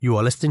You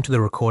are listening to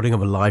the recording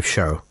of a live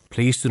show.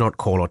 Please do not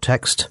call or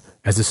text,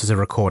 as this is a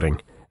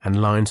recording,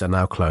 and lines are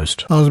now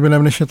closed. I seek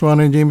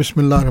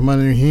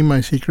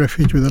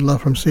refuge with Allah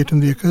from Satan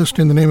the accursed,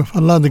 in the name of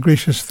Allah, the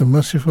gracious, the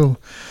merciful.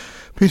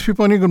 Peace be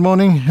upon you. Good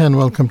morning, and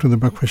welcome to the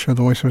Breakfast Show,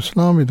 The Voice of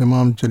Islam, with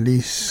Murrabi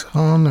Jalees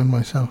Khan and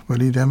myself,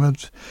 Waleed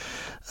Ahmad.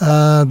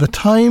 The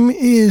time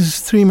is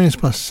 3 minutes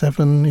past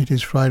 7. It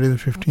is Friday, the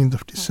 15th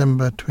of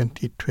December,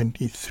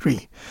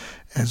 2023.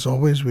 As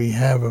always, we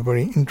have a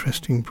very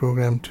interesting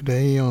program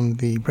today on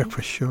the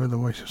Breakfast Show, The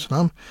Voice of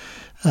Islam.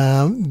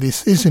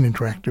 This is an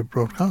interactive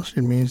broadcast.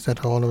 It means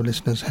that all our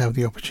listeners have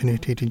the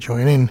opportunity to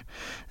join in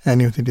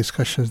any of the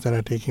discussions that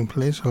are taking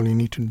place. All you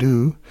need to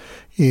do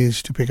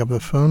is to pick up the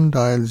phone,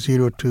 dial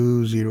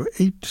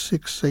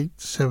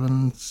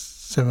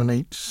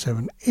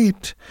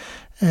 0208-687-7878,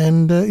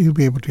 and you'll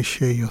be able to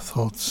share your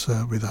thoughts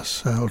with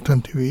us.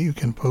 Alternatively, you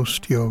can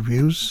post your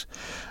views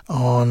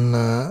on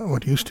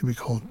what used to be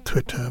called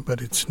Twitter,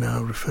 but it's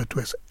now referred to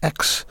as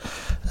X,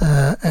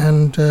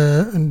 and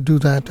do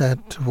that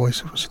at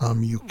Voice of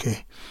Islam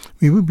UK.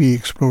 We will be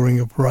exploring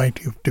a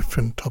variety of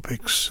different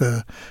topics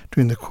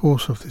during the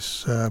course of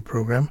this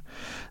program.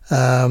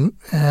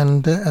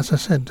 And as I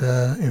said,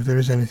 if there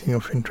is anything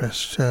of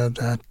interest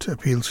that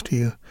appeals to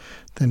you,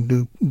 then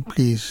do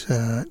please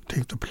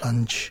take the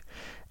plunge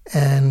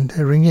and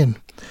ring in.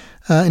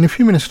 In a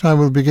few minutes' time,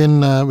 we'll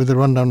begin with a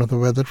rundown of the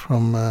weather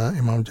from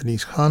Imam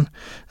Jalees Khan,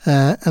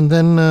 and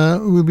then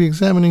we'll be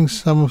examining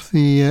some of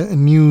the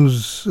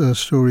news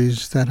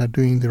stories that are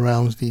doing the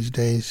rounds these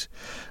days.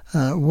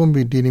 Won't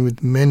be dealing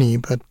with many,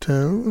 but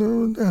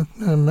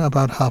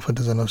about half a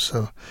dozen or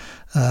so.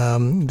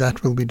 That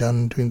will be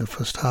done during the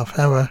first half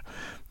hour,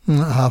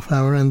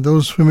 and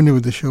those familiar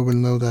with the show will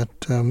know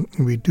that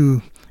we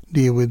do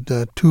deal with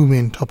two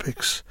main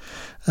topics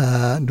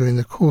during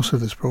the course of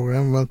this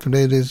program. Well,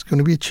 today there's going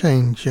to be a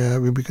change.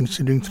 We'll be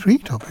considering three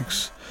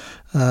topics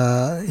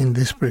in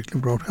this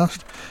particular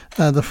broadcast.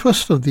 The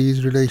first of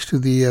these relates to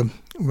the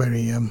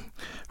very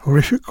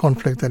horrific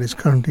conflict that is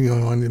currently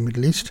going on in the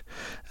Middle East.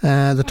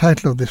 The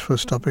title of this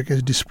first topic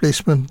is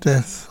Displacement,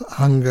 Death,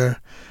 Hunger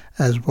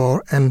as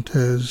War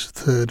Enters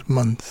Third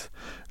Month.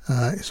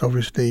 It's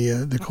obviously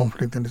the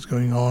conflict that is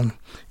going on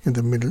in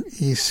the Middle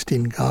East,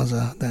 in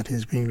Gaza, that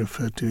is being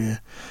referred to here.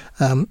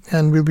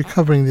 And we'll be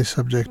covering this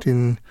subject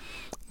in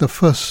the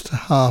first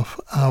half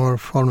hour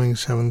following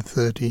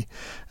 7:30.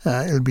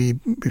 It'll be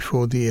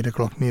before the 8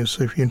 o'clock news.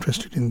 So if you're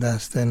interested in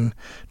that, then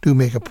do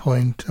make a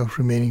point of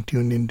remaining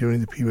tuned in during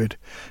the period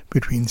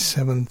between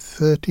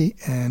 7:30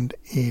 and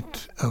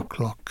 8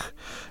 o'clock.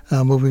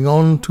 Moving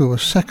on to a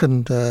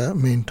second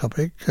main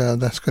topic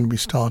that's going to be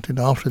started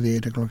after the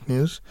 8 o'clock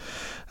news.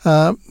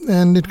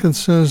 And it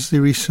concerns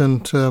the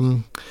recent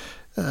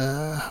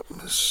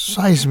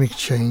seismic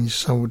change,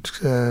 some would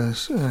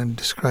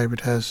describe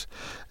it as,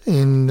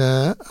 in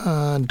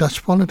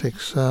Dutch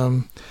politics.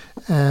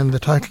 And the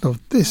title of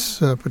this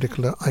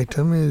particular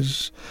item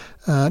is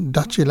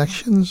Dutch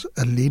Elections,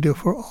 a Leader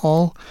for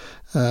All.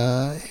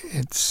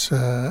 It's,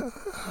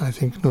 I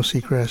think, no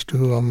secret as to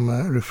who I'm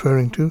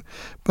referring to.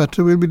 But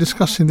we'll be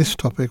discussing this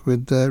topic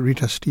with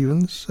Rita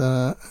Stephens,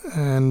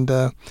 and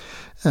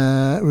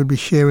we'll be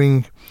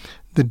sharing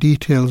the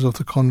details of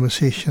the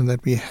conversation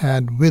that we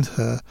had with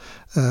her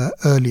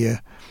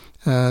earlier.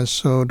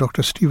 So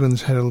Dr.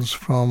 Stephens hails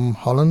from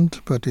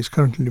Holland, but is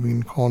currently living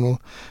in Cornwall,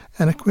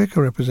 and a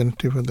Quaker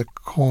representative of the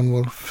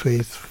Cornwall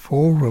Faith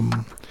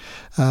Forum.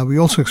 We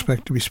also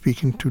expect to be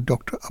speaking to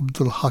Dr.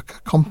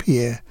 AbdulHaq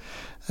Compier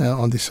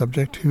on this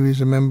subject, who is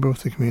a member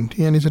of the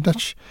community and is a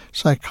Dutch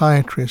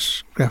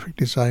psychiatrist, graphic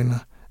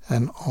designer,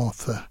 and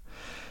author.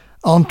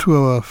 On to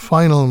our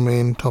final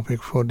main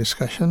topic for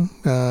discussion.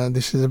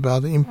 This is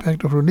about the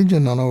impact of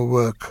religion on our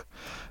work.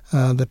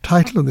 The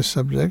title of the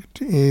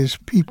subject is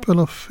People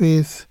of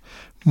Faith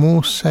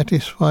More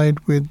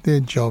Satisfied with Their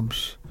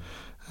Jobs.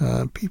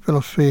 People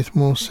of Faith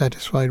More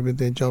Satisfied with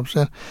Their Jobs.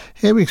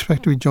 Here we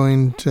expect to be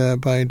joined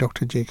by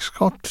Dr. Jake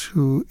Scott,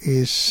 who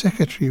is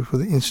Secretary for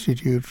the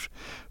Institute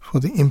for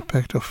the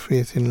Impact of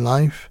Faith in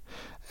Life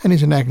and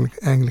is an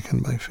Anglican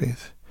by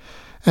faith.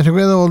 And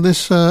together all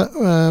this,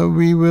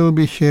 we will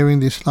be sharing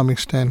the Islamic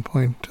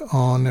standpoint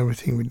on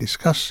everything we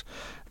discuss,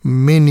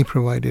 mainly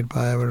provided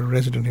by our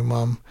resident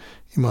Imam,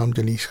 Imam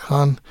Jalees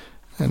Khan.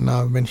 And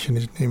now I've mentioned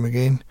his name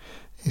again.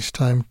 It's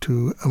time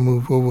to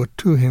move over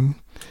to him.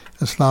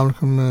 Assalamu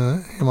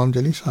alaikum, Imam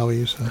Jalees. How are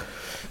you, sir?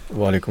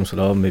 Wa alaikum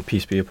salam. May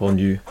peace be upon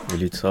you,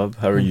 Waleed Saab.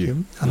 How are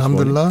you?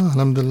 Alhamdulillah,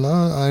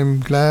 alhamdulillah. I'm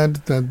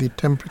glad that the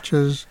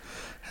temperatures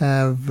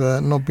have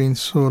not been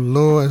so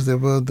low as they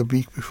were the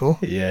week before.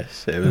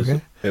 Yes, it was.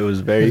 Okay. It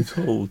was very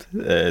cold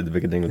at the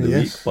beginning of the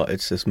week, but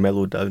it's just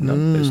mellowed down now.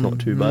 It's not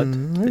too bad.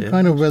 The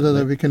kind of weather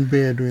that we can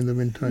bear during the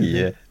winter.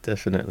 Yeah,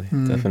 definitely,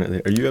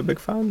 definitely. Are you a big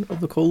fan of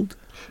the cold?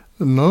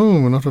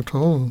 No, not at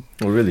all.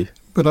 Oh, really?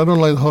 But I don't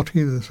like the hot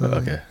either. So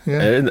okay.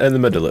 Yeah. In the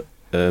middle.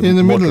 In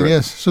the middle,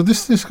 yes. So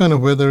this kind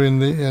of weather in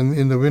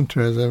the winter,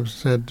 as I've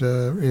said,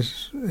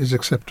 is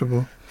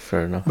acceptable.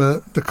 fair enough.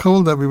 But the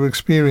cold that we were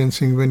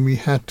experiencing when we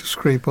had to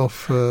scrape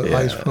off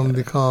ice from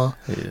the car,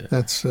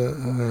 that's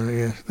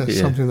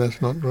something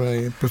that's not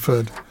very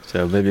preferred.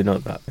 So maybe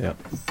not that. Yeah.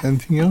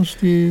 Anything else?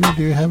 Do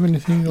you have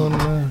anything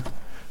on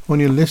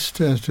your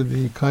list as to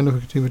the kind of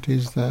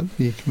activities that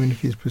the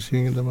community is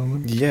pursuing at the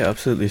moment? Yeah,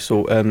 absolutely.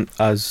 So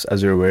as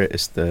you're aware,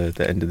 it's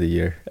the end of the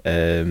year,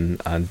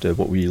 and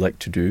what we like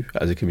to do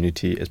as a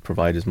community is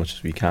provide as much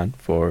as we can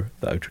for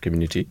the outer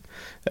community.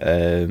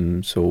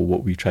 So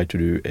what we try to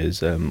do is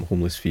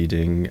homeless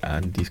feeding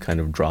and these kind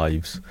of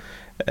drives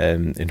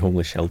in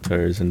homeless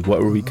shelters and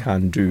whatever we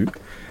can do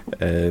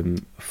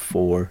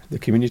for the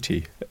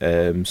community.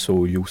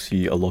 So you'll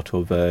see a lot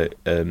of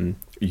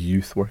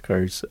youth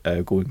workers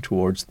going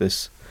towards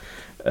this,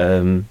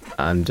 that's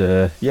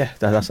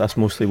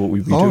mostly what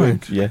we'll be doing.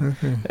 Right. Yeah,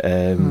 okay.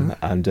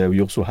 And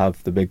we also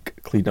have the big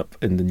cleanup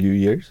in the New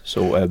Year.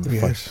 So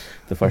the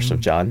 1st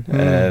of Jan.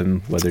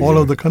 Whether all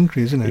of the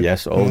country, isn't it?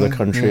 Yes, all the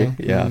country.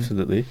 Yeah,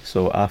 absolutely.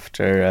 So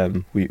after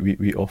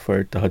we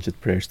offered the Tahajjud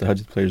prayers,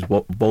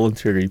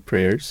 voluntary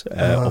prayers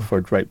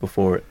offered right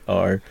before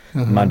our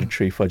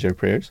mandatory Fajr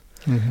prayers.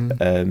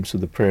 So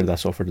the prayer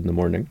that's offered in the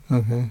morning.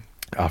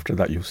 After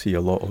that, you'll see a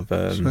lot of...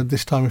 so at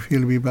this time of year,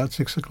 it'll be about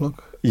 6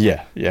 o'clock?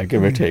 Yeah,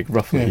 give or take,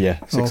 roughly,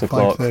 6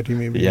 o'clock. 5:30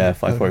 maybe. Yeah,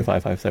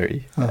 5:45,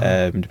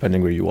 5:30,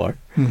 depending where you are.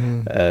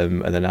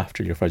 And then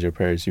after your Fajr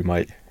prayers, you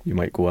might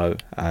go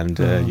out and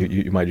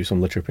you might do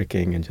some litter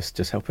picking and just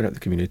helping out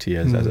the community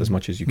as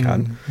much as you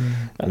can.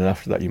 And then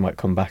after that, you might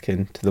come back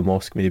into the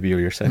mosque maybe or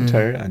your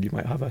centre and you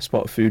might have a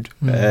spot of food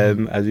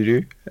as you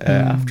do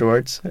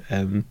afterwards.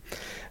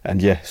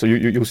 So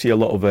you'll see a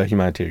lot of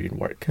humanitarian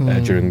work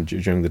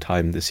during the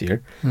time this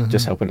year,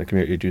 just helping the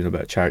community, doing a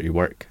bit of charity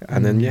work,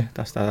 and then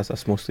that's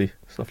mostly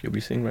stuff you'll be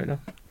seeing right now.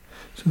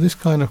 So this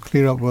kind of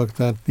clear up work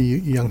that the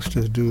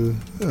youngsters do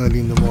early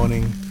in the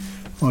morning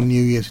on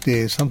New Year's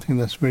Day is something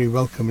that's very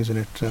welcome, isn't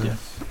it? Yes.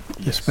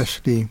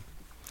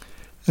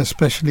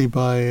 Especially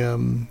by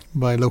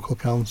local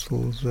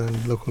councils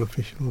and local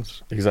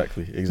officials.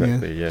 Exactly.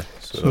 Yeah.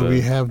 So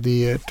we have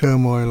the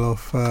turmoil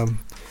of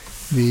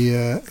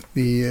the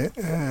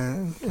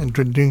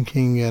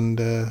drinking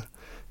and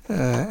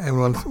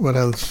everyone, what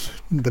else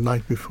the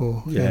night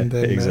before, and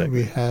then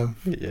we have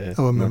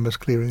our members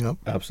clearing up.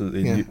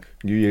 Absolutely.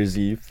 New Year's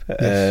Eve,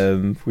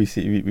 we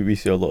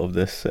see a lot of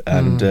this,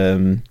 and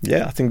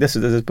I think this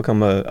has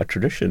become a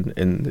tradition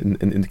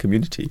in the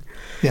community.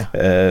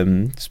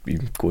 It's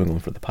been going on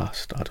for the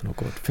past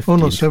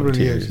 15, several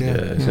 20 years.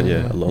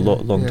 A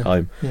long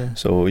time.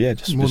 So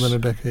just more than a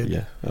decade.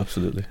 Yeah,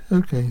 absolutely.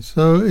 Okay,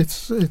 so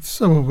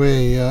it's our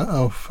way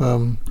of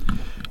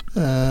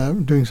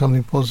doing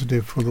something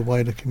positive for the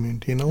wider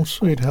community, and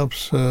also it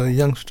helps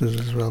youngsters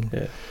as well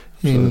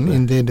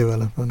in their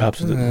development.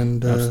 Absolutely,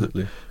 and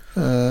absolutely.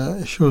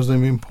 Shows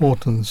them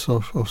importance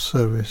of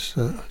service,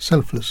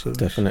 selfless service.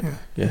 Definitely,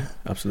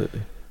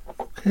 absolutely.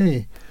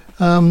 Okay,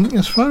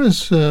 as far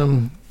as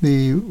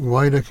the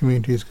wider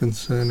community is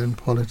concerned and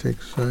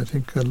politics, I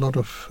think a lot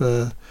of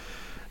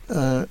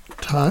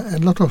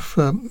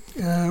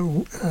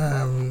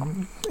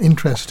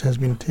interest has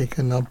been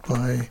taken up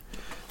by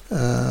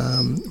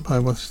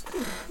what's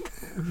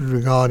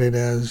regarded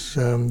as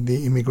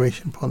the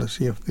immigration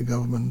policy of the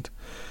government.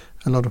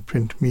 A lot of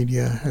print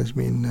media has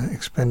been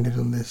expended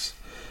on this.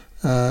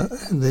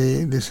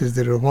 This is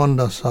the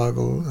Rwanda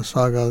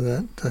saga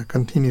that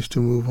continues to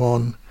move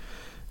on.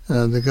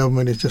 The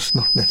government is just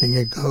not letting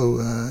it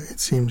go. It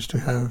seems to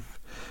have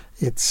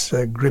its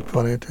grip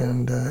on it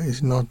and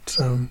is not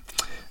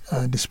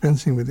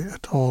dispensing with it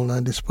at all,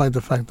 despite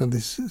the fact that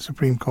this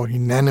Supreme Court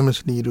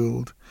unanimously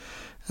ruled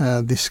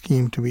this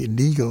scheme to be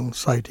illegal,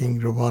 citing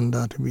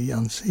Rwanda to be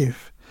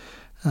unsafe.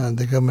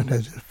 The government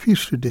has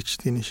refused to ditch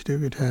the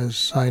initiative. It has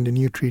signed a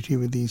new treaty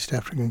with the East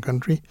African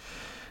country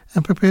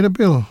and prepared a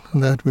bill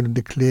that will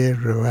declare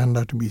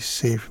Rwanda to be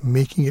safe,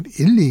 making it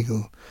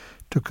illegal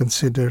to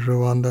consider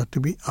Rwanda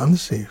to be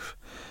unsafe.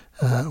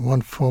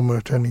 One former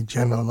Attorney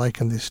General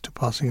likened this to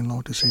passing a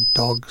law to say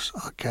dogs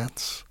are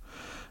cats.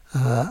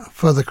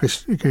 Further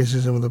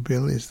criticism of the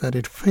bill is that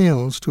it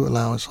fails to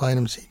allow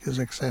asylum seekers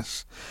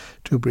access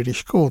to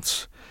British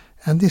courts,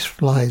 and this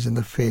flies in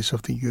the face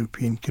of the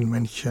European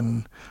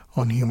Convention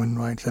on Human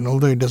Rights. And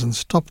although it doesn't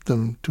stop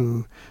them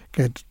to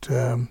get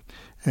a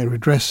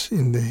redress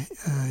in the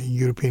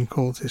European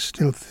courts, it's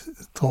still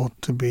thought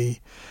to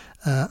be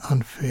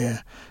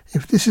unfair.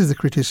 If this is the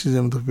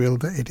criticism of the bill,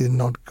 that it is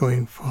not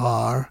going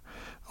far,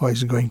 or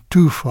is going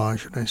too far,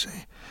 should I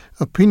say,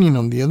 opinion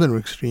on the other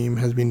extreme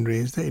has been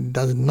raised that it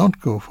does not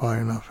go far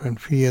enough,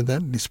 and fear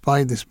that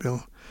despite this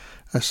bill,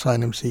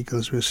 asylum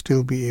seekers will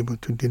still be able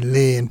to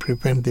delay and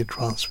prevent their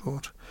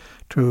transport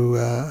to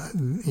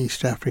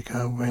East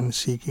Africa when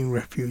seeking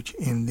refuge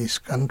in this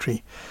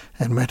country.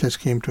 And matters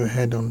came to a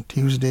head on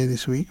Tuesday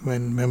this week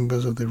when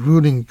members of the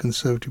ruling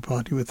Conservative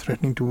Party were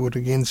threatening to vote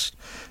against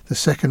the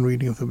second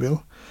reading of the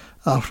bill.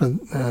 However,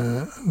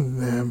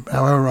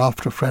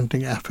 after a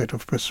frantic effort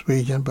of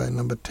persuasion by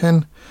number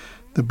 10,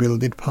 the bill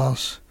did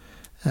pass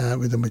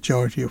with a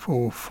majority of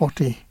over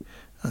 40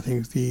 I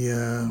think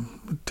the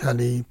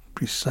tally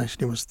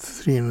precisely was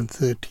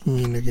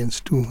 313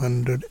 against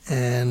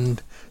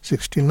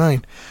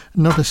 269.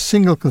 Not a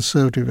single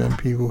Conservative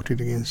MP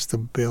voted against the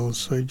bill,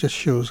 so it just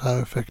shows how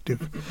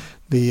effective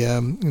the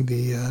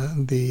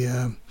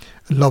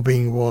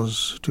lobbying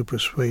was to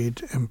persuade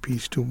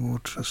MPs to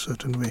vote a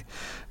certain way.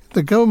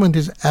 The government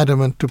is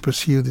adamant to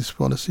pursue this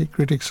policy.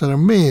 Critics are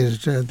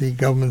amazed at the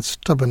government's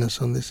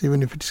stubbornness on this.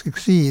 Even if it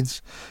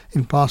succeeds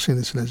in passing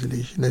this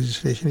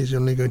legislation is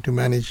only going to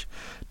manage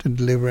to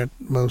deliver at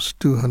most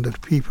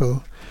 200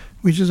 people,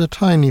 which is a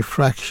tiny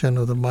fraction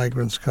of the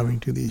migrants coming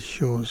to these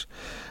shores.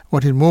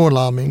 What is more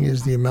alarming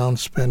is the amount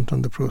spent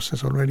on the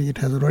process already. It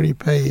has already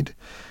paid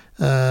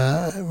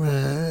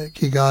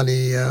Kigali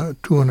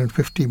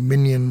 £250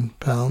 million,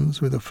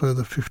 with a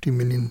further £50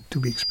 million to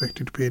be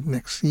expected to be paid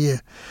next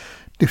year.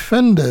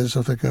 Defenders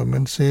of the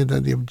government say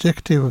that the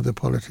objective of the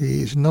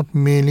policy is not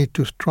merely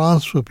to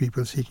transfer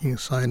people seeking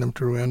asylum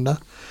to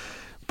Rwanda,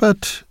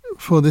 but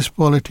for this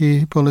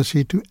policy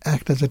to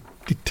act as a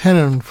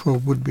deterrent for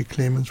would-be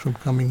claimants from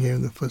coming here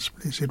in the first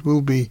place. It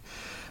will be,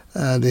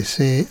 they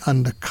say,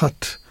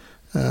 undercutting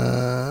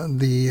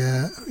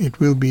the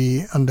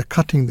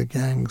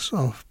gangs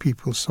of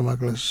people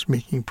smugglers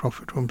making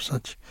profit from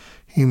such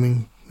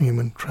human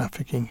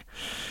trafficking.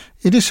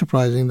 It is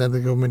surprising that the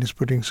government is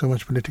putting so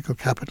much political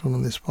capital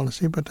on this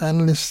policy, but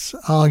analysts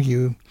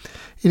argue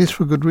it is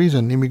for good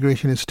reason.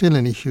 Immigration is still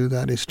an issue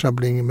that is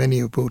troubling many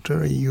a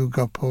voter. A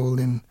YouGov poll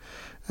in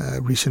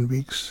recent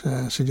weeks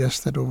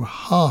suggests that over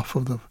half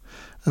of the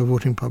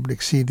voting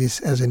public see this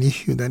as an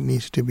issue that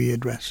needs to be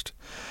addressed.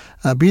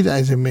 Be that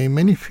as it may,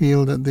 many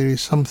feel that there is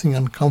something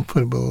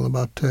uncomfortable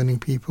about turning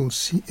people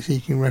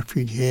seeking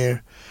refuge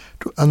here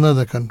to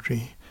another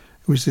country,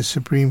 which the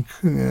Supreme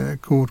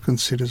Court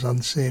considers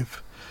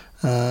unsafe.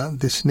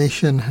 This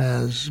nation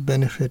has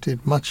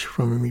benefited much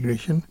from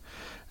immigration,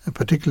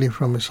 particularly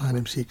from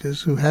asylum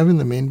seekers, who have in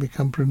the main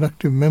become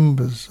productive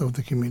members of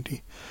the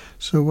community.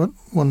 So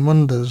one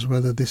wonders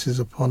whether this is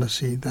a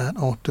policy that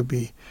ought to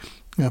be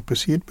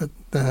pursued. But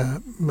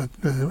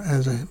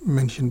as I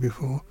mentioned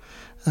before,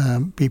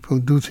 people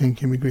do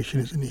think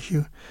immigration is an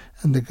issue,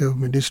 and the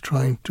government is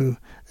trying to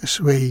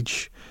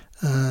assuage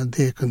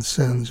their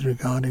concerns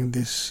regarding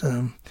this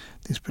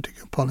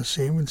particular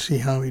policy. We'll see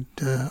how it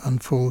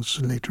unfolds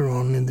later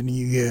on in the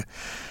new year.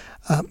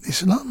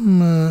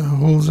 Islam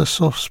holds a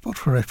soft spot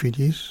for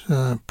refugees.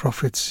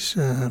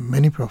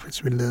 Many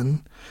prophets, we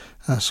learn,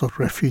 sought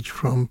refuge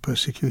from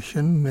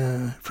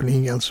persecution,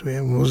 fleeing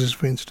elsewhere. Moses,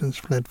 for instance,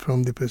 fled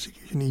from the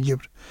persecution in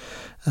Egypt.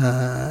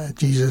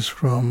 Jesus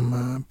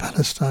from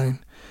Palestine.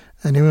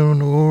 And even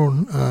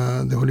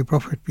the Holy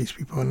Prophet, peace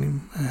be upon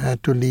him,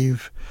 had to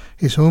leave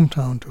his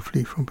hometown to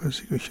flee from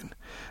persecution.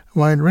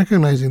 While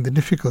recognizing the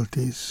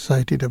difficulties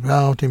cited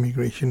about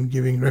immigration,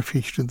 giving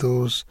refuge to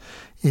those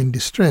in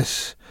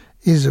distress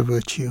is a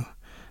virtue,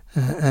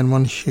 and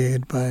one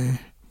shared by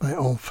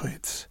all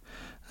faiths.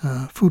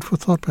 Food for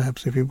thought,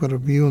 perhaps. If you've got a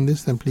view on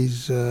this, then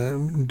please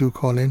do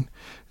call in.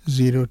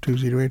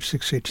 0208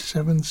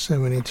 687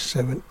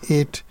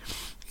 7878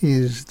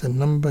 is the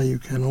number. You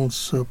can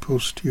also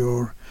post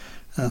your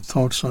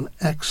thoughts on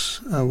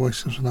X.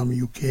 Voice of Islam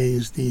UK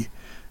is the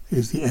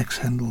X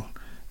handle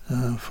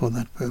for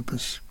that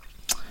purpose.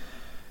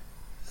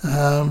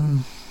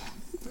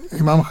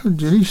 Imam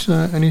Jalees,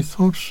 any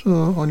thoughts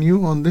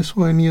on this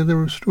or any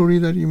other story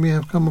that you may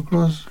have come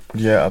across?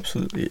 Yeah,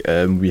 absolutely.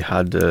 We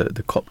had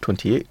the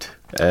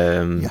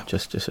COP28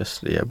 just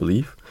yesterday, I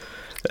believe.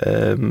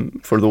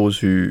 For those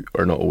who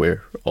are not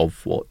aware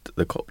of what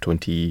the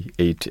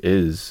COP28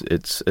 is,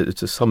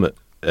 it's a summit.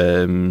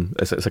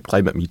 It's a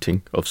climate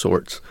meeting of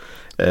sorts.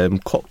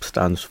 COP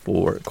stands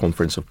for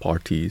Conference of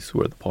Parties,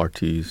 where the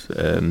parties,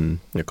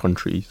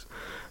 countries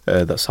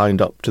that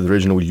signed up to the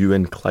original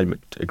UN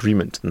climate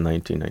agreement in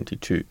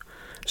 1992.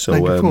 So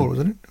 94,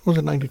 wasn't it? Or was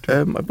it 92?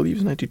 I believe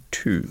it's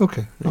 92.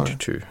 Okay.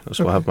 92. Right. That's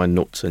what I have my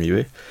notes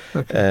anyway.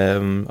 Okay. I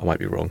might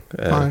be wrong.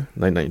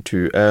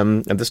 1992.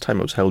 And this time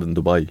it was held in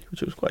Dubai,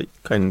 which was quite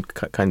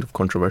kind of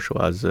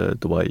controversial, as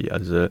Dubai,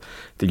 as the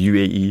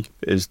UAE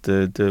is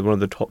the one of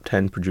the top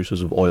 10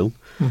 producers of oil,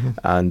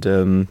 and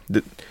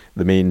the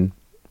main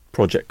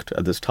project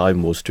at this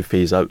time was to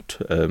phase out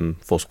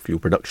fossil fuel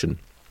production.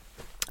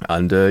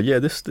 And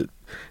this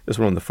is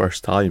one of the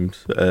first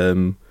times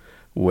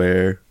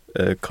where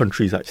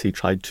countries actually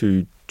tried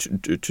to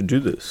do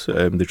this.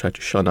 They tried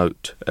to shun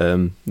out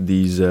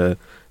these the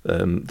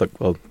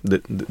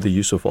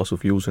use of fossil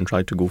fuels and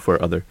tried to go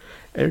for other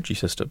energy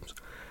systems.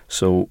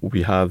 So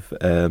we have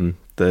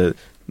the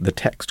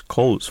text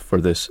calls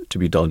for this to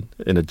be done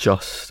in a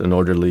just and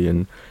orderly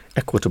and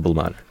equitable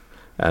manner,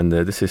 and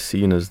this is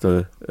seen as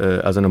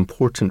as an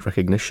important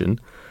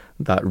recognition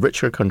that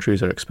richer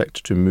countries are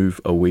expected to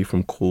move away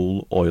from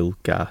coal, oil,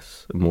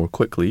 gas more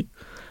quickly.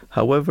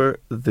 However,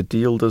 the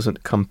deal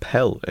doesn't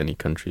compel any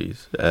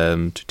countries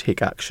to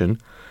take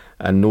action,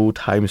 and no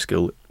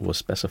timescale was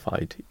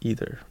specified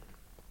either.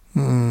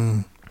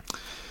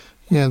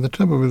 Yeah, the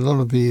trouble with a lot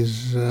of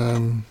these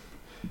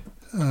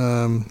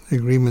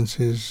agreements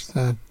is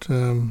that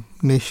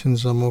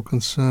nations are more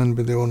concerned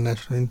with their own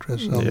national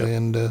interests, aren't they?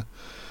 And at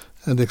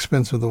the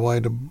expense of the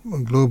wider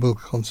global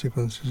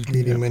consequences,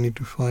 leading many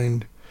to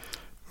find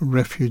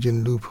refuge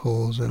in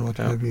loopholes and what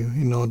have you,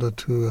 in order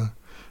to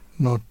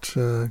not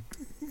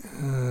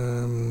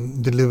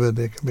deliver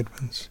their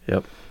commitments.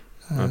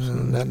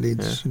 Absolutely. That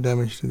leads to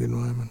damage to the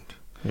environment.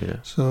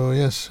 So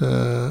yes,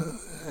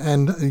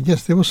 and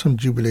yes, there was some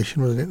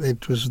jubilation, wasn't it?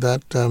 It was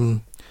that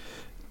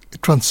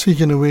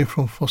transition away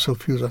from fossil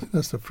fuels. I think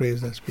that's the phrase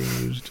that's being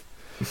used.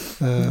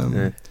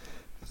 I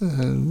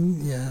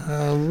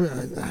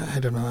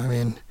don't know. I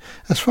mean,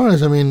 as far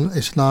as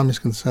Islam is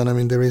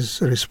concerned, there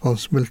is a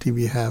responsibility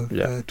we have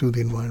to the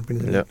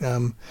environment.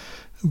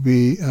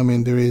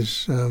 There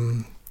is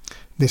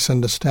this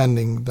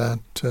understanding that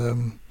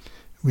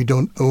we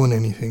don't own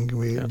anything.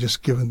 We're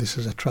just given this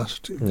as a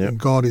trust.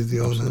 God is the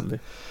owner,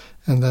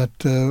 and that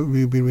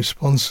we'll be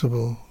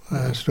responsible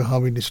as to how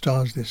we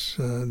discharge this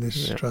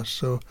trust.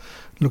 So,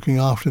 looking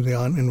after the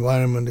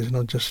environment is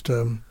not just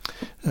a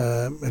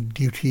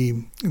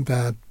duty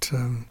that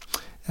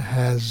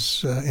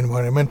has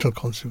environmental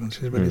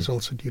consequences, but it's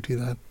also a duty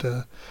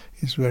that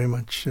is very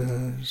much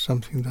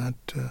something that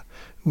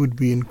would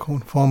be in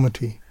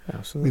conformity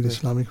with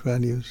Islamic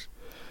values.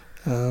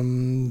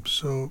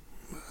 So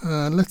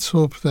let's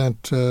hope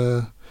that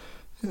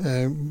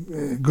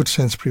good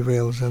sense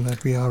prevails and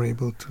that we are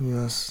able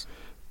to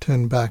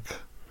turn back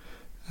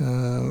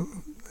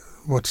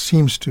what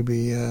seems to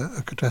be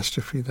a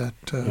catastrophe that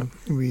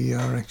we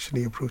are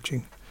actually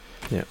approaching.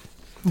 Yeah,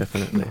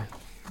 definitely.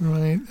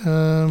 Right.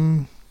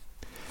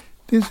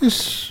 There's this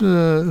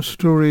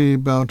story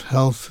about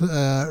health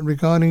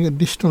regarding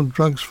additional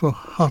drugs for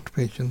heart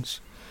patients.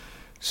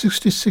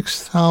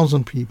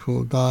 66,000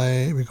 people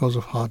die because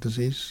of heart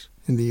disease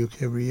in the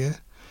UK every year.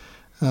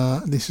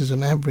 This is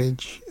an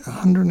average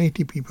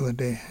 180 people a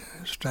day.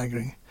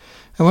 Staggering.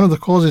 And one of the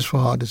causes for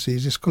heart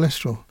disease is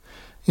cholesterol.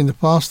 In the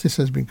past, this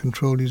has been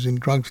controlled using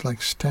drugs like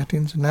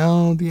statins.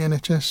 Now, the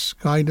NHS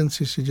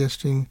guidance is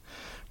suggesting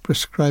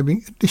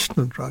prescribing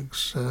additional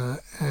drugs.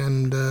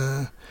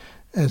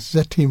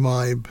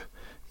 Ezetimibe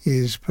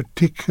is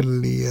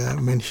particularly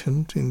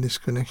mentioned in this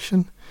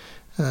connection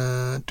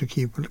to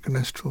keep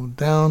cholesterol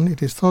down.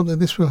 It is thought that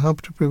this will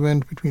help to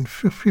prevent between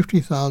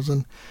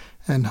 50,000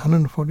 and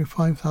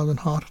 145,000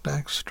 heart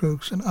attacks,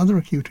 strokes, and other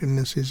acute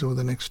illnesses over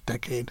the next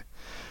decade.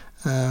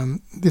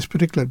 This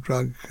particular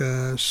drug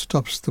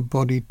stops the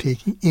body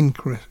taking in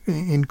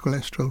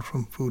cholesterol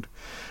from food.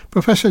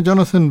 Professor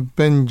Jonathan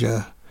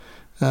Benja,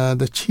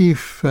 the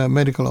Chief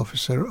Medical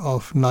Officer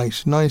of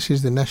NICE. NICE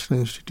is the National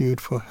Institute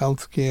for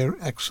Healthcare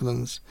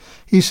Excellence.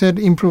 He said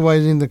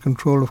improvising the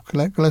control of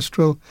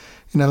cholesterol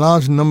in a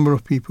large number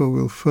of people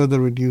will further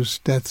reduce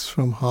deaths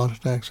from heart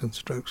attacks and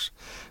strokes.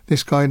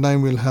 This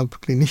guideline will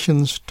help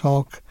clinicians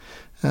talk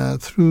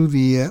through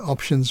the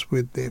options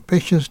with their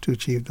patients to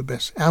achieve the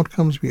best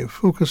outcomes. We are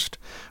focused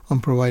on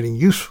providing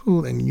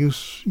useful and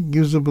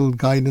usable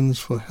guidance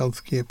for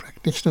healthcare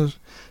practitioners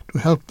to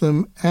help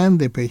them and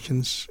their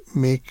patients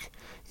make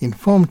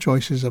informed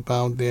choices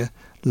about their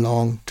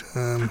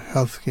long-term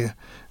healthcare.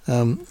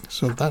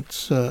 So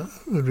that's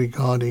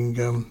regarding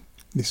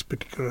this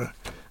particular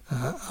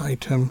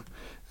item.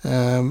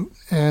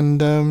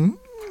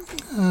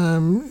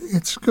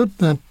 It's good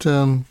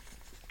that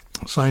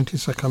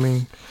scientists are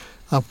coming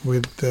up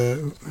with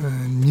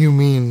new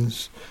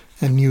means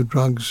and new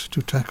drugs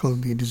to tackle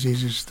the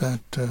diseases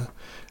that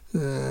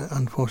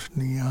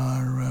unfortunately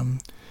are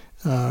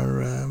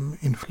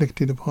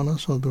inflicted upon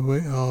us, or the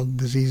way our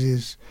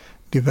diseases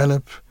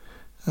develop.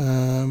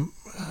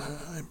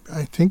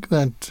 I think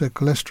that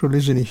cholesterol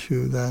is an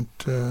issue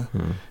that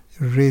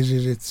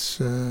raises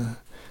its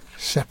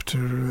scepter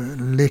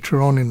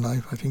later on in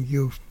life. I think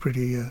you're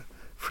pretty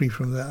free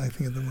from that, I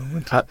think, at the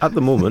moment. At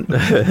the moment,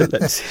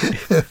 let's see.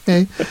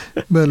 Okay.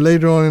 But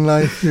later on in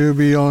life, you'll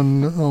be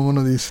on one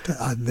of these.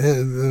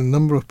 The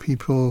number of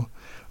people,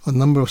 or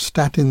number of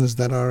statins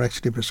that are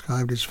actually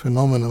prescribed is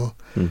phenomenal.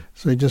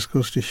 So it just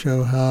goes to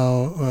show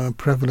how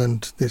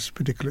prevalent this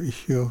particular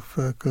issue of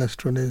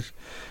cholesterol is.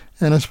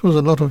 And I suppose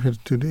a lot of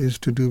it is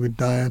to do with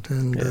diet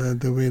and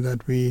the way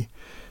that we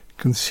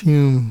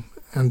consume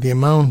and the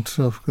amount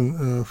of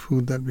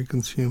food that we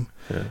consume.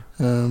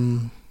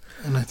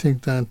 And I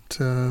think that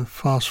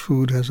fast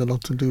food has a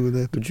lot to do with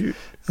it. Would you?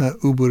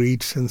 Uber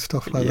Eats and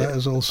stuff like that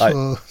is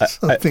also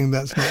something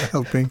that's not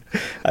helping.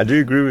 I do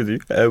agree with you.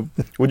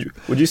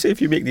 Would you say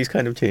if you make these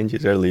kind of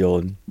changes early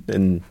on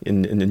in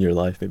your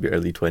life, maybe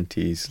early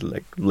 20s,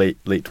 like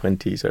late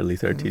 20s, early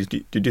 30s, do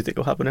you think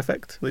it'll have an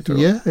effect later on?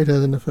 Yeah, it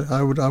has an effect.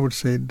 I would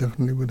say it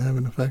definitely would have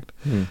an effect.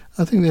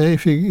 I think that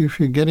if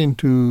you get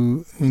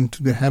into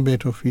the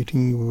habit of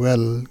eating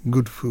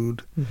good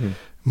food,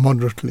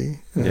 moderately,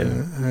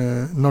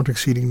 not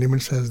exceeding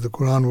limits, as the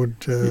Quran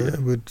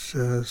would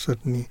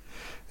certainly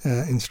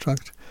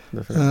instruct.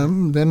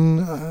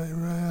 Then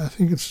I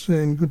think it's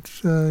in good.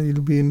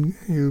 You'll be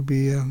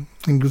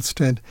in good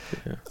stead.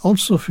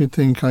 Also, if you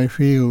think, I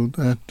feel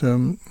that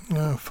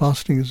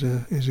fasting is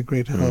a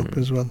great help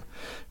as well,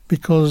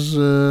 because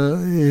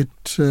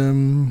it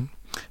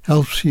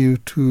helps you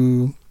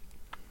to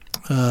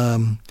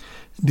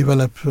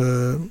develop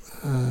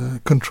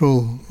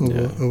control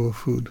over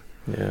food.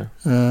 Yeah.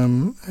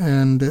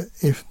 And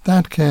if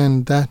that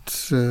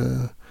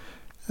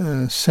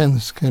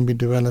sense can be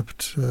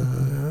developed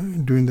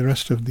during the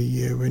rest of the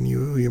year when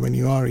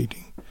you are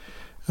eating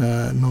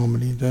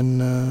normally, then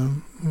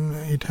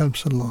it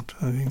helps a lot,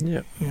 I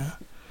think. Yeah.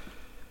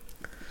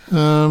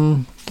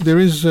 There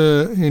is,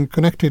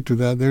 connected to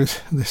that, there is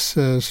this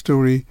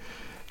story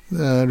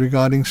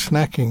regarding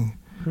snacking.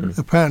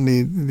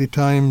 Apparently, the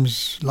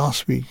Times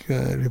last week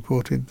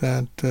reported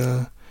that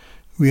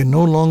we are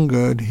no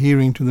longer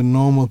adhering to the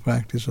normal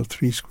practice of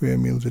 3 square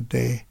meals a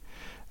day,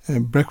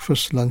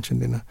 breakfast, lunch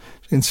and dinner.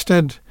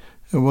 Instead,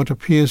 what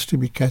appears to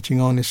be catching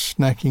on is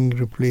snacking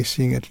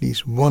replacing at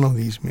least one of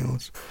these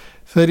meals.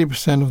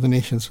 30% of the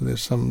nation, so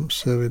there's some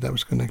survey that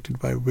was conducted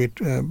by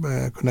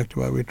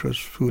Waitrose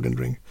Food and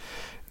Drink.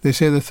 They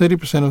say that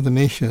 30% of the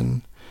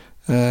nation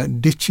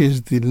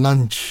ditches the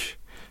lunch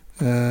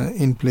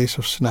in place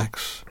of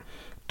snacks.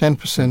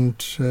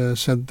 10%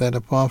 said that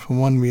apart from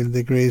one meal,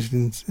 they grazed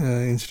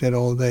instead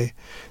all day.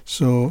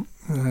 So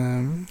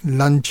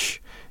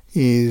lunch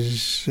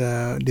is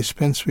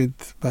dispensed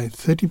with by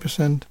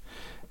 30%,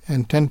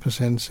 and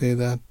 10% say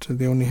that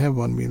they only have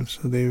one meal.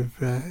 So they've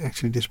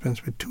actually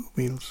dispensed with 2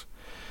 meals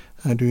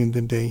during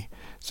the day.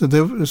 So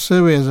the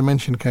survey, as I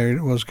mentioned,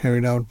 was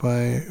carried out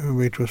by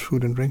Waitrose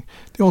Food and Drink.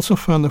 They also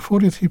found that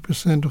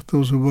 43% of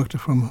those who worked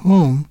from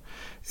home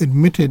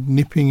admitted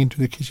nipping into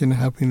the kitchen and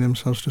helping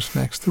themselves to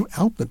snacks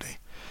throughout the day.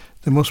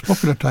 The most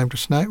popular time to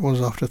snack was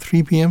after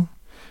 3 p.m.,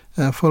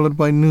 followed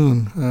by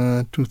noon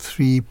to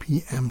 3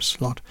 p.m.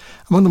 slot.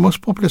 Among the most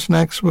popular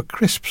snacks were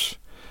crisps,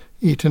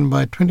 eaten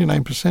by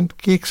 29%,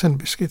 cakes and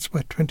biscuits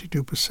by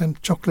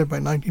 22%, chocolate by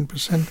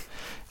 19%,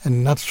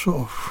 and nuts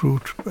or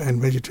fruit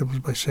and vegetables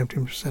by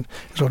 17%.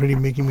 It's already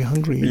making me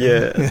hungry.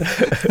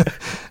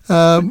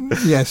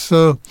 Yes,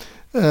 so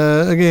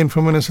again,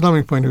 from an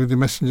Islamic point of view, the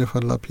Messenger of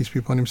Allah, peace be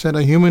upon him, said,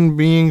 a human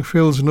being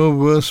fills no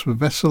worse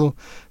vessel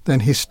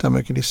than his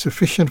stomach. It is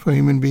sufficient for a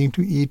human being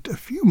to eat a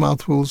few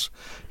mouthfuls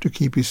to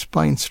keep his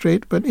spine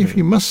straight. But if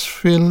he must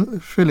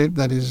fill it,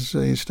 that is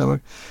his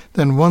stomach,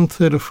 then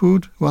 1/3 of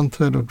food,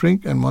 1/3 of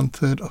drink, and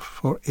 1/3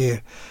 for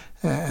air.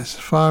 As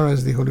far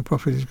as the Holy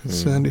Prophet is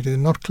concerned, it is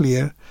not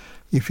clear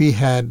if he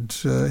had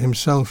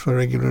himself a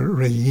regular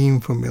regime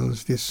for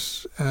meals,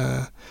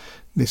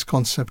 this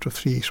concept of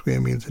 3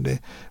 square meals a day.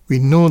 We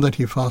know that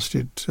he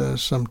fasted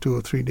some 2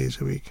 or 3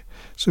 days a week.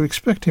 So we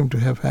expect him to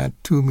have had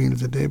 2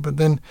 meals a day. But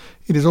then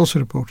it is also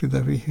reported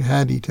that if he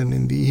had eaten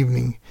in the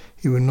evening,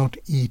 he would not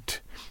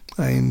eat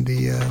in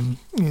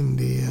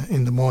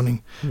the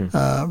morning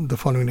the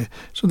following day.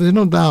 So there's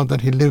no doubt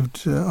that he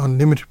lived on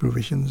limited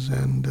provisions,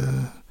 and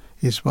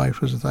his wife,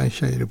 Hazrat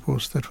Aisha,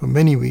 reports that for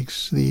many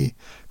weeks the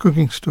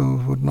cooking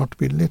stove would not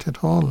be lit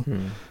at all.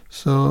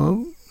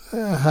 So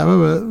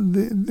however,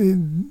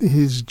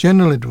 his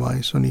general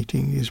advice on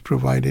eating is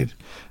provided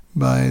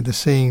by the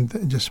saying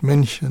that I just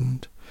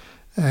mentioned,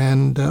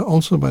 and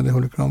also by the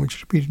Holy Quran, which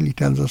repeatedly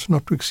tells us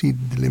not to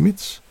exceed the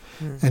limits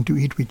and to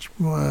eat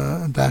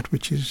that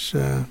which is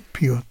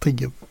pure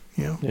tayyib.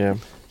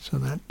 So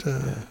that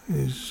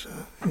is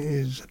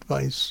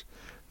advice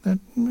that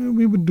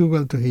we would do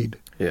well to heed.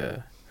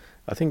 Yeah.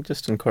 I think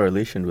just in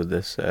correlation with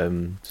this,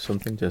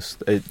 something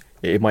just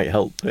it might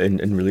help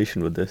in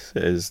relation with this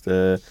is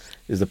the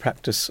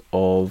practice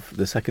of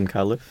the second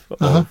caliph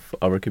of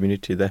our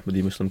community, the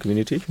Ahmadi Muslim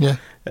community,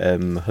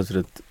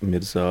 Hazrat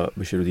Mirza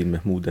Bashiruddin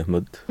Mahmud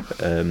Ahmad.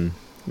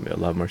 May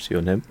Allah have mercy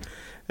on him.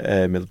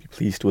 May Allah be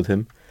pleased with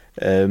him.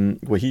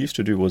 What he used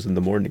to do was in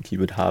the morning he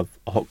would have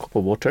a hot cup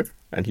of water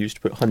and he used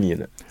to put honey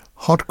in it.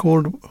 Hot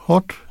cup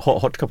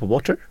of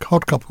water?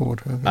 Hot cup of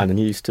water. Okay. And then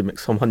you used to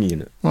mix some honey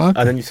in it. Okay.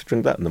 And then you used to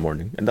drink that in the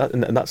morning. And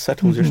that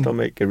settles your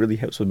stomach. It really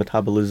helps with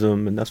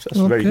metabolism, and that's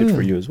very good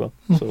for you as well.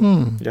 So,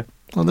 yeah.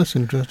 Oh, that's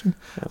interesting.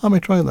 Yeah. I may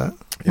try that.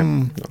 Yeah,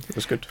 no,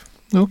 that's good.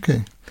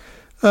 Okay.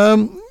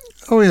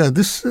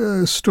 This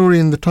story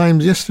in the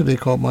Times yesterday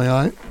caught my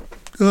eye.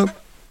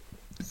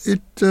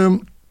 It's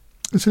an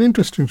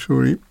interesting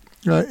story.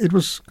 It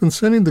was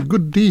concerning the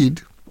good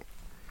deed.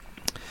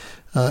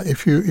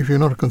 If you're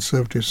not a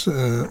Conservative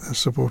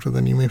supporter,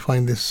 then you may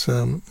find this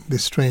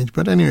strange.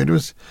 But anyway,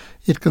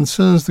 it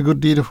concerns the good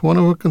deed of one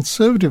of our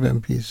Conservative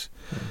MPs,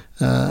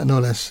 no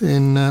less,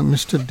 in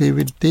Mr.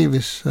 David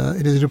Davis.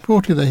 It is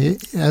reported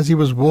that as he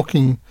was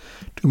walking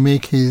to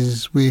make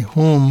his way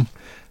home,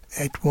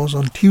 it was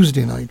on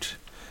Tuesday night,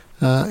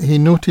 he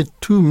noted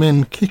 2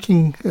 men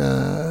kicking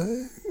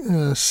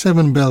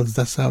 7 bells,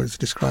 that's how it's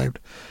described,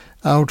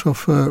 out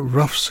of a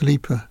rough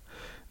sleeper.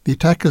 The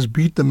attackers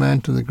beat the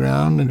man to the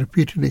ground and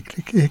repeatedly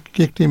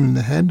kicked him in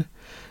the head.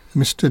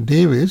 Mr.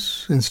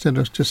 Davis, instead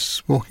of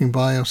just walking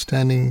by or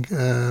standing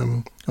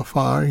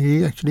afar,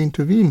 he actually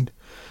intervened.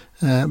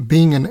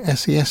 Being an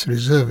SAS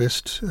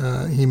reservist,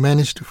 he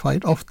managed to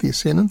fight off the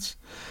assailants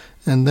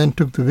and then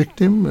took the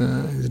victim,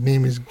 his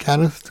name is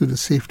Gareth, to the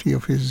safety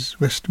of his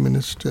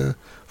Westminster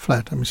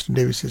flat. Mr.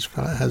 Davis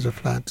has a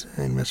flat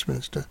in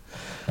Westminster.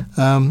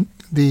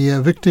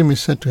 The victim is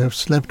said to have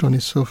slept on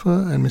his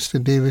sofa, and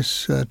Mr.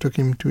 Davis took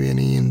him to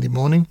A&E in the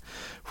morning.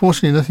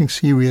 Fortunately, nothing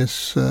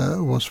serious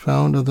was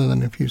found other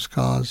than a few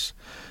scars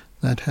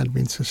that had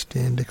been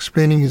sustained.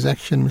 Explaining his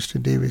action,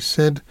 Mr. Davis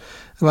said,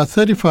 "About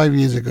 35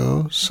 years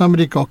ago,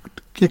 somebody got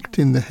kicked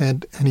in the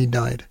head and he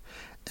died.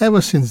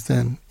 Ever since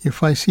then,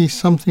 if I see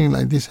something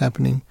like this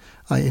happening,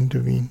 I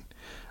intervene."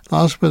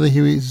 Asked whether he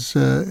used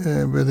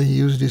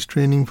his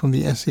training from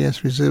the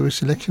SAS reservist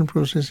selection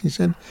process, he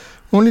said,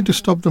 "Only to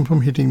stop them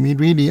from hitting me.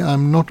 Really,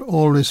 I'm not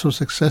always so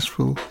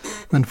successful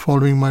when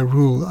following my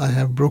rule. I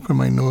have broken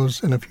my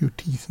nose and a few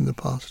teeth in the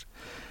past."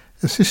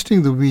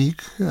 Assisting the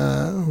weak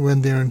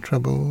when they're in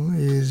trouble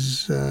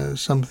is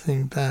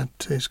something that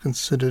is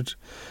considered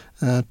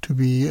to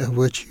be a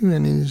virtue,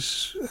 and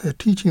is a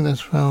teaching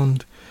that's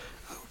found,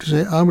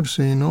 I would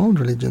say, in all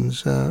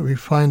religions. We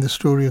find the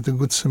story of the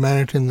Good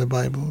Samaritan in the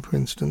Bible, for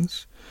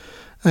instance.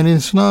 And in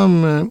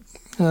Islam,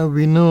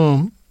 we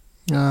know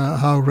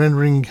how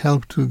rendering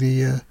help to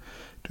the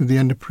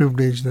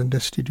underprivileged and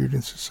destitute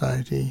in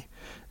society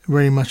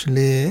very much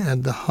lay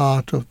at the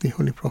heart of the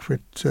Holy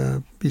Prophet,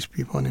 peace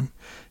be upon him,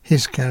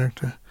 his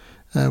character.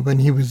 When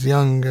he was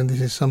young, and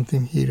this is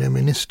something he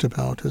reminisced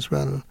about as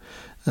well,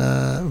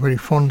 very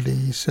fondly,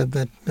 he said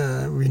that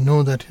we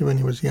know that when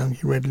he was young,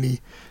 he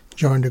readily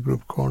joined a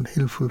group called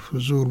Hilful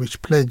Fuzul,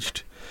 which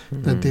pledged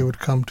that they would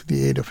come to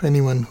the aid of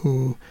anyone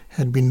who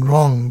had been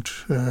wronged,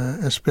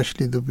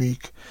 especially the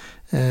weak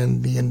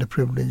and the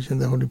underprivileged.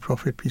 And the Holy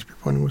Prophet, peace be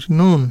upon him, was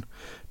known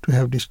to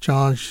have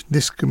discharged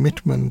this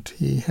commitment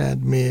he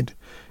had made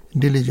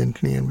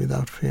diligently and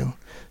without fail.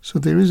 So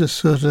there is a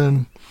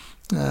certain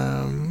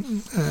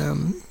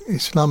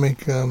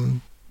Islamic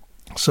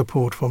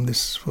support for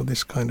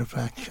this kind of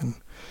action.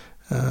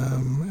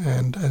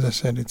 And as I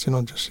said, it's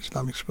not just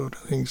Islamic support.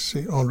 I think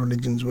all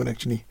religions would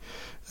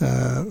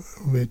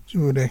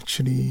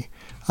actually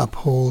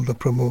uphold or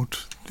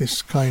promote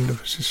this kind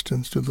of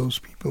assistance to those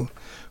people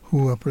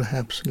who are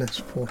perhaps less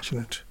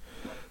fortunate.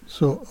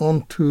 So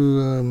on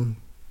to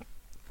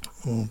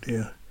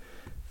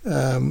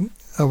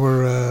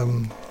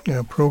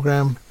our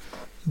program.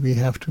 We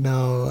have to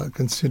now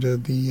consider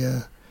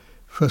the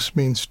first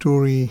main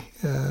story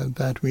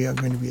that we are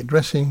going to be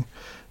addressing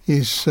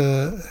is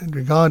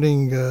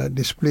regarding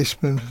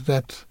displacement,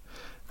 that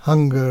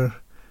hunger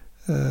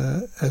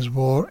as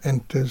war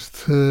enters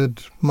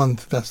third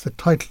month. That's the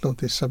title of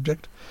this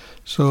subject.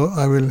 So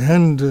I will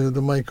hand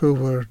the mic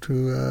over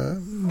to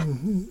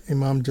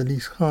Imam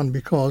Jalees Khan,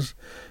 because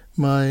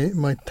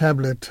my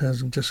tablet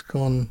has just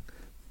gone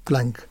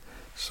blank.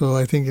 So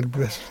I think it'd be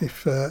best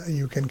if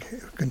you can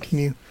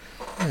continue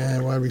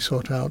while we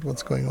sort out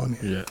what's going on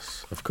here.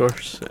 Yes, of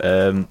course.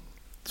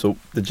 So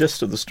the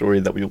gist of the story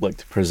that we would like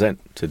to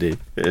present today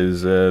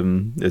is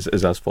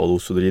as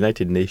follows. So the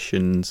United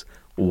Nations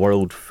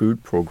World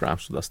Food Programme,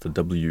 so that's the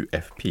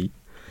WFP,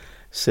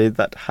 said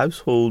that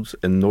households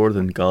in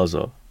northern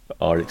Gaza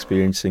are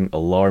experiencing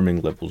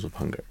alarming levels of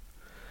hunger.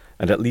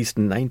 And at least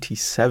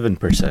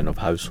 97% of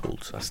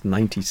households, that's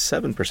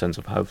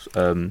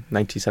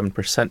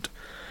 97%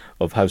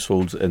 of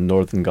households in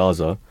northern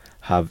Gaza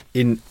have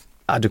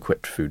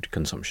inadequate food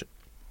consumption,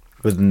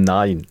 with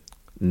 9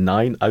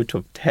 out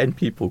of 10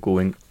 people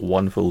going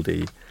one full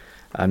day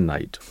and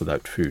night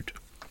without food.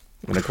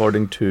 And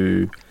according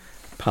to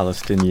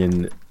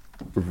Palestinian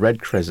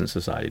Red Crescent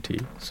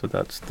Society, so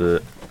that's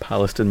the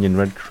Palestinian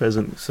Red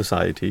Crescent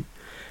Society,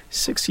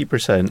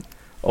 60%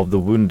 of the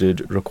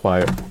wounded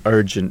require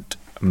urgent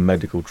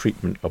medical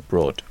treatment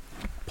abroad,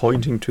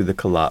 pointing to the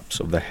collapse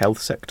of the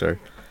health sector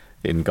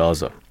in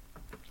Gaza.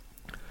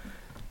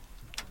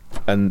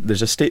 And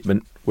there's a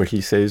statement where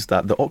he says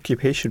that the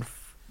occupation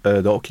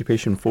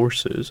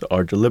forces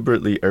are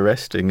deliberately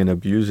arresting and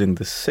abusing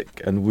the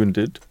sick and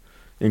wounded,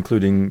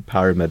 including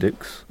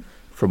paramedics,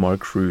 from our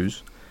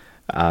crews,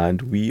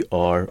 and we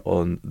are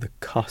on the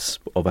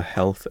cusp of a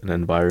health and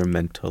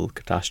environmental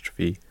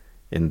catastrophe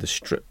in the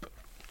Strip.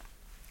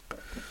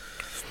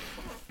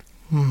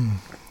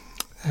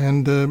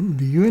 And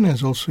the UN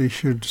has also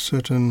issued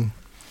certain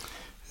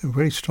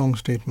very strong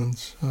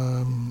statements,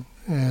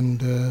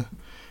 and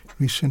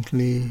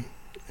recently,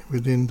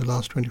 within the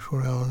last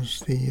 24 hours,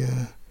 the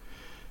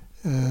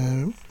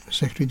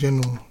Secretary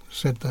General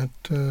said that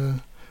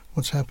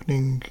what's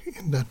happening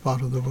in that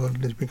part of the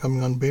world is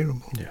becoming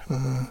unbearable. Yeah.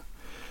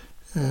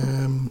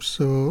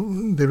 So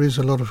there is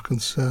a lot of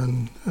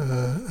concern,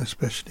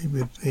 especially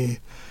with the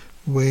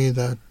way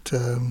that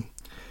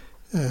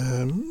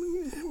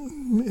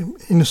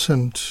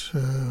innocent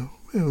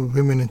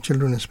women and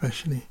children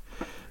especially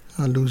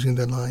are losing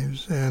their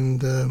lives,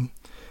 and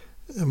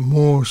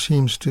more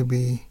seems to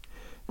be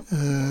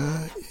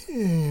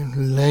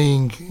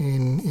laying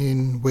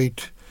in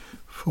wait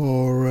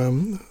for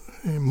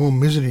more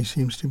misery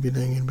seems to be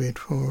laying in wait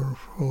for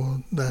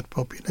that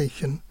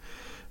population,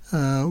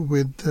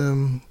 with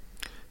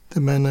the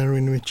manner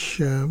in which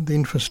the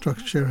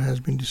infrastructure has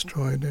been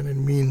destroyed, and it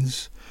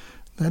means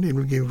that it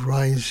will give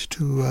rise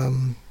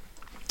to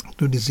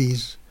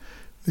disease.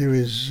 There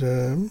is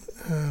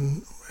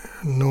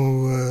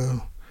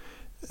no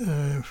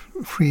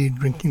free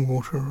drinking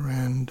water,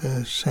 and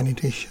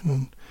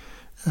sanitation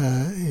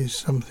is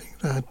something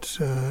that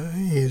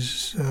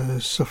is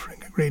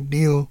suffering a great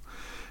deal.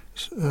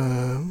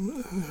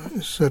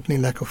 Certainly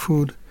lack of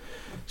food.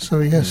 So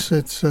yes,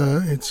 it's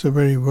a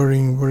very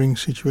worrying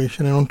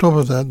situation. And on top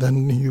of that,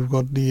 then you've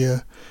got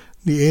the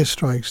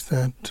airstrikes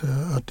that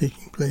are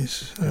taking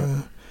place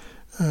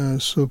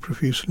so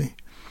profusely.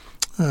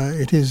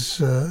 It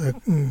is a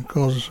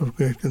cause of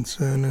great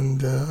concern,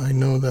 and I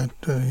know that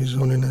His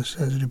Holiness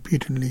has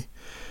repeatedly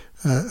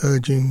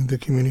urging the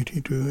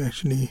community to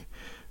actually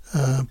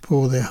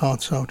pour their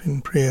hearts out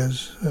in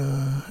prayers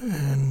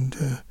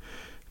and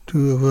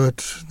to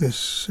avert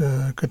this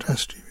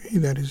catastrophe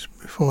that is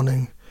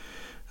befalling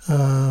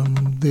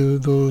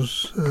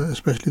those,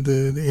 especially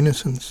the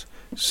innocents.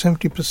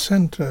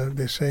 70%,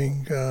 they're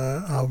saying,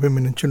 are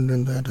women and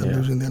children that are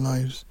losing their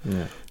lives.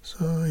 Yeah.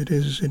 So it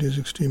is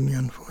extremely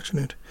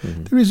unfortunate.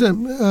 Mm-hmm. There is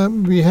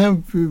we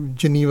have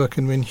Geneva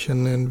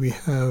Convention and we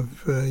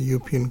have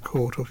European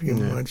Court of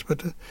Human Rights,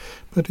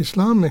 but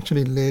Islam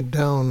actually laid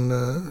down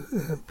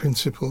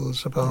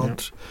principles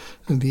about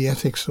the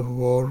ethics of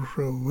war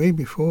way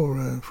before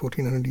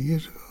 1400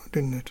 years ago,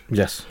 didn't it?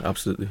 Yes,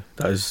 absolutely.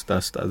 That's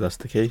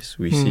the case.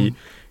 We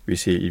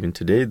see even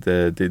today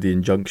the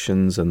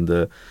injunctions and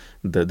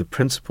the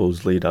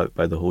principles laid out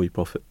by the Holy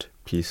Prophet,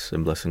 peace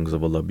and blessings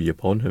of Allah be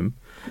upon him.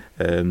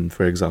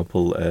 For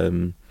example,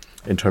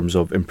 in terms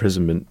of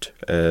imprisonment,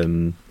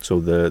 so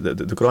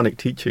the Quranic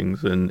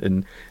teachings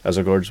in as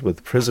regards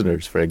with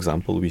prisoners, for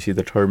example, we see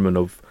the term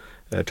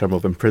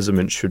of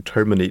imprisonment should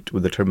terminate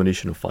with the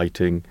termination of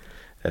fighting.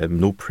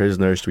 No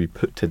prisoners to be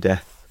put to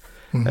death.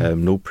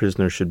 No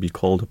prisoner should be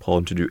called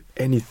upon to do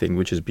anything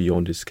which is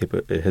beyond his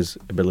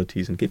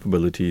abilities and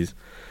capabilities.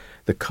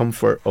 The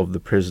comfort of the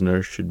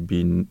prisoner should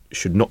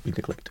not be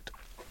neglected.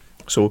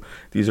 So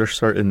these are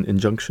certain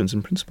injunctions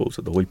and principles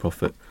that the Holy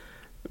Prophet,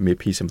 may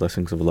peace and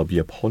blessings of Allah be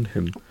upon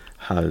him,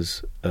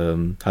 has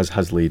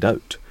laid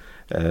out.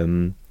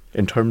 In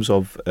terms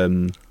of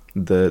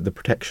the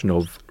protection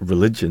of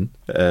religion,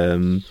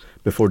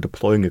 before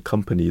deploying a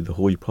company, the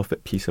Holy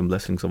Prophet, peace and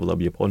blessings of Allah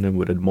be upon him,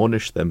 would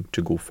admonish them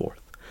to go forth.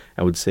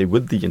 I would say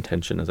with the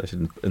intention, as I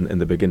said in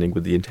the beginning,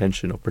 with the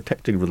intention of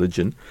protecting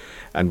religion,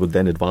 and would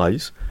then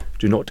advise,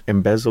 do not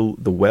embezzle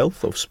the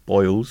wealth of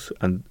spoils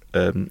and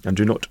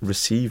do not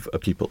deceive a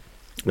people.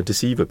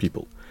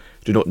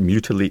 Do not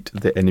mutilate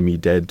the enemy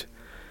dead.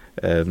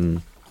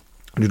 Do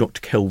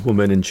not kill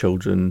women and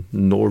children,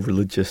 nor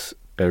religious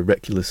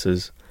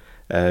recluses.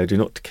 Do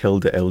not kill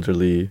the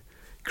elderly.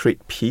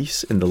 Create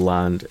peace in the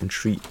land and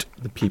treat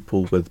the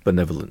people with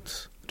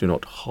benevolence. Do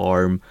not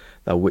harm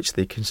that which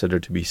they consider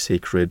to be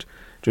sacred.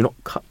 Do not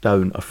cut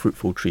down a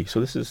fruitful tree. So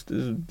these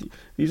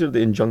are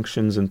the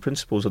injunctions and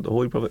principles that the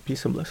Holy Prophet,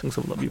 peace and blessings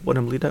of Allah be upon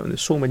him, laid out. And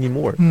there's so many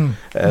more.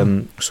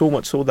 So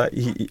much so that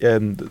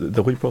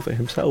the Holy Prophet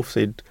himself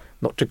said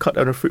not to cut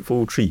down a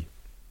fruitful tree.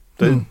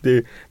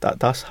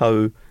 That's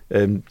how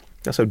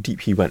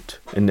deep he went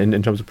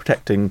in terms of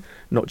protecting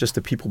not just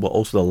the people but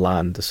also the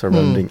land, the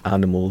surrounding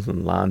animals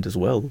and land as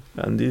well.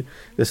 And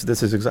this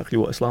is exactly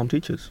what Islam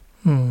teaches.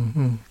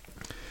 Mm-hmm.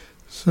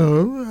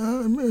 So,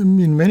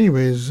 in many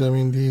ways,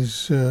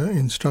 these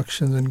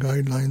instructions and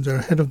guidelines are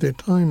ahead of their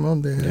time,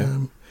 aren't they?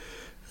 Yeah.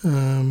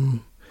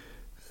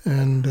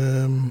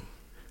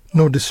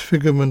 No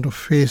disfigurement of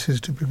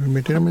faces to be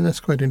permitted. That's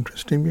quite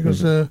interesting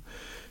because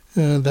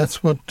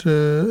that's what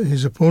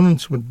his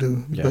opponents would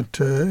do. Yeah. But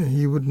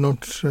he would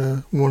not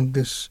want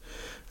this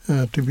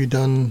to be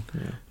done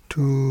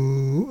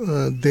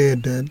to their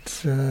dead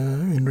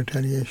in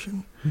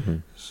retaliation. Mm-hmm.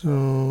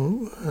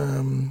 So,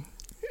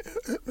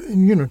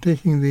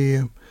 taking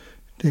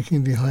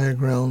the higher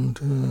ground,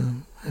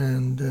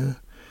 and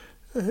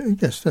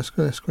yes, that's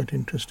quite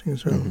interesting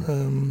as well.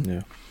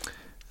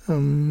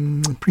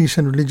 Mm-hmm. Priests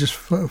and religious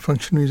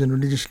functionaries and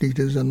religious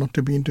leaders are not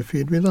to be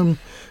interfered with.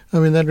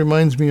 That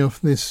reminds me of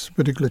this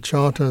particular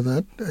charter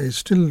that is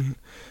still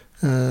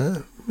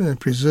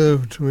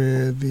preserved,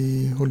 where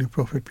the Holy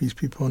Prophet, peace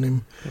be upon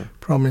him,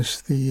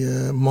 promised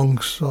the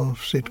monks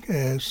of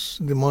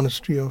the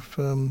monastery of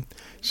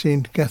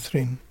Saint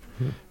Catherine.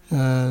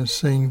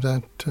 Saying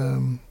that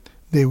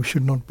they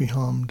should not be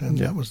harmed, and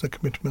that was the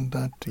commitment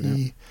that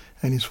he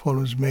and his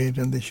followers made,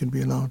 and they should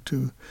be allowed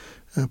to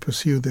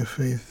pursue their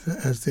faith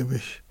as they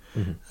wish.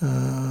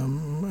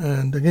 Mm-hmm.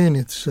 And again,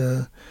 it's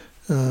that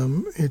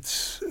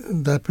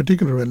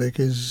particular relic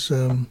is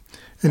an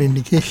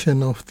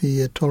indication of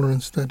the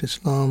tolerance that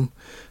Islam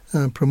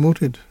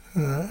promoted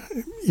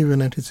even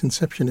at its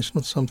inception. It's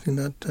not something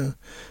that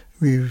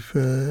we've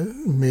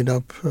made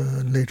up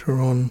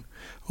later on,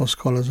 or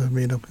scholars have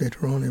made up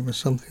later on. It was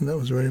something that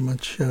was very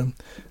much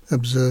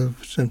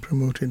observed and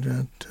promoted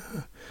at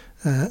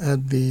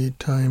the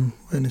time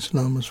when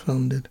Islam was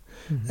founded,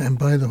 and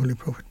by the Holy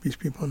Prophet, peace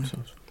be upon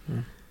him.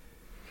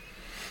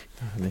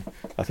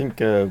 I think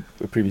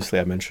previously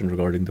I mentioned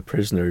regarding the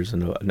prisoners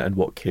and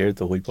what care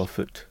the Holy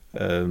Prophet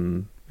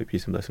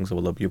peace and blessings of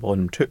Allah be upon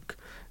him, took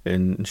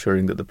in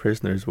ensuring that the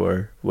prisoners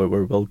were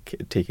well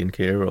taken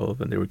care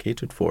of and they were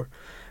catered for.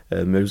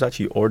 It was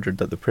actually ordered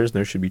that the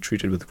prisoners should be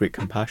treated with great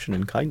compassion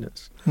and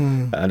kindness.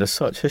 And as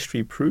such,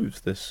 history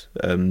proves this,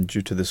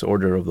 due to this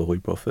order of the Holy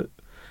Prophet,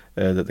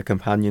 that the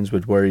companions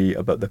would worry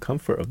about the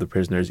comfort of the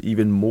prisoners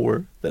even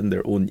more than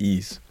their own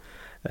ease.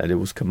 And it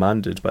was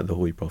commanded by the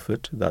Holy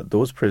Prophet that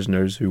those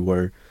prisoners who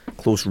were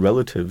close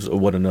relatives of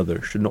one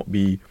another should not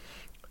be,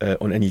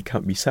 on any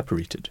account, be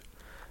separated.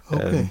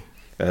 Okay.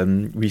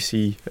 We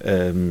see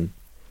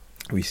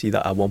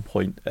that at one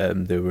point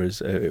there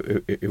was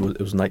it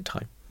was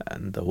nighttime,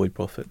 and the Holy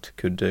Prophet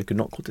could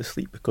not go to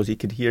sleep because he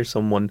could hear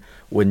someone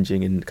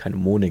whinging and kind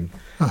of moaning,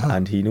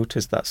 and he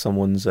noticed that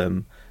someone's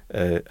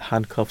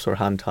handcuffs or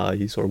hand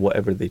ties or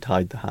whatever they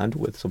tied the hand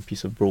with, some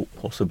piece of rope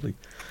possibly,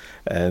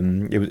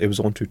 it was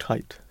on too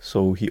tight.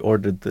 So he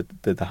ordered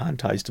the hand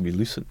ties to be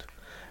loosened.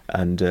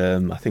 And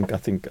I think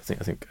Brother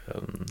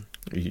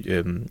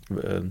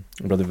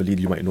Waleed,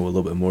 you might know a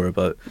little bit more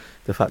about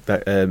the fact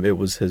that it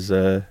was his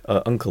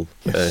uncle,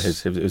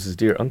 yes. it was his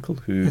dear uncle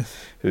who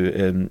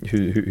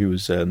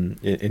was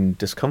in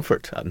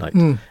discomfort at night,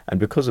 and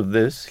because of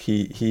this,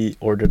 he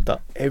ordered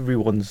that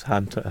everyone's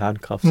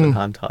handcuffs and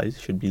hand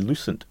ties should be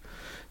loosened.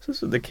 So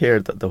this is the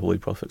care that the Holy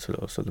Prophet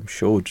ﷺ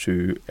showed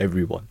to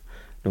everyone,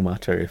 no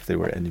matter if they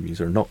were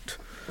enemies or not.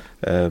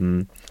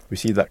 We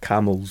see that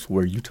camels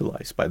were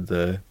utilised by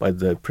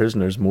the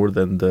prisoners more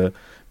than the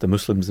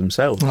Muslims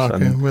themselves.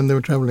 Okay, when they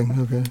were travelling.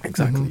 Okay.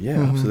 Exactly.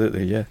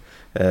 Absolutely. Yeah.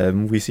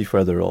 We see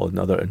further on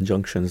other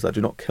injunctions that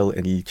do not kill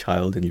any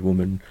child, any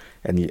woman,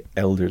 any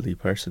elderly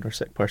person or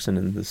sick person,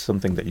 and this is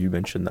something that you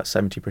mentioned, that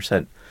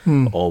 70%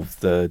 of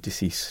the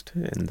deceased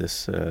in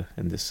this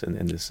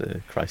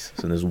crisis,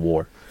 in this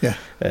war, is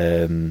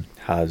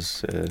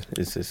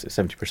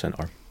 70%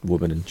 are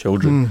women and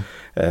children.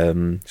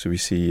 So we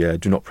see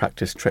do not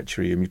practice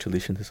treachery and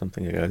mutilation. Is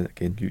something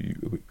again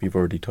we've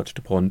already touched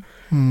upon.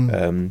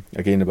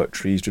 Again about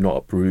trees, do not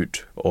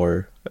uproot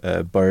or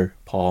burr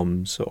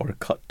palms or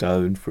cut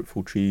down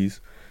fruitful trees.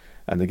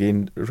 And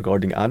again,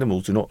 regarding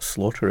animals, do not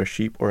slaughter a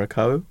sheep or a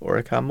cow or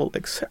a camel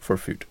except for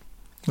food.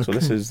 Okay. So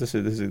this is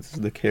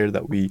the care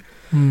that we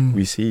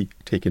see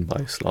taken by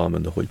Islam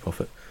and the Holy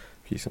Prophet,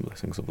 peace and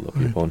blessings of Allah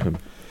be upon him.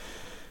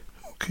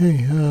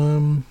 Okay.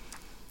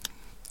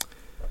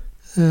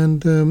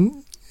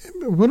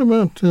 What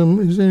about,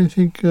 is there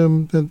anything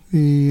that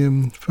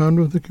the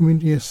founder of the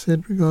community has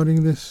said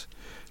regarding this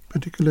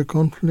particular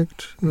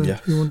conflict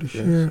that you want to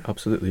share? Yes,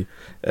 absolutely.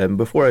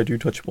 Before I do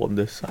touch upon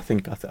this, I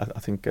think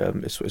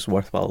it's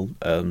worthwhile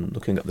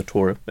looking at the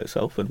Torah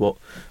itself and what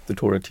the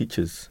Torah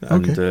teaches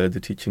and the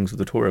teachings of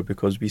the Torah,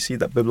 because we see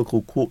that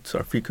biblical quotes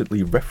are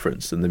frequently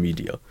referenced in the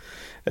media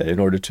in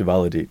order to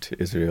validate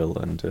Israel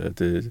and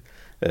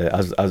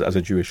as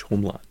a Jewish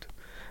homeland.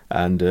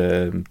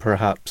 And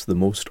perhaps the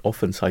most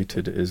often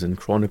cited is in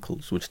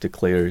Chronicles, which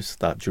declares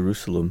that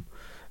Jerusalem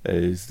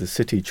is the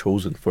city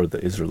chosen for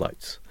the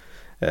Israelites.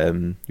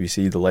 We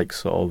see the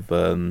likes of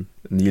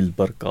Neil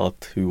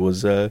Barkat, who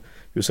was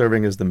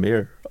serving as the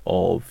mayor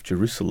of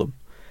Jerusalem.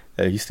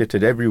 He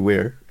stated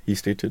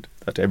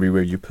that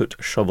everywhere you put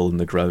a shovel in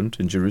the ground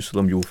in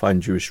Jerusalem, you will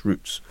find Jewish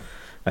roots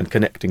and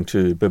connecting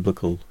to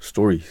biblical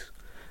stories.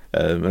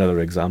 Another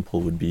example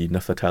would be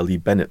Naftali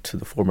Bennett,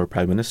 the former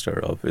Prime Minister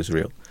of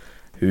Israel,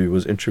 who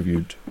was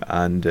interviewed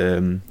and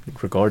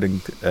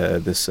regarding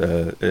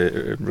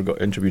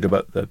interviewed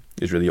about the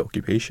Israeli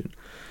occupation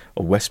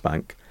of West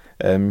Bank.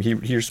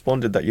 He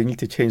responded that you need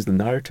to change the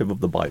narrative of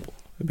the Bible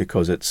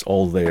because it's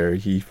all there.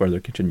 He further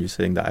continues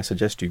saying that I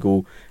suggest you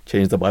go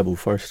change the Bible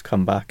first,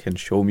 come back and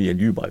show me a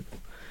new Bible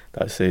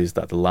that says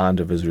that the land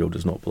of Israel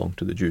does not belong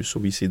to the Jews. So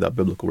we see that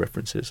biblical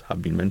references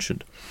have been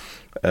mentioned.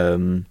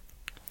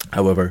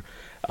 However,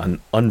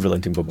 an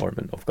unrelenting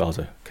bombardment of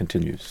Gaza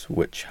continues,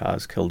 which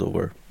has killed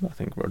over, I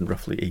think,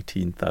 roughly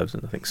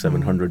 18,000. I think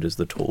 700 is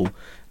the toll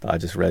that I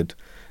just read.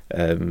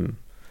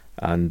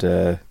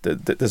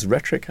 This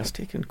rhetoric has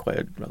taken quite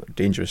a rather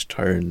dangerous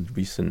turn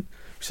recent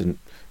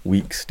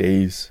weeks,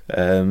 days,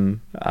 and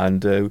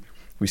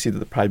we see that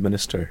the Prime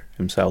Minister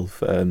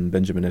himself,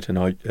 Benjamin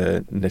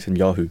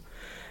Netanyahu,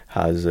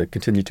 has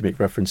continued to make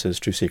references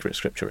to sacred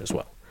scripture as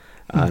well,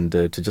 and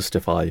to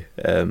justify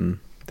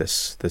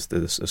this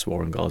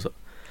war in Gaza.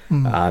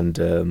 And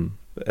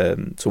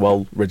so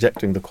while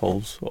rejecting the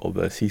calls of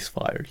a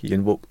ceasefire, he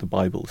invoked the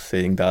Bible,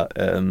 saying that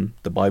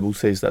the Bible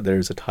says that there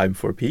is a time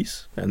for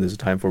peace and there's a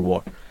time for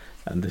war,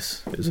 and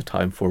this is a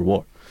time for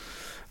war.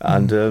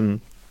 And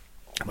it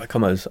might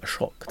come as a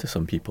shock to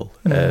some people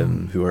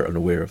who are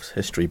unaware of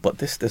history, but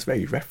this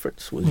very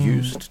reference was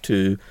used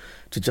to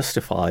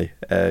justify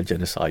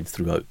genocide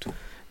throughout,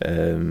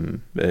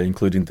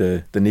 including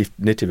the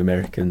Native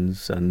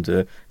Americans and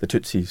the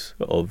Tutsis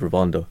of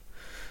Rwanda.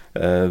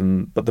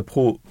 But the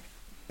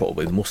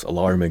probably the most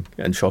alarming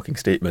and shocking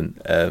statement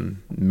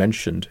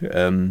mentioned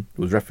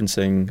was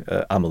referencing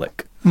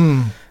Amalek,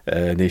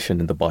 a nation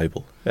in the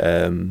Bible.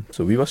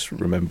 So we must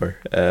remember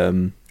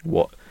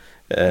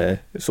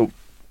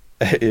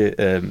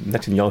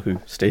Netanyahu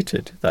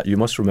stated that you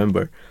must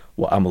remember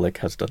what Amalek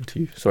has done to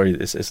you. Sorry,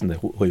 it's in the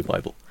Holy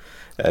Bible.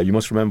 You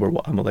must remember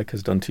what Amalek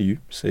has done to you,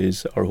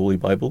 says our Holy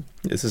Bible.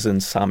 This is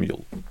in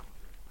Samuel.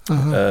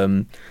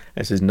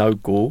 It says, now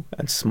go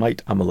and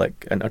smite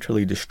Amalek and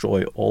utterly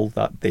destroy all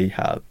that they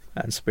have,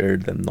 and spare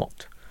them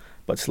not,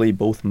 but slay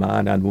both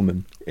man and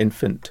woman,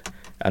 infant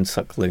and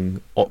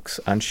suckling, ox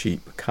and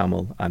sheep,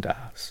 camel and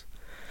ass.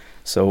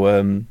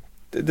 So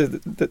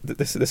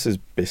this is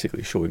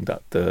basically showing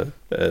that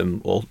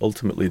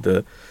ultimately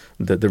the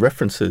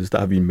references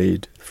that have been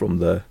made from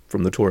the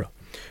Torah,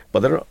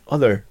 but there are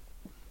other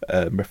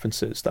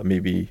references that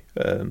maybe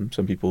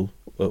some people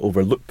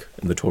overlook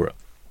in the Torah.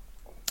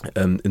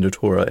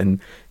 In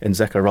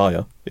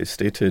Zechariah, it's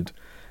stated,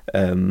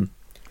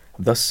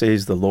 thus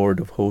says the Lord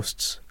of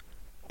hosts,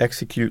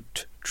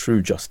 execute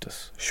true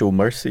justice, show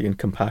mercy and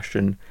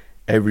compassion,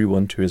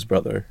 everyone to his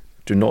brother.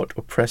 Do not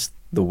oppress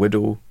the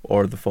widow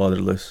or the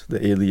fatherless,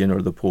 the alien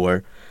or the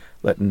poor.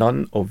 Let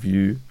none of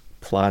you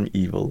plan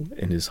evil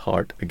in his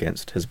heart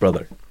against his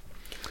brother.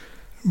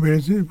 Where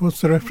is it?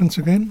 What's the reference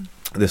again?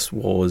 This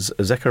was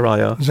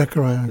Zechariah.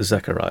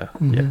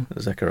 Mm-hmm. Yeah,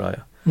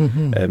 Zechariah.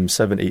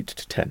 7, 8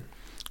 to 10.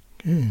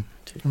 Okay.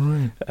 All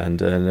right.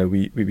 And now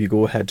we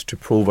go ahead to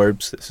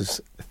Proverbs. This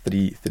is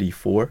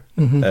 3:4.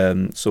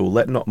 So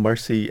let not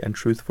mercy and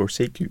truth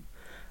forsake you.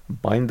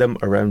 Bind them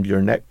around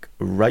your neck,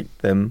 write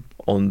them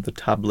on the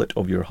tablet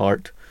of your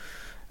heart,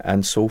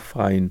 and so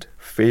find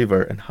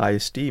favour and high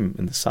esteem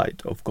in the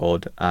sight of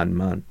God and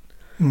man.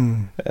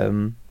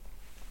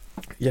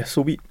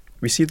 So we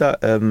see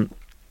that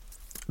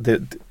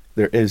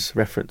there is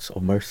reference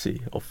of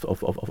mercy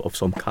of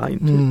some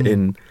kind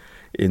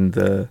in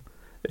the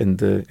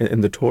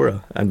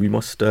Torah, and we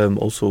must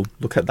also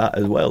look at that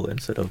as well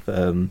instead of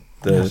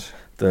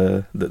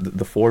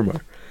the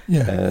former.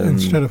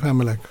 Instead of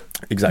Amalek.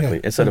 Exactly,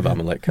 instead of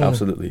Amalek,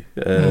 absolutely.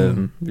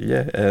 There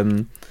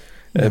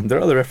are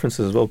other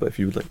references as well, but if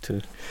you would like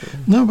to...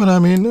 No, but I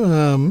mean,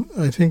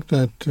 I think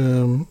that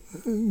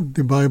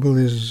the Bible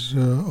is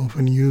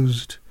often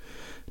used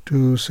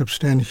to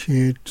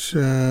substantiate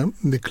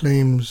the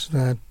claims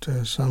that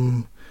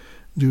some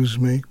Jews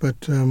make,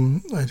 but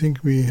I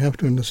think we have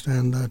to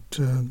understand that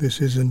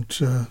this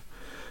isn't a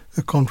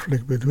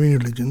conflict between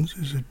religions.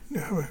 It's a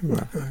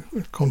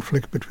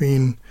conflict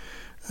between...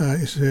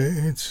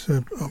 it's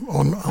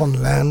on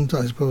land,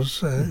 I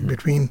suppose,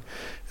 between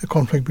a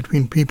conflict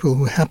between people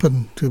who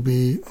happen to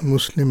be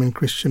Muslim and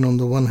Christian on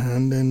the one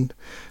hand and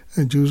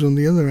Jews on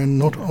the other, and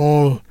not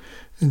all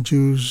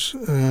Jews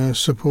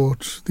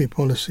support the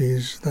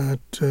policies that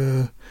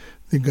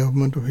the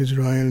government of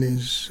Israel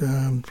is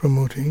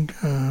promoting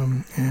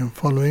and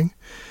following.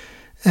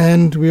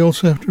 And we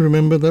also have to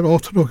remember that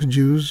Orthodox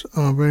Jews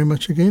are very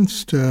much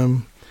against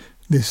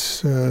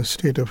this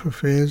state of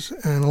affairs,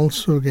 and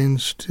also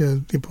against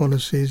the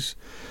policies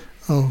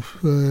of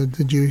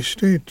the Jewish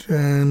state.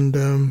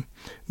 And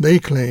they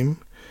claim,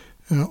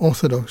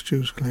 Orthodox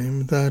Jews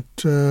claim, that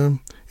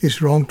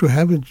it's wrong to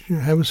have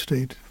a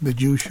state. The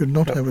Jews should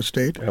not have a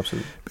state.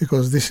 Absolutely.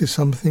 Because this is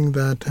something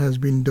that has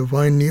been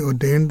divinely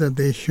ordained, that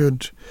they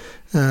should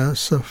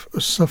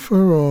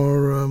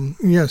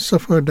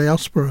suffer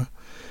diaspora.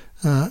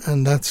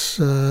 And that's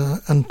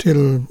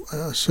until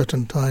a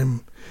certain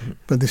time.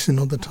 But this is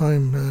not the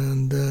time,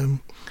 and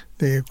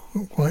they're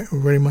quite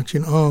very much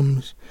in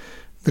arms.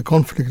 The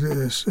conflict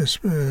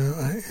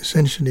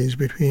essentially is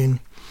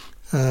between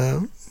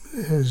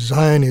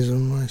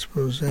Zionism, I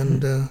suppose,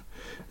 and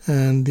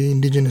the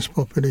indigenous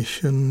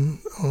population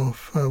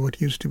of what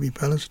used to be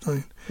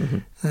Palestine,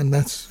 and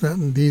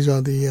these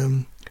are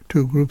the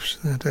two groups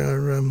that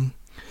are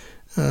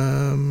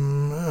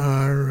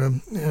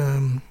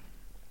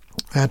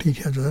at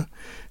each other,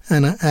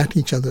 and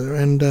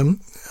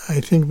I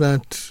think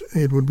that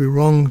it would be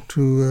wrong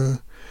to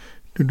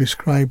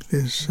describe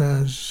this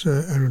as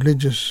a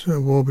religious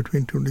war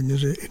between two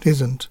religions. It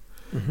isn't.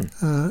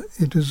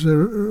 It is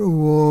a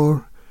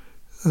war,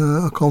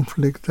 a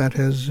conflict that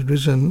has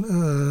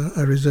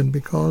arisen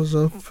because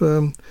of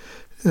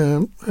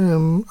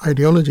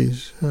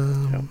ideologies,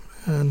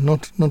 and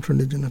not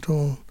religion at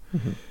all.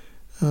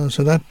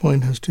 So that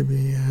point has to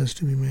be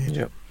made.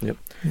 Yep.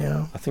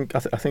 Yeah. I think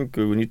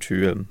we need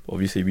to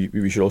obviously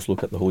we should also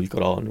look at the Holy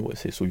Quran, what it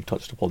says. So we've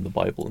touched upon the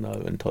Bible now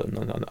and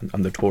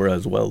the Torah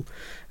as well,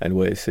 and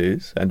what it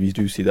says. And we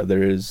do see that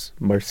there is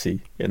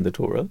mercy in the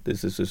Torah.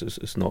 This is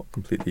it's not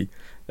completely.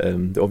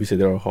 Obviously,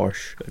 there are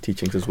harsh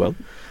teachings as well.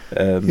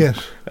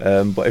 Yes.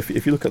 But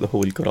if you look at the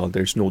Holy Quran,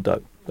 there's no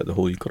doubt that the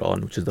Holy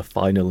Quran, which is the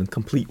final and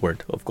complete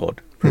word of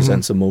God,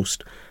 presents a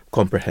most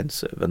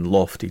comprehensive and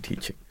lofty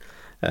teaching.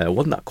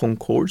 One that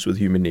concords with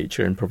human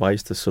nature and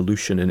provides the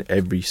solution in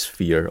every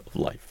sphere of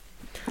life.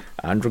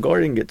 And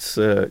regarding its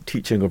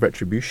teaching of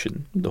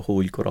retribution, the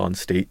Holy Quran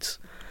states,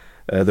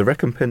 the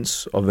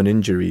recompense of an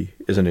injury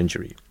is an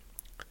injury,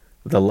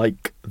 the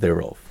like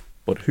thereof.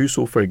 But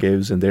whoso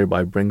forgives and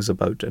thereby brings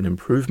about an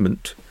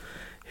improvement,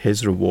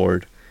 his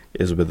reward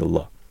is with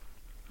Allah.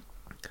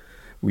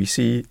 We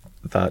see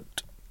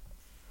that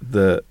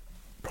the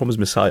promised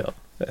Messiah,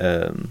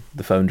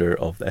 the founder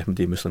of the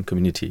Ahmadi Muslim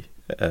community,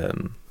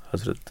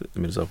 Hazrat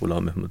Mirza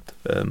Ghulam Ahmad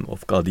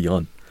of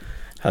Qadian,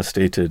 has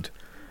stated,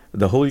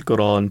 "The Holy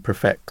Quran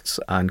perfects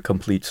and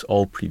completes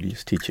all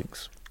previous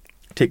teachings.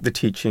 Take the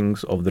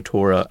teachings of the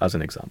Torah as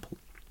an example.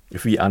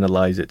 If we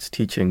analyze its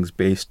teachings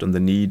based on the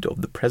need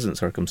of the present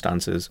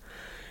circumstances,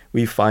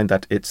 we find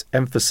that its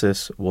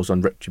emphasis was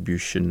on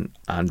retribution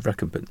and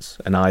recompense,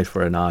 an eye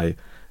for an eye,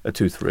 a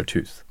tooth for a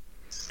tooth.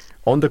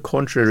 On the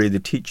contrary, the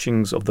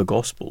teachings of the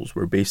Gospels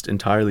were based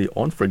entirely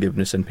on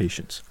forgiveness and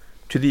patience,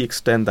 to the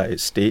extent that it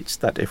states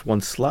that if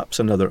one slaps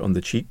another on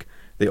the cheek,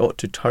 they ought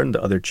to turn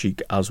the other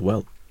cheek as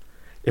well.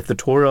 If the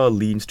Torah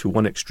leans to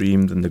one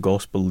extreme, then the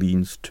Gospel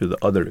leans to the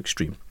other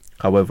extreme.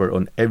 However,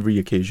 on every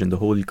occasion, the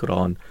Holy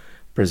Quran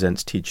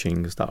presents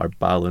teachings that are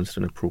balanced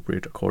and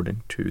appropriate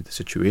according to the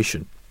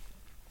situation."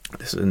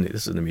 This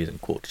is an amazing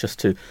quote. Just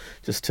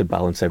to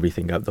balance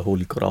everything out, the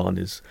Holy Quran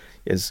is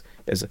as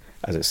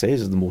it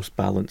says, is the most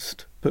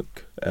balanced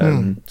book.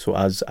 So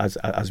as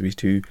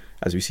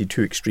we see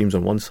two extremes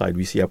on one side,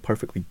 we see a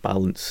perfectly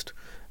balanced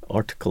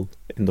article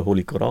in the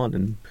Holy Quran,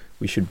 and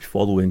we should be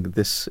following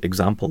this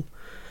example.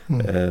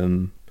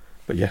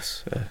 But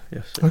yes.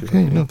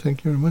 Okay. No,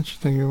 thank you very much.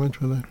 Thank you very much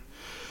for that.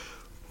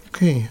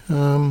 Okay.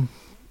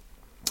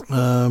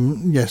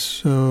 Yes.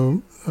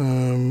 So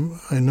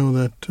I know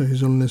that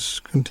His Holiness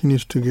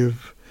continues to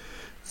give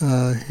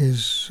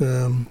his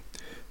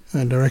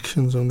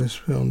directions on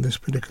this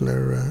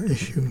particular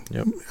issue.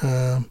 Yep.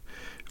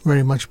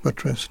 Very much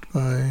buttressed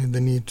by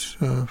the need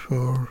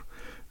for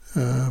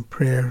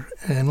prayer,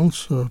 and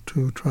also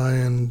to try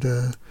and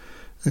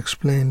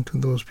explain to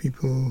those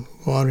people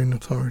who are in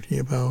authority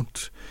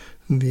about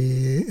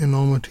the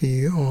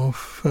enormity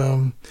of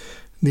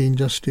the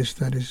injustice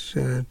that is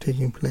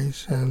taking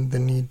place, and the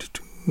need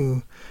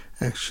to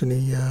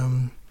actually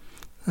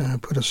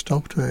put a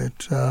stop to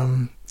it.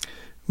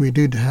 We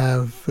did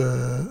have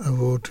a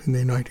vote in the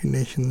United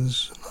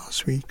Nations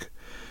last week.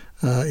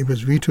 It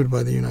was vetoed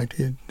by the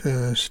United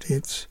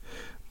States,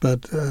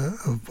 but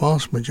a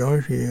vast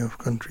majority of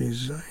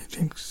countries, I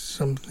think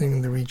something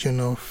in the region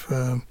of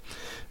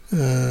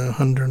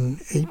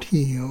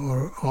 180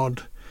 or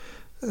odd,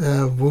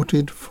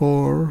 voted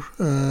for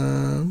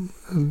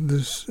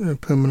this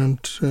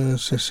permanent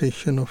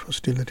cessation of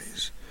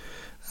hostilities.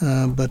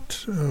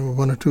 But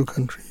one or two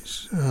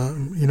countries,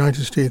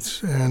 United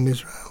States and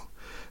Israel,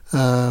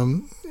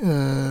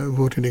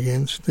 voted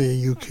against. The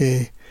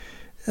UK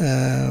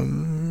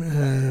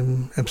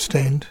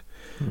abstained.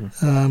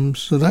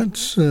 So that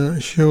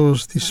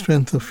shows the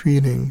strength of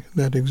feeling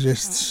that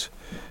exists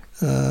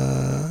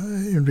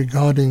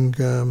regarding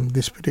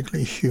this particular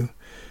issue.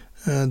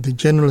 The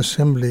General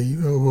Assembly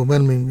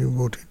overwhelmingly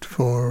voted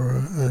for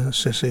a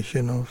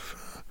cessation of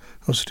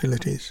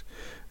hostilities,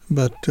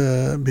 but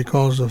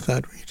because of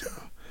that veto,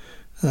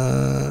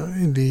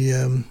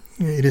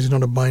 it is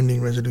not a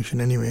binding resolution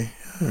anyway.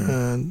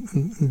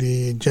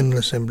 The General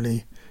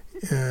Assembly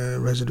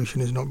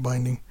resolution is not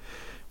binding.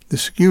 The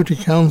Security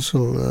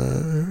Council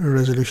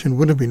resolution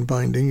would have been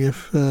binding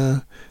if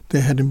there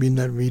hadn't been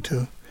that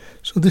veto.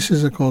 So this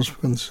is a cause for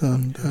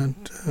concern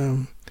that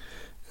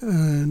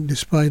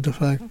despite the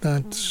fact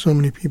that so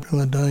many people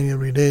are dying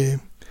every day,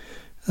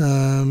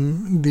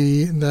 there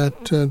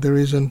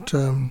isn't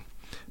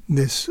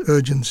this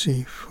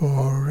urgency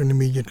for an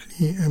immediate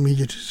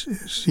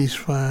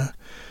ceasefire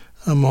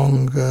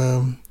among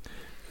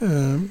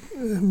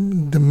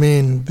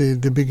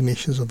the big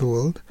nations of the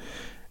world.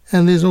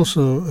 And there's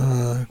also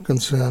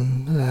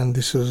concern, and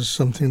this is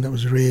something that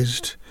was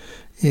raised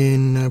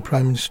in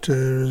Prime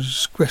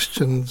Minister's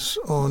questions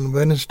on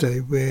Wednesday,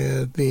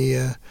 where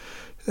the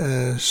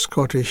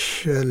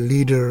Scottish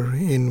leader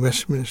in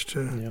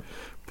Westminster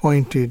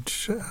pointed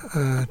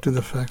to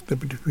the fact that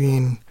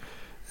between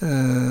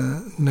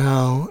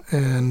now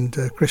and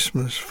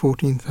Christmas,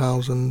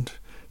 14,000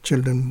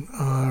 children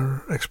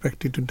are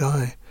expected to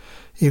die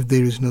if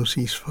there is no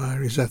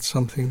ceasefire. Is that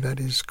something that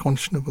is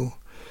conscionable?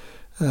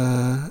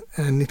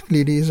 And it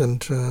clearly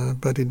isn't,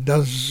 but it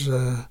does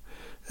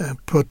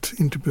put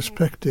into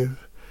perspective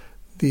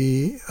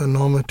the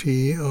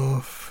enormity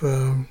of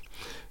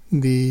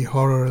the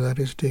horror that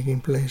is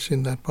taking place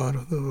in that part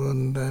of the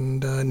world,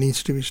 and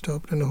needs to be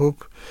stopped. And I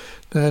hope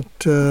that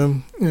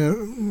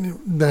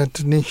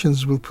that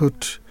nations will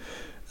put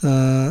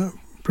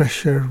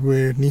pressure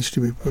where it needs to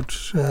be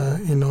put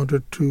in order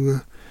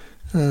to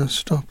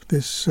stop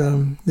this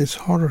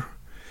horror.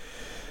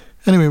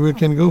 Anyway, we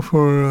can go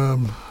for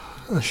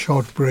a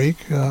short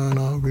break.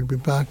 And we'll be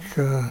back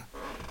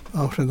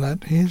after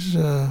that. Here's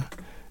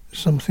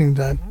something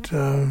that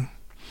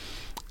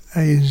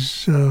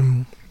is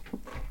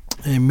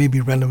may be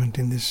relevant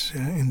in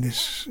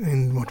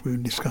what we were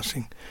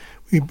discussing.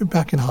 We'll be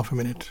back in half a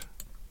minute.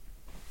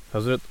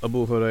 Hazrat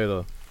Abu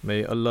Hurairah,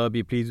 may Allah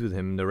be pleased with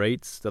him,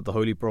 narrates that the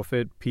Holy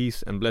Prophet,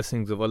 peace and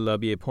blessings of Allah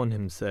be upon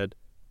him, said,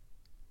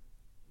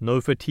 "No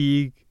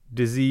fatigue,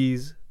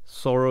 disease,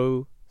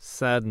 sorrow,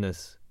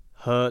 sadness,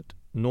 hurt,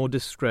 nor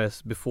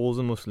distress befalls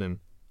a Muslim,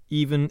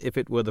 even if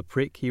it were the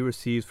prick he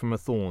receives from a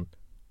thorn,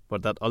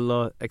 but that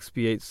Allah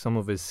expiates some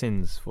of his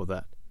sins for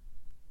that."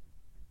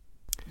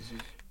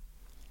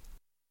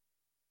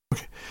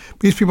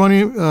 Peace be upon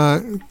you.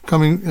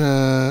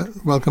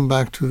 Welcome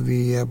back to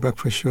the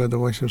breakfast show, The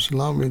Voice of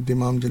Islam, with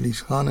Imam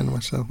Jalees Khan and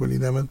myself,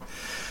 Waleed Ahmad.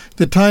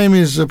 The time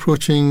is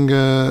approaching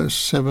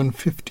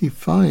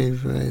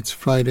 7:55. It's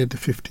Friday, the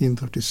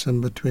 15th of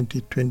December,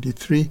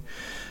 2023.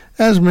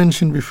 As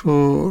mentioned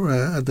before,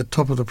 at the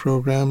top of the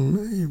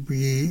program,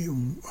 we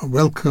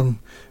welcome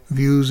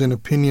views and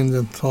opinions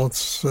and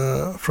thoughts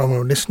from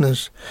our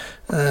listeners.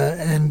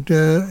 And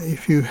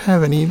if you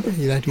have any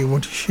that you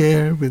want to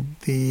share with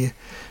the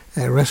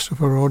rest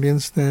of our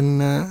audience,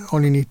 then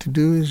all you need to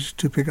do is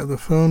to pick up the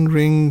phone,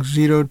 ring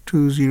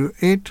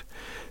 0208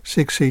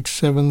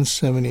 687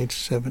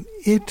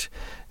 7878,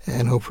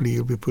 and hopefully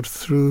you'll be put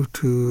through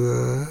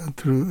to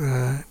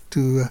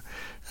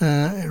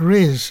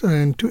raise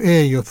and to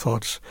air your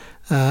thoughts.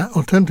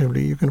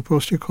 Alternatively, you can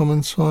post your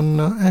comments on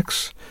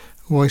X.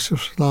 Voice of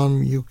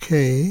Islam UK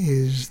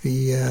is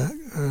the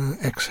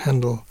X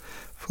handle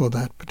for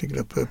that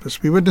particular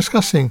purpose. We were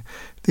discussing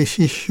this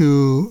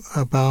issue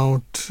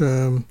about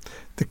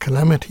the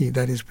calamity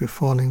that is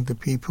befalling the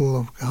people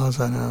of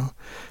Gaza now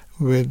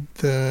with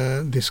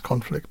this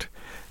conflict,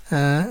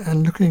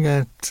 and looking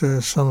at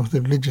some of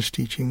the religious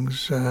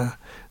teachings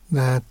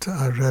that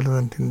are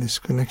relevant in this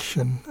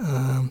connection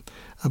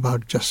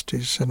about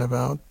justice and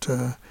about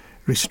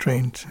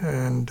restraint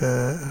and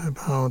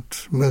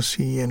about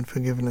mercy and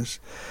forgiveness.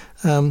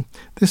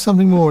 There's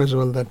something more as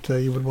well that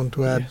you would want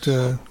to add,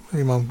 yes.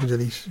 Imam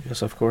Jalees.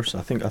 Yes, of course.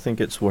 I think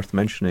it's worth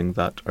mentioning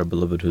that our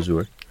beloved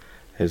Huzur,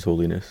 His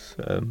Holiness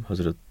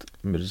Hazrat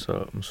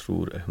Mirza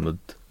Masroor Ahmad,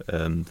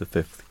 the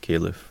fifth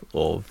Caliph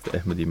of the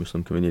Ahmadi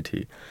Muslim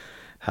community,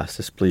 has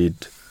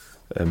displayed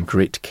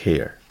great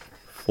care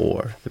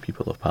for the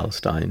people of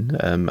Palestine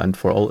and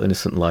for all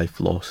innocent life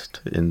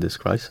lost in this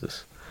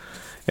crisis,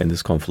 in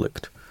this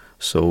conflict.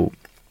 So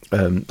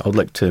I would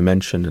like to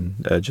mention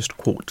and just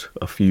quote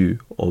a few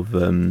of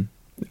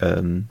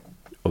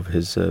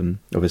his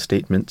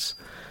statements.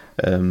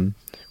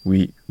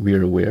 We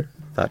are aware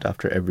that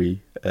after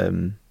every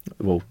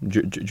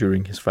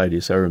during his Friday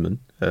sermon,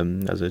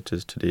 as it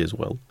is today as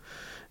well,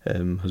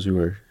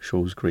 Huzur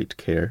shows great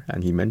care,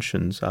 and he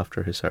mentions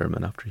after his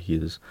sermon, after he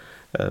has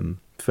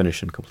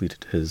finished and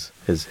completed his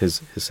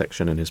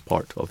section and his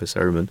part of his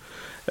sermon,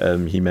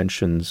 he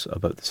mentions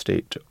about the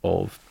state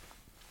of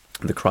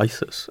the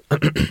crisis,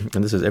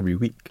 and this is every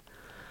week,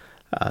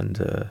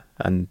 and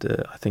I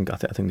think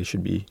they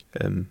should be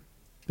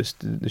this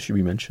should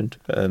be mentioned.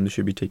 They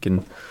should be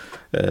taken.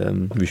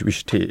 We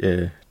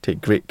should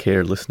take great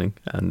care listening,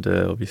 and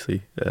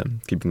obviously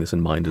keeping this in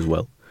mind as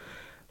well.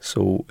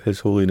 So His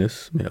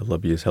Holiness, may Allah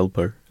be his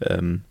helper,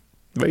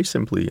 very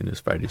simply in his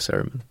Friday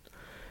sermon,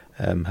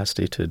 has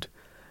stated,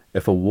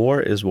 "If a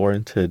war is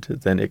warranted,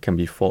 then it can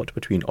be fought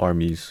between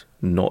armies,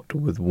 not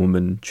with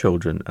women,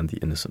 children, and the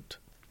innocent."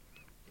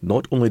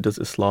 Not only does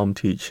Islam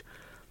teach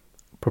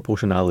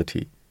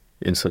proportionality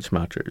in such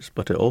matters,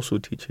 but it also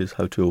teaches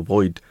how to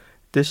avoid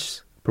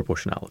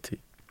disproportionality.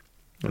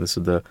 And this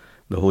is the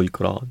Holy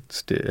Quran.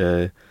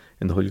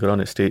 In the Holy Quran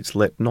it states,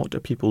 "Let not a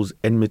people's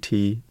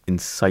enmity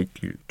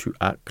incite you to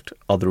act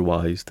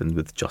otherwise than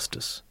with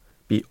justice.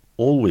 Be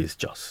always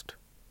just.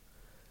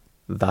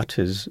 That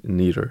is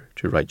nearer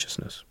to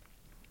righteousness."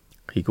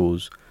 He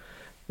goes,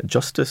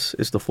 "Justice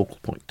is the focal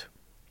point,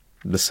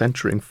 the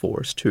centering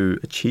force to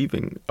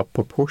achieving a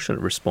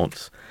proportionate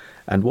response.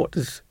 And what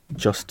does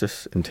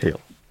justice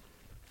entail?"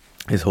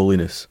 His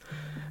Holiness,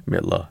 may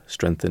Allah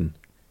strengthen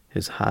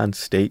his hand,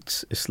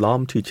 states,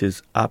 "Islam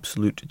teaches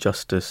absolute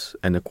justice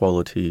and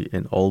equality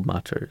in all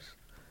matters."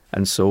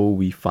 And so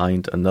we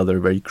find another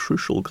very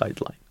crucial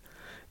guideline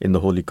in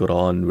the Holy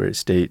Quran where it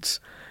states,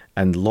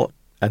 and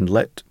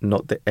let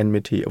not the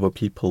enmity of a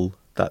people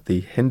that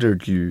they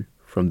hindered you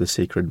from the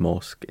sacred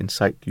mosque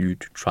incite you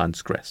to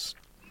transgress.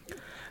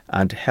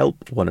 And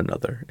help one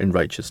another in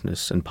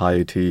righteousness and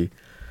piety,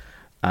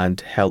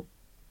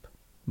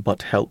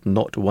 but help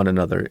not one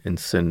another in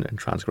sin and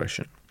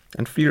transgression.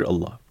 And fear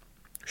Allah.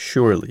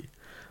 Surely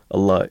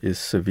Allah is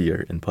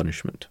severe in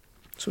punishment.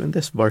 So in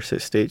this verse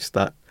it states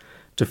that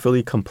to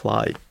fully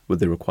comply with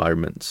the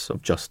requirements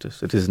of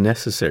justice, it is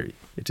necessary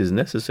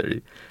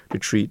to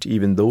treat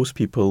even those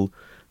people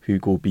who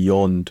go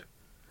beyond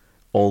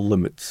all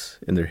limits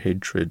in their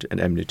hatred and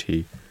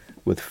enmity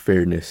with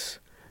fairness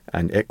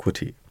and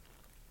equity.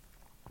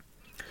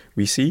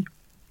 We see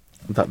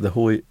that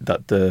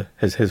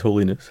His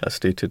Holiness has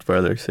stated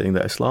further, saying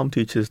that Islam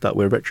teaches that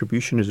where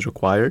retribution is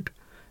required,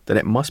 then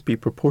it must be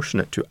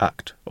proportionate to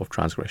act of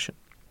transgression.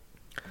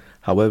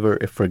 However,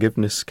 if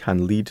forgiveness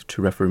can lead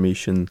to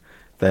reformation,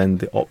 then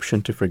the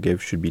option to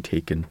forgive should be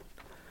taken.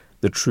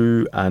 The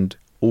true and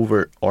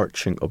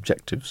overarching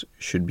objectives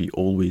should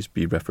always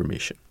be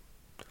reformation,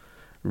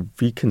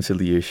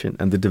 reconciliation,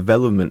 and the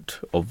development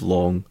of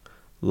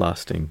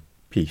long-lasting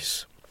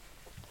peace.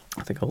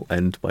 I think I'll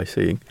end by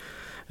saying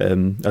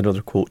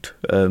another quote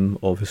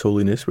of His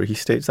Holiness where he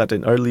states that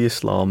in early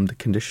Islam the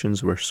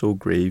conditions were so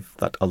grave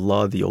that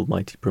Allah the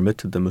Almighty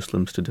permitted the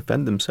Muslims to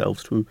defend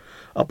themselves, to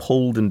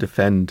uphold and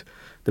defend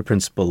the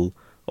principle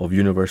of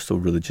universal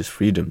religious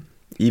freedom.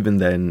 Even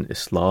then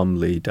Islam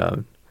laid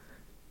down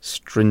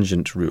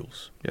stringent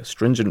rules. Yes,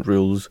 stringent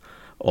rules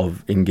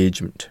of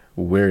engagement,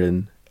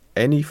 wherein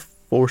any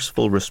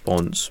forceful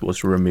response was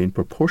to remain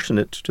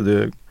proportionate to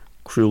the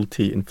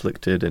cruelty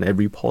inflicted, and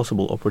every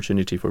possible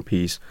opportunity for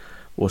peace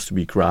was to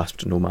be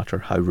grasped, no matter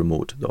how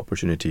remote the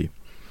opportunity.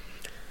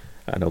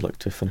 And I'd like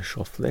to finish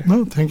off there.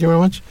 No, thank you very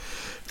much.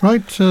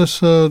 Right,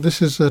 so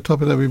this is a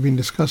topic that we've been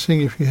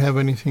discussing. If you have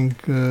anything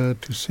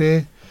to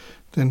say,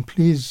 then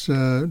please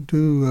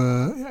do,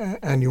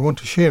 and you want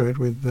to share it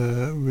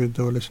with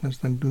our listeners,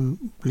 then do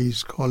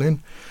please call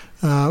in.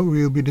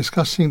 We'll be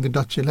discussing the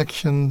Dutch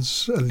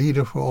elections, a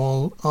leader for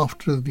all,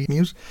 after the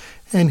news.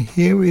 And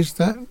here is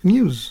that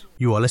news.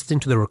 You are listening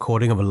to the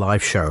recording of a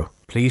live show.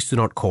 Please do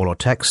not call or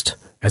text,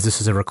 as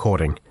this is a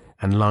recording,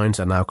 and lines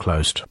are now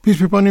closed. Peace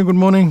be upon you. Good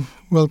morning.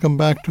 Welcome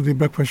back to the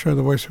Breakfast Show,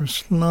 the Voice of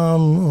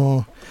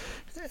Islam.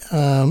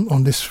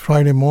 On this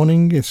Friday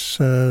morning, it's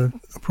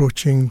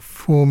approaching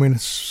 4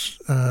 minutes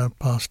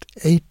past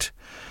 8,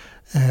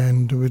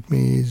 and with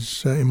me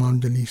is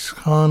Imam Jalees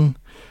Khan.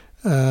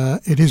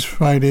 It is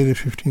Friday, the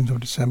 15th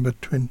of December,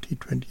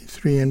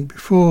 2023, and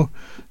before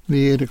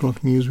the 8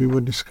 o'clock news, we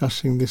were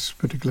discussing this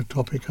particular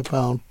topic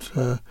about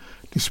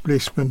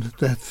displacement,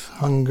 death,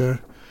 hunger,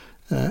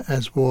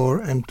 as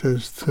war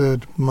enters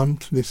third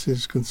month. This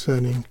is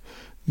concerning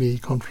the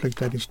conflict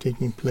that is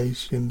taking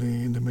place in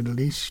the Middle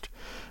East.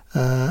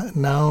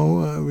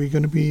 Now we're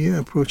going to be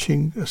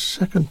approaching a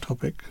second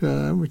topic,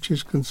 which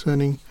is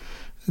concerning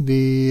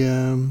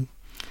the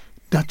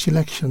Dutch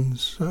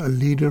elections, a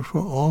leader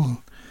for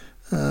all.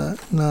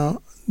 Now,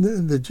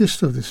 the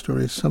gist of this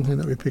story is something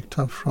that we picked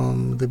up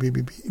from the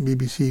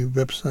BBC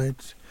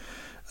website.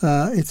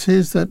 It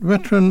says that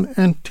veteran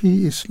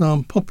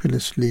anti-Islam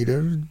populist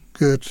leader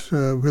Geert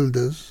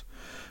Wilders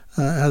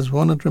has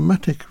won a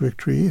dramatic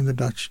victory in the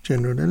Dutch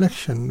general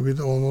election, with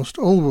almost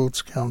all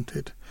votes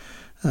counted.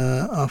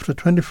 After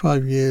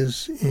 25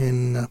 years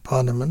in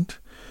Parliament,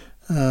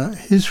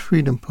 his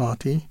Freedom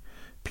Party,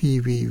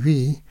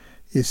 PVV,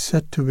 is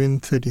set to win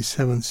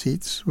 37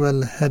 seats,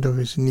 well ahead of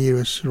his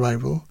nearest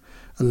rival,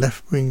 a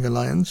left-wing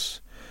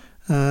alliance.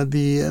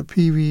 The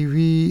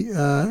PVV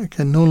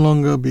can no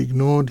longer be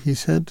ignored, he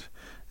said.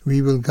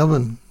 We will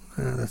govern.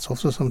 That's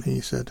also something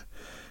he said.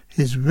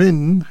 His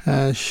win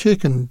has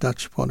shaken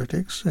Dutch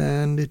politics,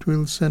 and it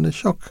will send a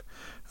shock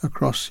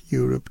across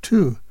Europe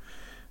too.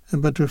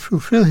 But to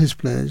fulfill his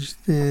pledge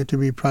to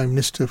be Prime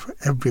Minister for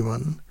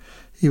everyone,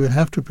 he will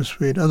have to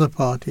persuade other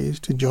parties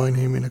to join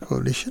him in a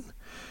coalition.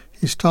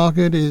 His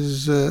target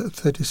is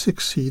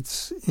 36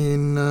 seats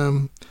in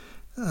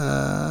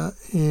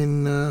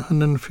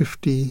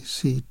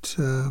 150-seat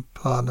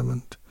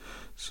Parliament.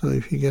 So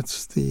if he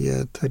gets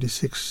the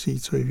 36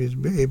 seats, or if he's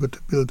able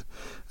to build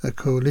a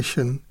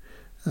coalition,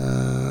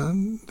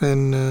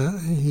 then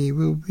he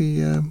will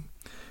be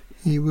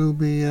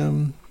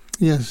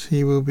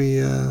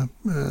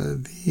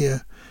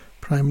the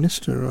Prime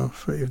Minister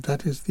of, if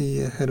that is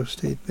the head of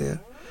state there,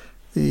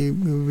 he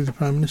will be the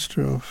Prime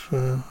Minister of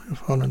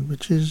Holland,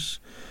 which is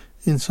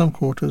in some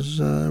quarters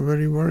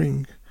very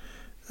worrying.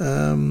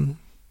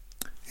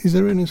 Is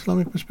there an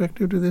Islamic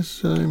perspective to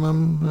this,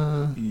 Imam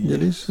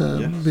Jalees?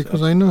 Yes,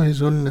 because I know His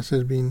Holiness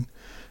has been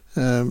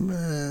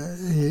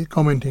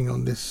commenting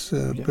on this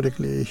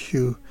particular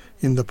issue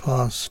in the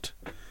past.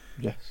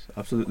 Yes,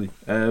 absolutely.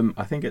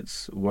 I think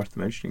it's worth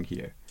mentioning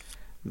here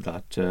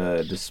that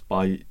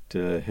despite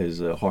his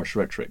harsh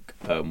rhetoric,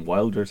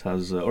 Wilders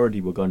has already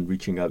begun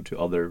reaching out to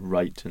other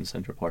right and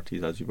centre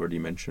parties, as you've already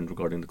mentioned,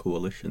 regarding the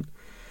coalition.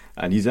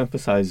 And he's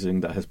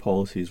emphasising that his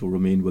policies will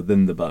remain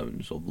within the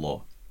bounds of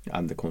law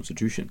and the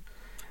Constitution.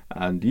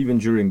 And even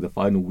during the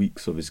final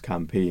weeks of his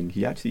campaign,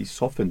 he actually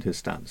softened his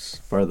stance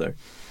further,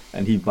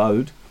 and he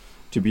vowed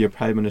to be a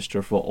Prime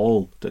Minister for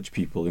all Dutch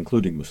people,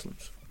 including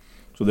Muslims.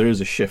 So there is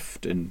a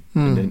shift in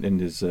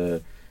his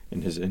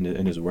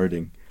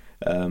wording.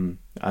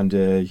 And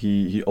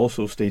he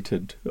also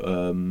stated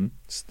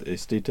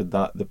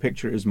that the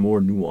picture is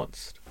more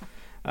nuanced,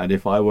 and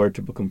if I were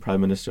to become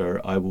Prime Minister,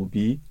 I will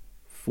be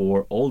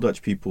for all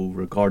Dutch people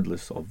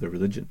regardless of their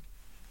religion.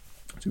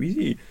 So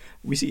we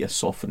see a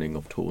softening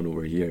of tone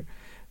over here,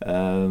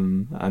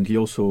 and he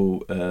also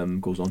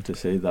goes on to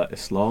say that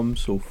Islam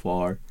so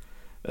far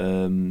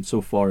a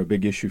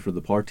big issue for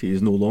the party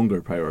is no longer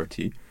a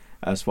priority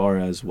as far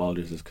as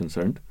Wilders is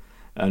concerned.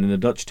 And in a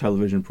Dutch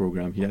television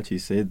programme, he actually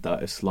said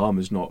that Islam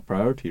is not a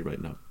priority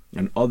right now,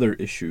 and other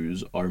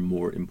issues are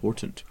more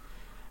important.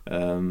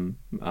 And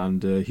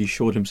he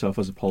showed himself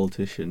as a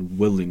politician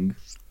willing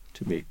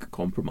to make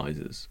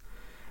compromises.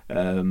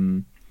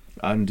 The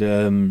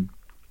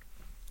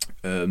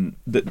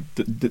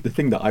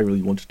thing that I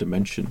really wanted to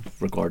mention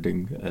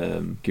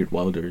regarding Geert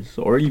Wilders,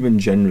 or even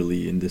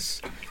generally in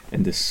this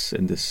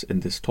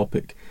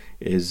topic,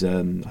 is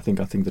I think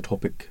the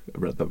topic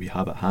that we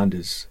have at hand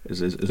is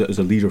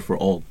a leader for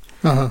all.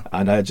 Uh-huh.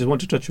 And I just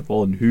want to touch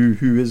upon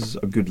who is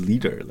a good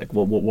leader. Like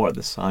what are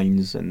the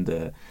signs and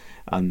the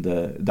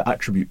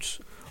attributes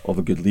of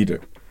a good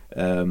leader.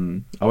 I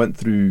went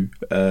through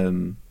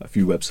a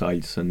few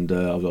websites, and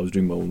I was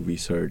doing my own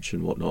research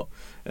and whatnot.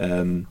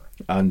 And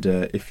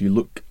if you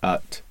look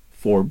at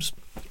Forbes.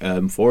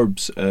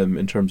 Forbes,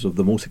 in terms of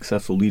the most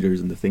successful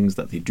leaders and the things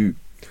that they do,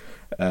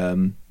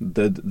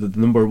 the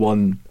number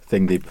one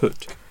thing they put,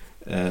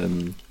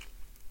 the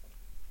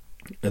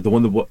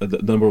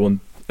number one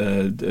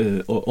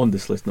on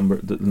this list,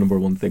 the number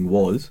one thing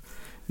was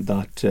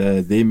that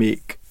they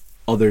make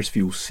others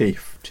feel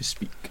safe to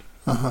speak.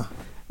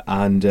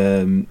 And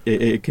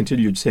it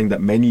continued saying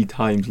that many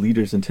times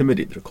leaders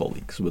intimidate their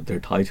colleagues with their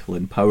title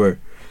and power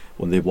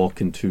when they walk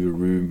into a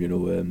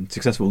room.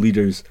 Successful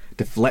leaders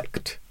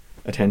deflect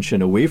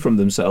attention away from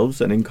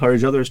themselves and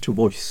encourage others to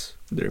voice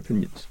their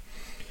opinions.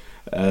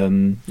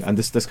 And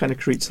this kind of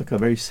creates like a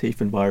very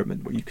safe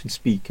environment where you can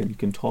speak and you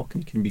can talk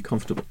and you can be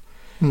comfortable.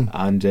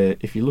 And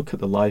if you look at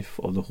the life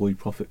of the Holy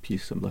Prophet,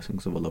 peace and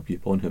blessings of Allah be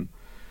upon him,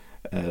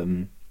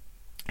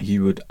 he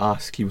would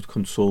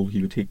console,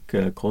 he would take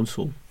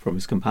counsel from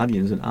his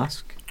companions and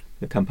ask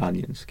the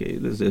companions, okay,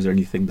 is there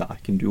anything that I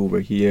can do over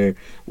here?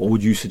 What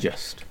would you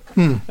suggest?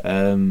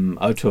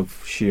 Out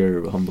of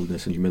sheer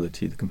humbleness and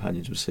humility, the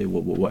companions would say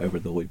whatever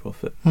the Holy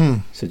Prophet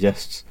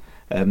suggests.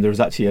 There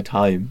was actually a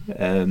time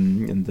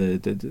in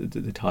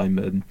the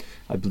time,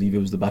 I believe it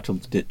was the Battle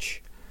of the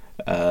Ditch,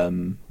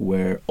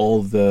 where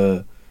all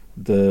the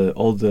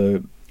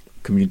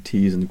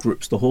communities and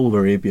groups, the whole of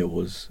Arabia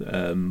was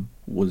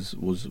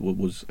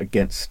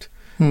against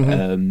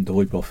the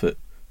Holy Prophet,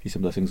 peace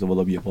and blessings of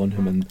Allah be upon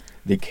him, and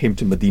they came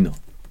to Medina,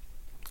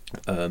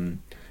 and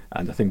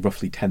I think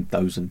roughly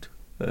 10,000,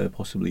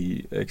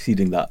 possibly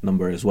exceeding that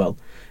number as well.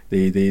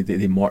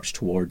 They marched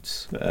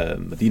towards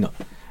Medina,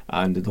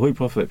 and the Holy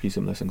Prophet, peace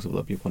and blessings of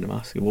Allah be upon him,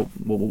 asked,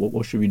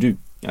 what should we do?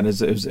 And it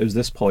was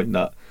this point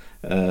that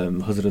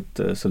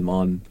Hazrat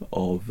Salman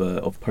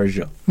of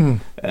Persia,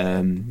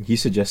 he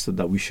suggested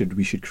that we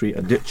should create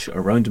a ditch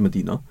around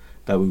Medina,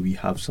 that way we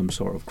have some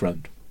sort of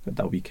ground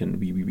that we can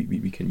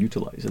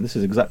utilize. And this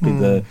is exactly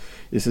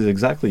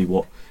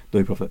what the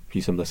Holy Prophet,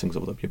 peace and blessings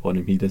of Allah be upon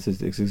him, this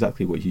is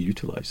exactly what he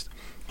utilized.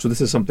 So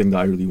this is something that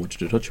I really wanted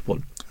to touch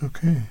upon.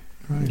 Okay,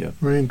 right. Yeah.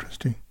 Very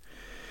interesting.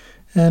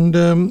 And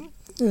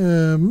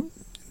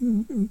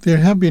there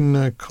have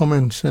been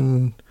comments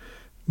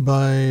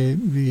by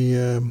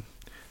the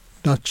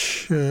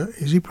Dutch,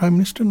 is he Prime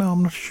Minister now?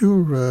 I'm not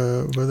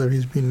sure whether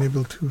he's been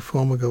able to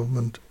form a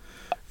government.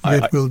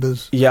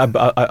 Wilders. Yeah,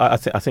 but I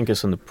think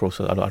it's in the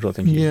process. I don't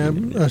think.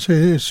 I say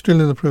it's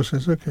still in the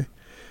process. Okay.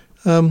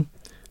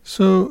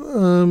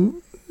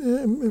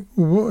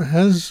 What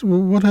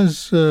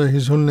has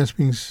His Holiness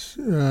been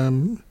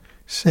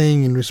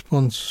saying in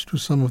response to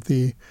some of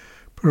the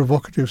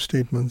provocative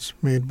statements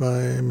made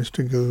by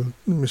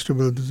Mr.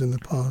 Wilders in the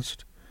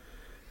past?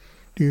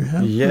 Do you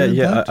have?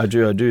 Yeah, I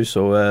do.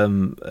 So,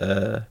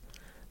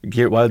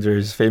 Geert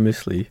Wilders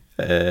famously,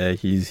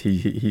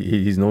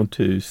 he's known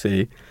to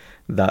say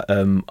that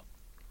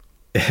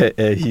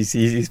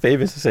he's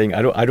famous for saying,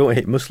 I don't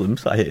hate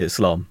Muslims, I hate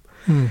Islam.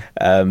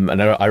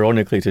 And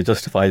ironically, to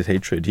justify his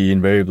hatred, he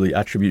invariably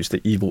attributes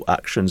the evil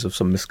actions of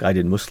some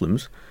misguided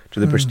Muslims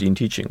to the pristine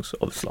teachings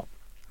of Islam.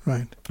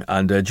 Right.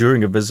 And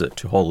during a visit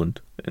to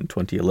Holland in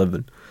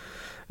 2011,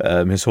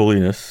 His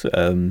Holiness,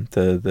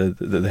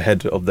 the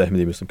head of the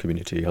Ahmadi Muslim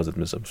community, Hazrat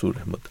Mirza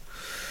Masroor Ahmad,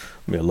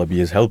 may Allah be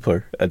his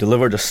helper,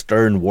 delivered a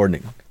stern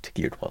warning to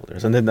Geert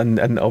Wilders.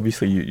 And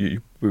obviously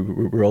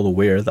we're all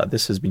aware that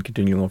this has been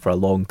continuing on for a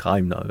long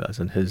time now, as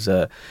in his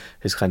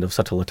kind of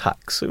subtle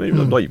attacks. I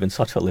mean, not even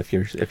subtle if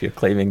you're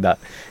claiming that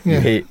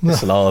you hate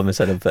Islam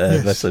instead of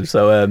Muslims.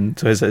 So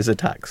his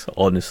attacks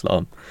on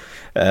Islam.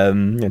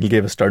 And he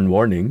gave a stern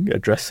warning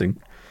addressing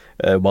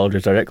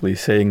Wilders directly,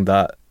 saying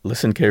that,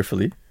 listen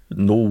carefully,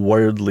 no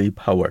worldly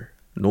power,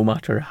 no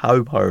matter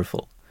how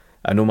powerful,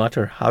 and no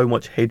matter how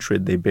much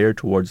hatred they bear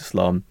towards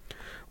Islam,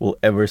 will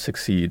ever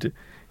succeed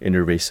in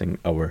erasing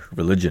our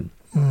religion.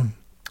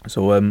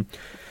 So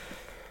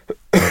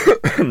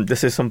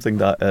this is something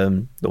that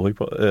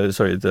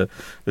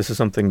this is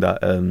something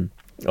that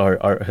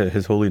our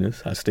His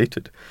Holiness has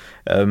stated.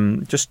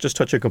 Just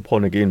touching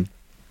upon again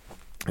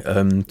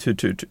to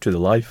the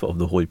life of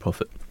the Holy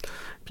Prophet,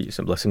 peace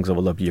and blessings of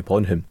Allah be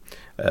upon him.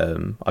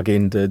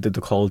 Again,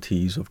 the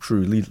qualities of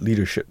true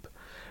leadership.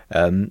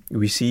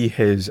 We see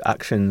his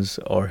actions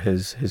or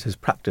his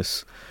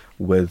practice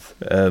with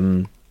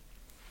a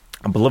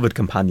beloved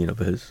companion of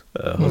his,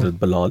 Hazrat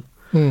Bilal.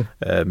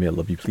 May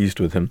Allah be pleased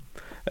with him.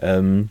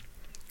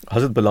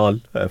 Hazrat Bilal,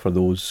 for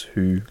those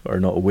who are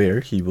not aware,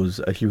 he was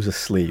a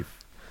slave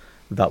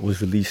that was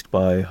released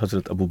by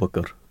Hazrat Abu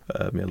Bakr.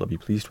 May Allah be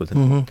pleased with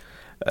him.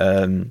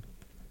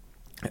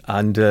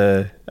 And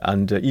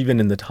even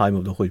in the time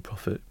of the Holy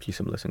Prophet, peace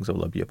and blessings of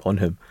Allah be upon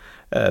him,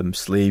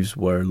 slaves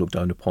were looked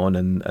down upon,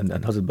 and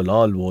Hazrat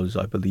Bilal was,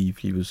 I believe,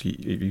 he was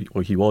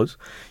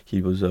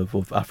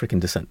of African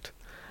descent,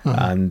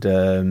 and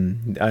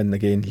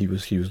again he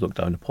was looked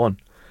down upon,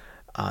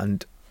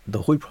 and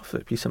the Holy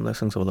Prophet, peace and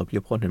blessings of Allah be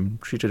upon him,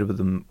 treated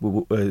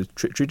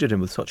him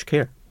with such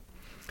care,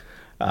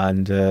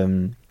 and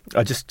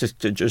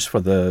just for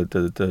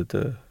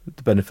the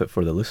benefit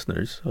for the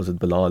listeners, Hazrat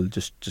Bilal,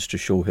 just to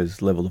show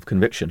his level of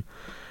conviction,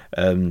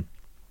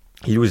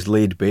 he was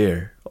laid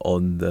bare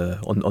on the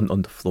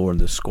floor in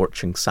the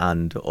scorching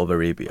sand of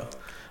Arabia,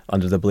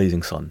 under the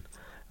blazing sun,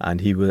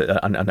 and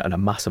and a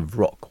massive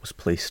rock was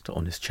placed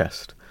on his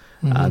chest.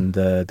 And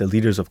the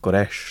leaders of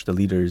Quraysh, the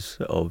leaders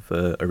of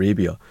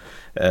Arabia,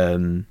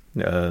 of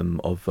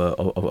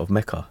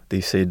Mecca,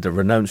 they said,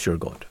 "Renounce your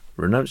God,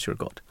 renounce your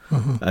God."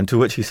 And to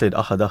which he said,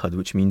 "Ahad, ahad,"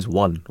 which means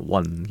one.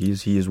 He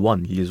is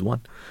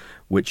one.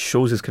 Which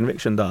shows his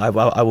conviction that I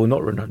will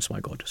not renounce my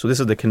God. So this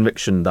is the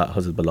conviction that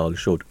Hazrat Bilal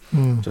showed.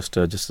 Just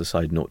a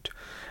side note.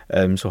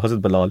 So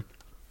Hazrat Bilal,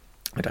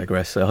 I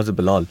digress. Hazrat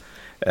Bilal,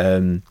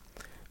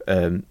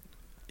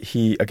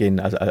 he again,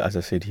 as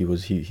I said, he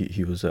was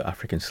an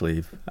African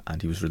slave,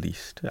 and he was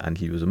released, and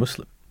he was a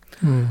Muslim,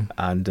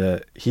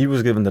 and he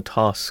was given the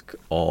task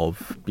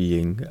of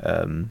being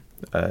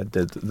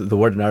the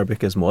word in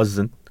Arabic is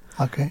muazzin.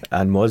 Okay.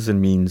 And muazzin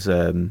means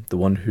the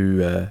one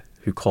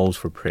who calls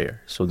for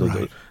prayer. So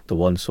the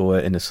one. So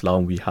in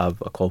Islam we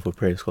have a call for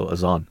prayer. It's called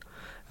azan.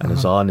 And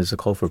azan is a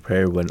call for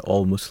prayer when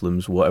all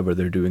Muslims, whatever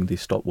they're doing, they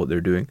stop what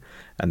they're doing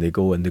and they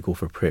go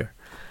for prayer.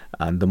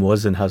 And the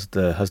muazzin has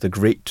the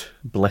great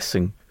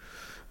blessing,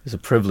 is a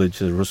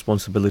privilege, is a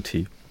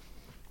responsibility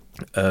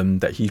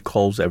that he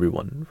calls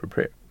everyone for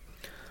prayer.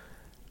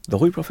 The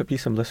Holy Prophet,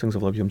 peace and blessings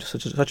of Allah be upon him,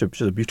 such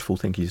a beautiful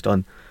thing he's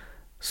done.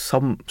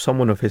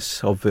 Someone of his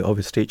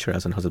stature,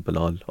 as in Hazrat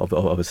Bilal,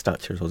 of his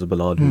stature, Hazrat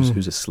Bilal,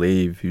 who's a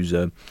slave, who's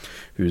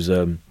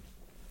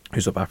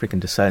of African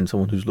descent,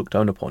 someone who's looked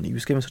down upon. He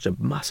was given such a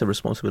massive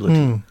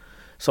responsibility.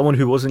 Someone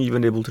who wasn't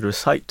even able to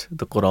recite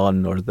the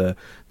Quran or the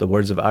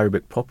words of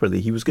Arabic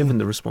properly, he was given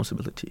the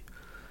responsibility.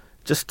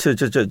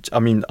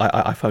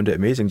 I found it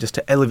amazing, just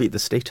to elevate the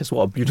status.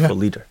 What a beautiful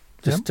leader!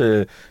 Just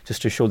to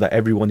show that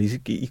everyone is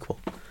equal.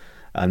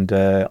 And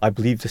I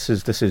believe this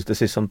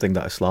is something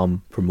that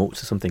Islam promotes.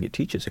 It's something it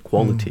teaches: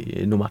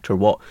 equality. No matter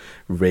what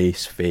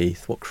race,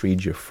 faith, what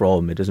creed you're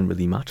from, it doesn't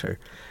really matter,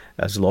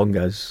 as long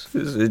as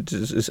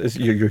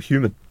you're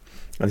human.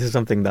 And this is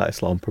something that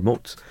Islam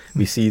promotes.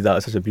 We see that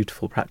as such a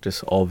beautiful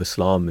practice of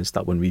Islam, is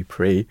that when we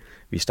pray,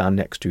 we stand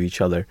next to each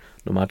other,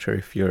 no matter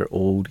if you're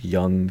old,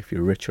 young, if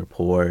you're rich or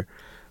poor,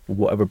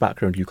 whatever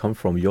background you come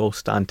from, you all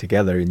stand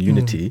together in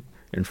unity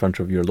in front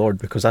of your Lord,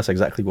 because that's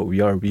exactly what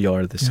we are. We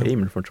are the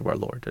same in front of our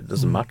Lord. It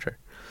doesn't matter.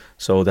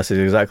 So this is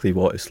exactly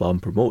what Islam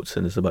promotes,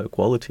 and it's about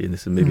equality. And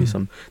this is maybe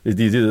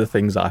these are the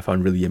things that I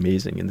found really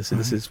amazing. And this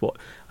is what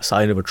a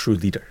sign of a true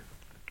leader.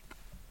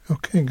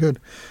 Okay, good.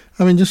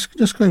 I mean,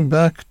 just going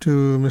back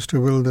to Mr.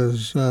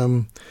 Wilders,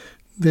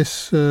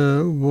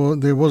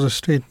 there was a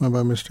statement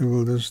by Mr.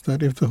 Wilders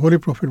that if the Holy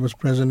Prophet was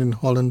present in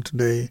Holland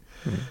today,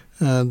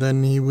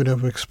 then he would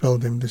have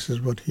expelled him. This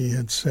is what he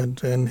had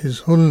said. And His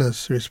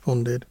Holiness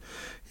responded.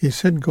 He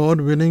said,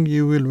 "God willing,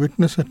 you will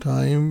witness a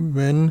time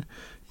when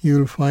you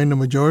will find a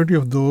majority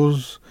of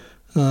those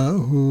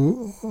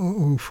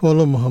who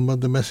follow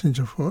Muhammad, the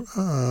messenger of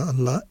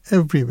Allah,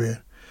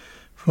 everywhere.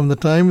 From the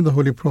time of the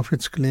Holy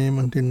Prophet's claim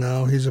until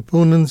now, his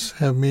opponents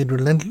have made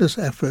relentless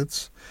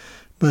efforts,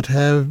 but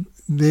have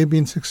they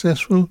been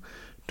successful?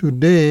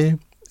 Today,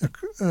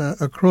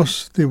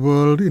 across the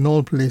world, in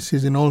all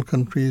places, in all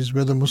countries,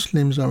 whether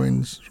Muslims are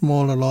in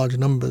small or large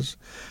numbers,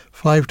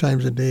 5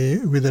 times a day,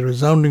 with a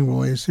resounding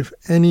voice, if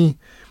any,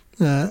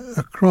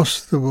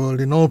 across the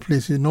world, in all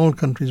places, in all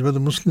countries, whether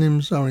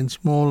Muslims are in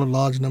small or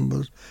large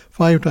numbers,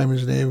 5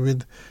 times a day,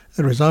 with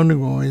a resounding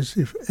voice,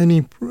 if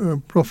any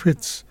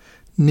prophet's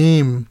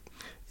name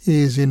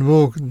is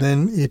invoked,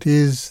 then it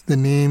is the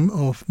name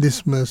of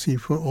this mercy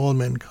for all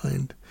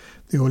mankind,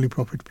 the Holy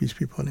Prophet, peace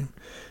be upon him."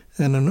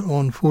 And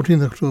on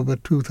 14th October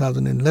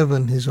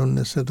 2011, His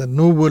Holiness said that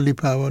no worldly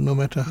power, no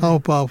matter how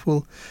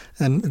powerful,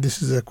 and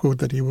this is a quote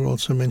that you were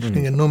also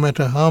mentioning, and no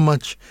matter how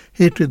much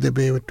hatred they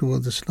bear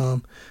towards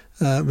Islam,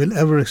 will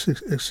ever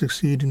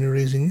succeed in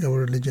erasing our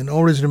religion.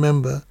 Always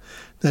remember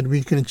that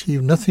we can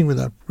achieve nothing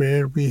without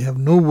prayer. We have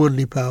no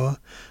worldly power,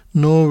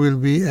 nor will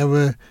we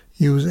ever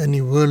use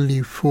any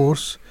worldly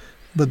force,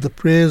 but the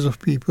prayers of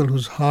people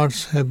whose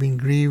hearts have been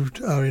grieved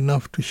are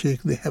enough to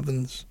shake the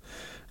heavens.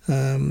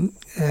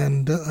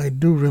 And I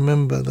do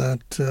remember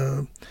that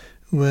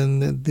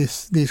when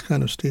these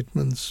kind of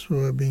statements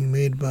were being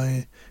made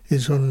by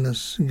His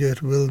Holiness,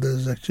 Geert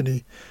Wilders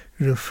actually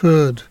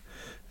referred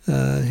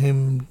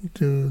him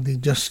to the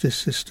justice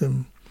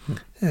system,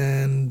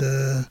 and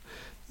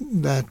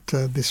that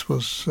this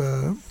was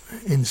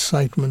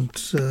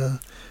incitement,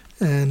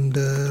 and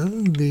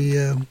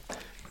the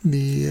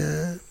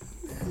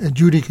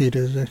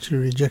adjudicators actually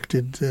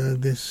rejected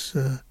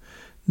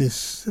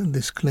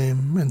this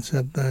claim and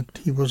said that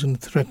he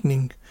wasn't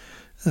threatening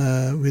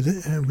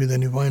with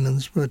any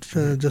violence, but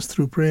just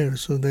through prayer.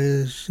 So there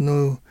is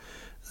no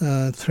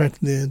threat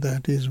there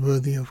that is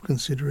worthy of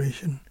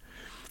consideration.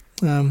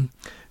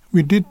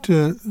 We did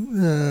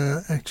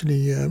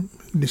actually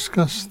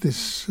discuss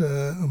this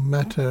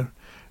matter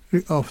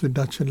of the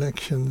Dutch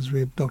elections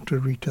with Dr.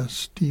 Rita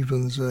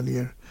Stephens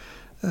earlier.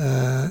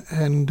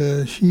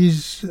 and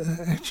she's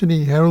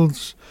actually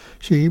heralds.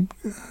 She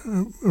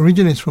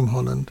originates from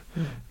Holland,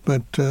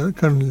 but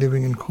currently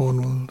living in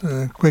Cornwall,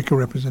 Quaker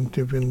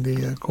representative in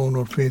the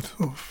Cornwall Faith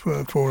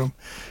Forum.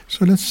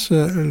 So let's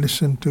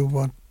listen to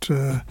what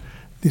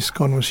this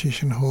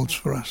conversation holds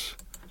for us.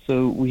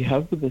 So we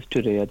have with us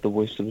today at the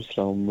Voice of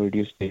Islam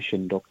radio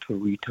station Dr.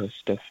 Rita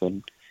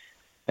Stephens.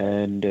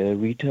 And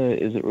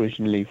Rita is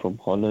originally from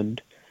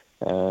Holland.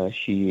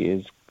 She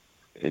is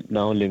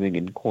now living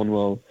in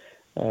Cornwall.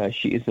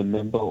 She is a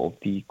member of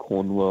the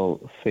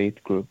Cornwall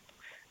Faith Group.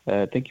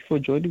 Thank you for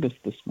joining us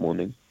this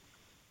morning.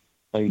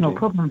 How are you doing? No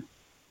problem.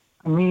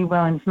 I'm really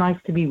well, and it's nice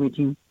to be with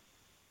you.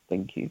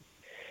 Thank you.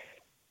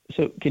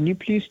 So can you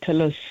please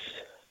tell us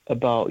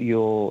about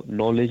your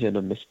knowledge and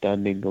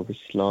understanding of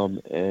Islam,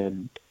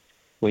 and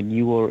when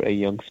you were a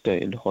youngster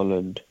in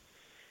Holland,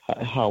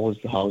 how was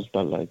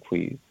that like for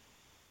you?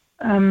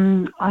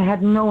 I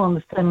had no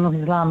understanding of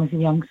Islam as a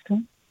youngster.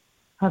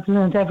 I've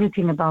learned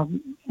everything about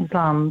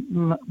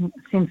Islam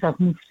since I've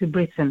moved to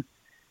Britain,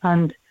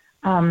 and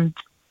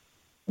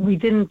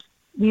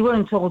we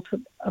weren't taught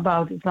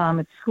about Islam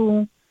at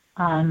school,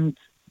 and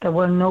there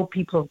were no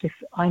people of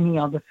any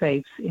other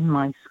faiths in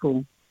my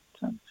school.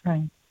 So it's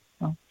very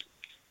well.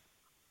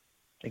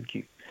 Thank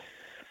you.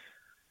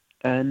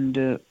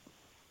 And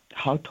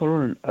how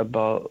tolerant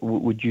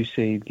would you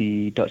say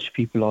the Dutch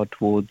people are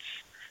towards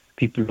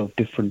people of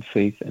different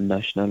faith and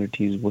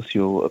nationalities? What's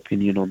your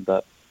opinion on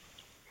that?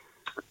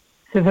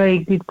 It's a very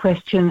good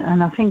question,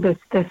 and I think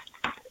there's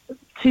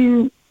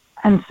two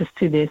answers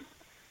to this.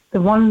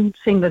 The one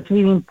thing that's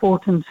really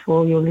important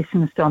for your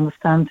listeners to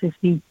understand is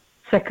the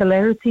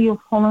secularity of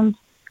Holland.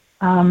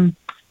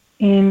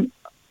 In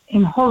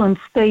Holland,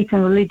 state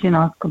and religion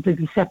are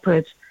completely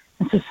separate,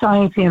 and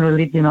society and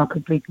religion are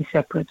completely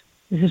separate.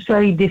 This is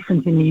very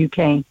different in the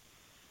UK.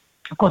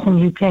 Of course, in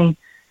the UK,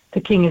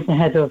 the king is the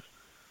head of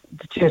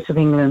the Church of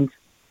England,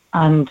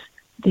 and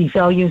the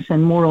values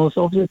and morals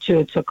of the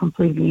church are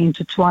completely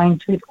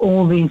intertwined with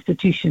all the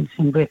institutions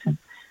in Britain.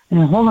 And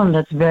in Holland,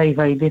 that's very,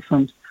 very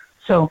different.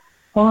 So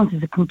Holland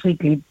is a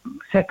completely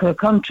secular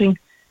country,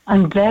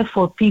 and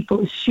therefore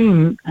people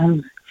assume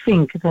and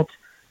think that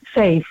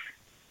faith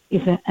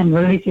and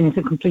religion is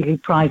a completely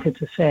private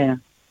affair.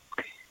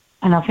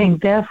 And I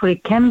think therefore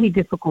it can be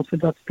difficult for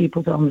Dutch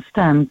people to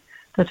understand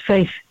that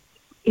faith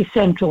is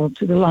central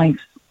to the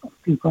lives of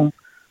people.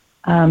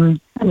 And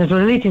that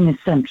religion is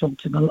central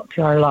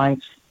to our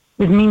lives,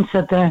 which means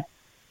that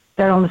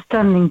their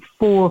understanding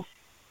for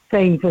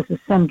faith as a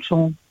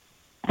central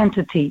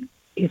entity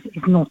is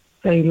not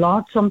very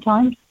large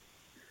sometimes.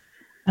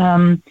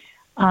 And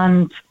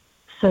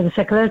so the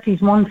secularity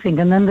is one thing,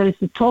 and then there is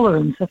the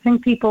tolerance. I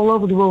think people all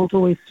over the world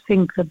always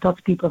think that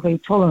Dutch people are very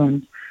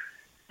tolerant.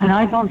 And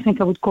I don't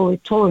think I would call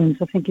it tolerance.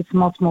 I think it's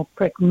much more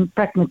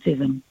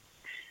pragmatism.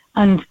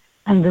 And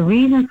the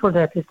reason for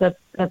that is that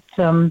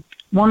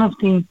one of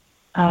the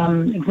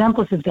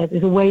examples of that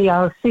is the way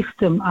our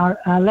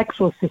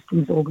electoral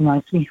system is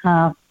organized. We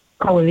have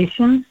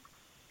coalitions,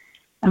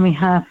 and we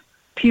have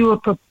pure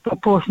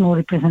proportional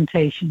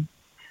representation,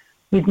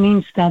 which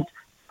means that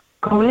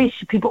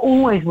people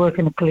always work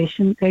in a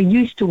coalition. They're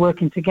used to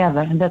working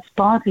together, and that's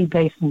partly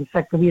based on the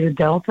fact that we're a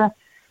delta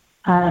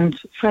and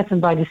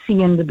threatened by the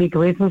sea and the big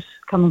rivers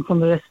coming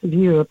from the rest of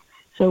Europe.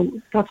 So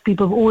Dutch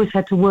people have always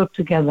had to work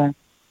together.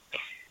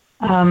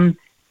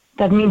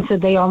 That means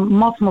that they are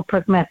much more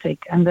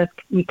pragmatic, and that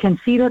we can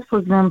see that, for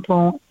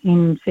example,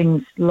 in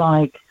things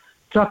like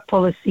drug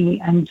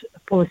policy and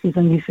policies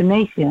on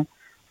euthanasia,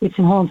 which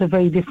in Holland are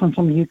very different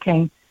from the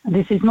UK. And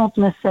this is not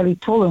necessarily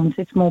tolerance,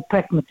 it's more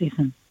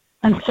pragmatism.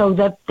 And so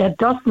that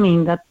does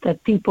mean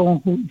that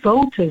people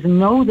voters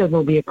know there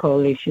will be a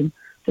coalition,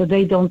 so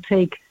they don't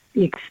take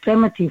the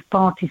extremity of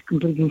parties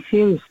completely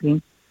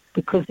seriously,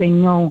 because they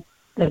know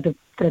that the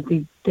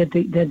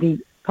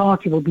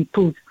party will be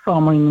put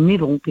far more in the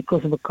middle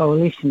because of a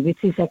coalition,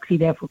 which is actually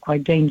therefore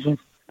quite dangerous.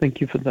 Thank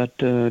you for that,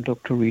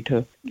 Dr.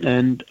 Rita.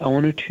 And I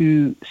wanted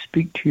to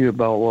speak to you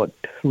about what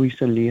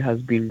recently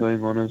has been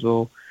going on as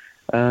well.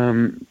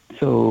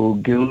 So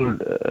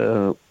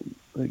Geert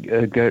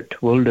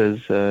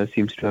Wilders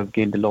seems to have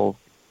gained a lot of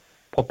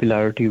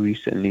popularity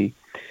recently.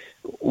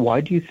 Why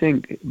do you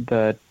think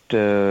that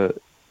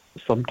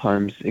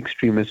sometimes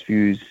extremist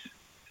views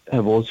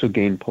have also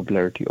gained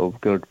popularity of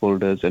Geert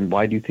Wilders, and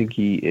why do you think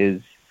he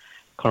is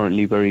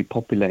currently very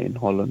popular in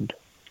Holland?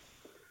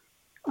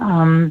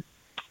 I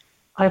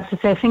have to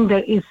say, I think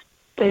it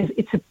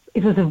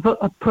was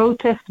a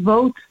protest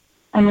vote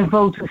and a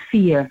vote of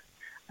fear,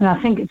 and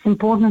I think it's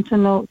important to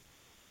note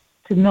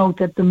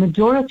that the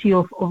majority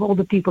of all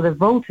the people that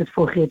voted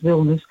for Geert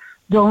Wilders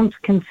don't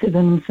consider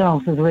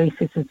themselves as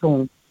racist at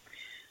all.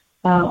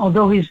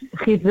 Although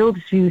Geert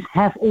Wilders' views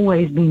have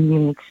always been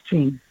really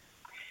extreme.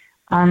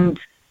 And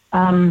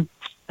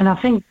I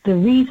think the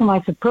reason why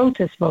it's a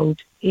protest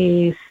vote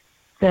is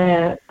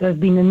there's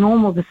been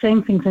the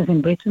same things as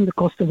in Britain, the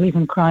cost of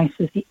living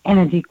crisis, the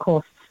energy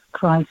costs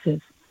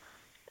crisis.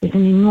 There's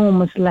an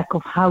enormous lack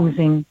of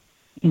housing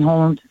in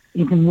Holland,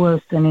 even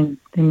worse than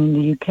in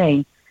the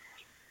UK.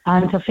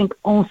 And I think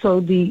also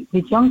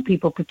with young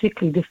people,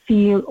 particularly, the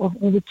fear of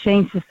all the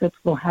changes that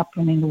will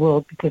happen in the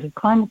world because of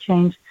climate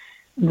change.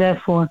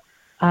 Therefore,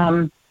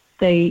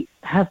 they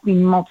have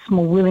been much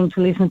more willing to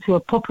listen to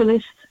a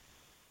populist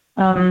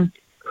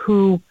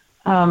who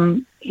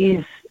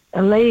is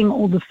allaying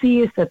all the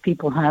fears that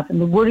people have and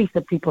the worries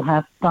that people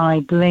have by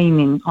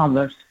blaming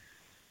others.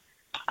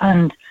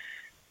 And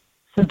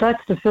so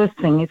that's the first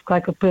thing. It's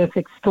like a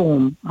perfect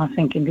storm, I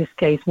think, in this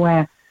case,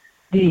 where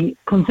the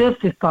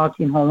Conservative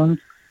Party in Holland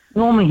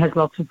normally has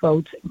lots of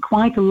votes. And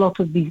quite a lot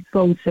of these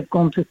votes have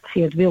gone to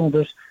Geert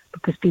Wilders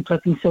because people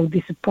have been so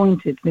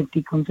disappointed with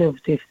the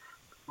Conservatives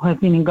who have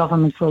been in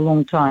government for a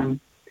long time.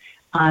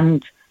 And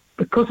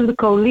because of the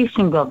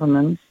coalition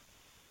governments,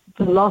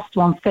 the last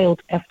one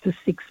failed after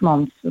 6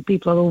 months. So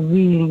people are all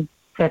really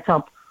fed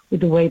up with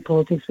the way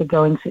politics are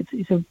going. So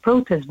it's a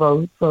protest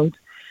vote.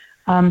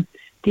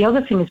 The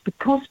other thing is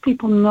because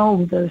people know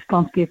that there's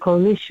going to be a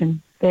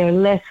coalition, they're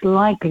less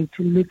likely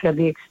to look at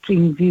the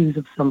extreme views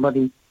of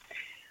somebody.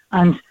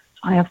 And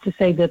I have to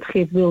say that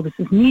Geert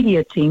Wilders'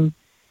 media team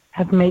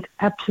have made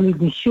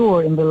absolutely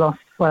sure in the last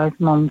 5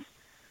 months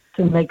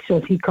to make sure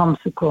that he comes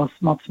across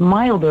much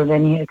milder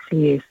than he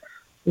actually is,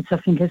 which I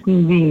think has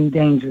been really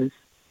dangerous.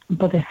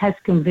 But it has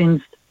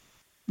convinced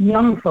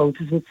young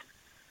voters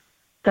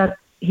that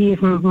he is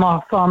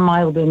far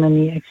milder than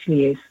he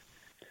actually is.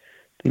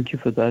 Thank you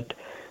for that.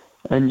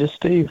 And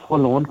just a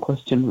follow-on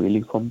question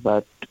really from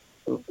that,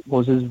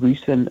 was his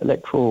recent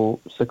electoral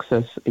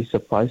success a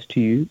surprise to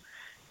you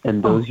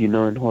and those you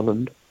know in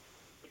Holland?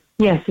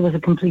 Yes, it was a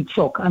complete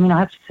shock. I mean, I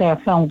have to say I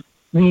felt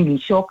really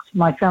shocked.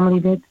 My family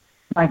did.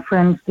 My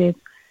friends did.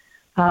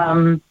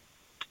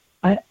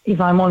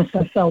 If I'm honest,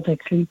 I felt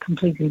actually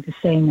completely the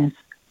same as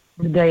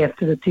the day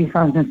after the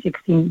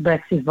 2016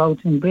 Brexit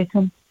vote in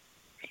Britain.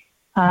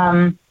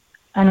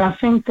 And I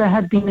think there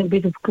had been a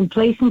bit of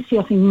complacency.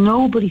 I think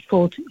nobody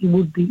thought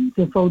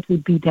the vote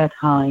would be that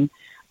high.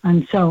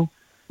 And so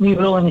we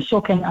were all in a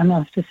shock. And I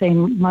have to say,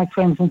 my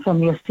friends and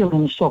family are still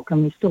in a shock,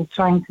 and we're still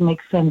trying to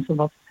make sense of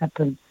what's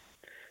happened.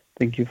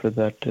 Thank you for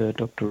that,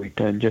 Dr.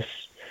 Rita. And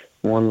just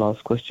one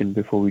last question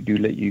before we do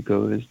let you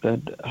go is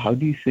that how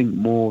do you think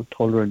more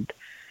tolerant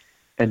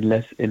and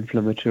less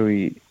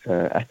inflammatory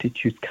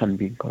attitudes can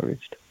be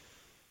encouraged?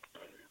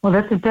 Well,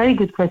 that's a very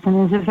good question.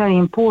 It's a very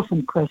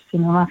important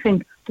question. And I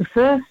think the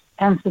first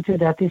answer to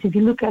that is if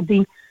you look at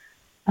the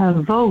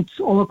votes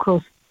all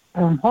across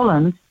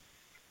Holland,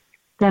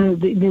 then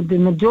the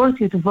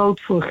majority of the vote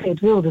for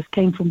Geert Wilders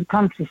came from the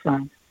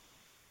countryside.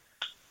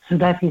 So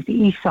that is the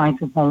east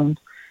side of Holland,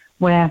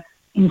 where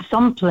in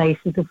some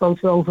places the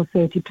votes were over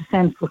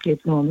 30% for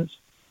Geert Wilders,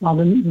 while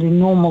the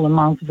normal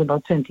amount is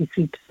about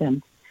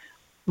 23%.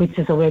 Which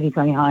is already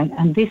very high.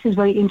 And this is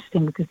very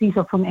interesting because these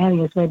are from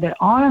areas where there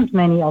aren't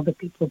many other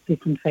people of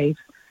different faiths.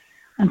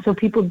 And so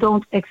people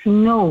don't actually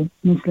know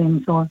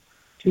Muslims or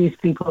Jewish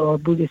people or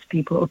Buddhist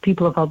people or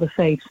people of other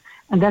faiths.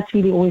 And that's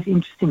really always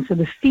interesting. So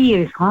the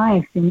fear is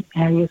highest in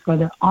areas where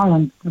there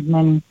aren't as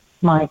many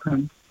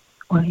migrants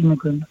or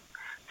immigrants.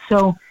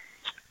 So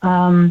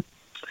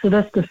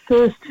that's the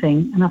first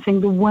thing. And I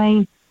think the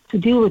way to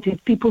deal with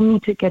it, people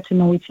need to get to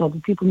know each other.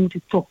 People need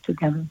to talk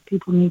together.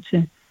 People need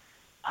to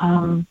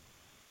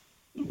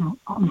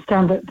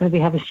understand that they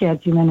have a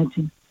shared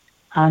humanity,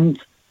 and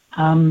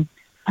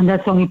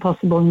that's only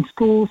possible in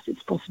schools.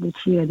 It's possible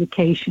through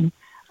education,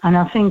 and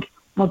I think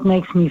what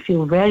makes me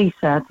feel very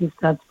sad is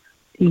that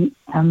the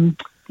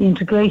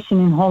integration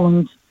in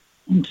Holland,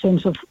 in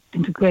terms of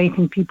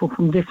integrating people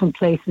from different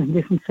places and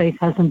different faiths,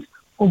 hasn't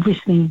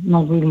obviously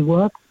not really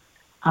worked,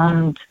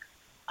 and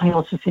I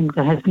also think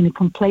there has been a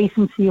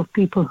complacency of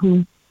people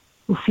who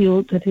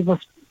feel that it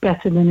was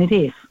better than it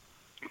is,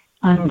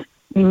 and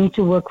we need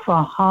to work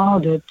far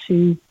harder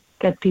to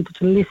get people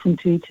to listen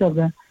to each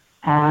other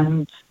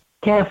and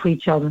care for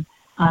each other.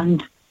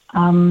 And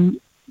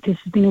this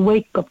has been a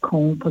wake-up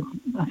call, but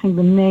I think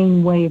the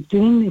main way of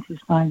doing this is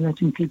by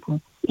letting people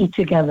eat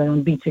together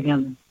and be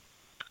together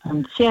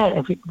and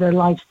share their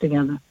lives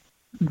together.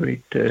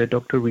 Great.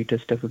 Dr. Rita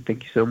Stephens,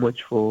 thank you so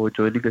much for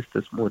joining us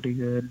this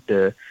morning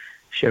and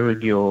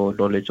sharing your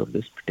knowledge on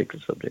this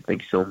particular subject.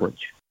 Thank you so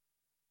much.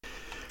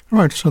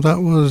 Right, so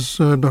that was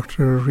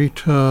Dr.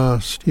 Rita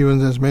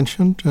Stephens, as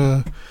mentioned,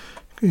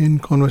 in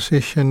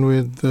conversation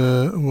with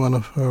one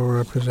of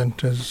our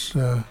presenters,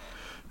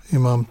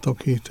 Imam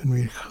Tawqeer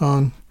Tanveer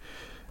Khan,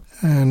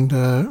 and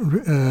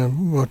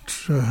what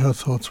her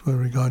thoughts were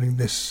regarding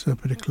this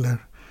particular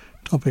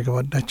topic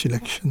about Dutch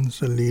elections,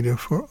 a leader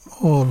for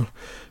all.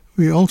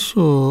 We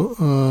also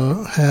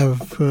have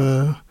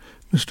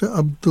Mr.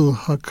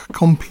 AbdulHaq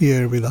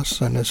Compier with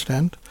us, I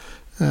understand.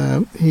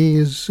 He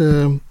is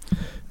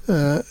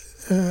a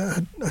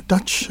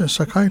Dutch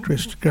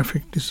psychiatrist,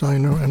 graphic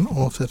designer and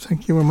author.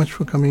 Thank you very much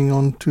for coming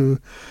on to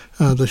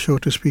the show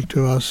to speak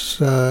to us,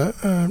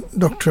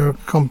 Dr.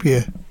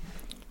 Compier.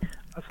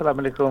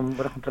 Assalamu alaikum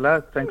wa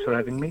rahmatullah. Thanks for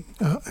having me.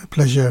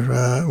 Pleasure.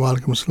 Wa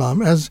alaikum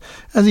assalam. As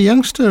a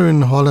youngster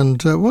in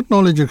Holland, what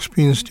knowledge or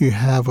experience do you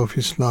have of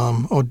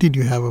Islam, or did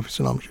you have of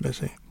Islam, should I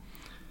say?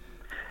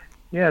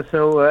 Yeah,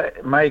 so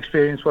my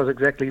experience was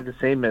exactly the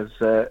same as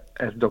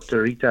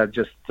Dr. Rita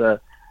just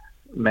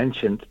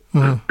mentioned,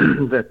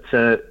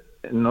 that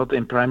not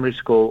in primary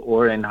school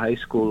or in high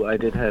school I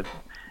did have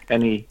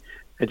any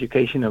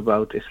education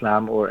about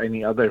Islam or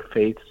any other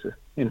faiths,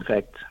 in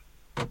fact.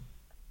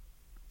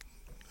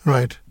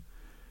 Right.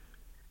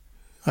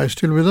 Are you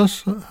still with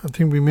us? I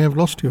think we may have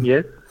lost you.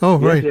 Yes. Oh,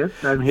 yes, right. Yes,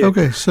 I'm here.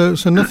 Okay, so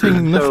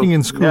nothing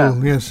in school. Yeah.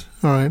 Yes.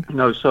 All right.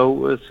 No,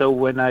 so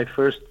when I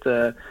first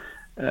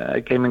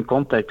came in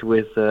contact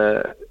with,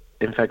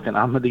 in fact, an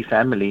Ahmadi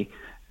family,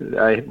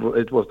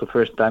 it was the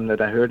first time that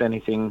I heard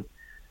anything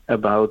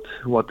about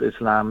what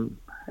Islam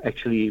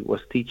actually was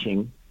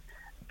teaching,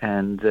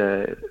 and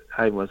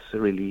I was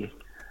really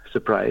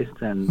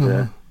surprised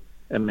and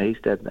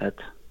amazed at that.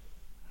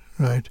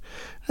 Right.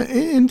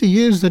 In the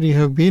years that you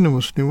have been a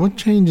Muslim, what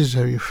changes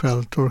have you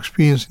felt or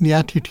experienced in the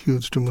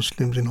attitudes to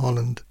Muslims in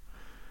Holland?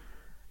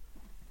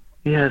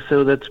 Yeah,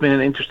 so that's been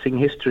an interesting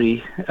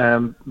history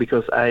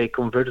because I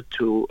converted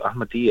to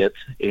Ahmadiyyat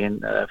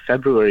in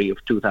February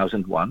of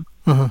 2001.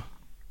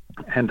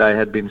 And I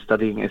had been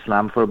studying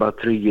Islam for about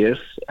 3 years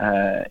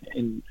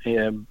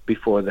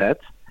before that.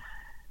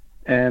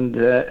 And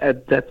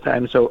at that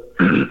time, so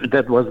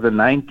that was the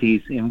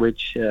 90s, in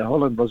which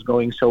Holland was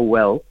going so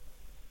well.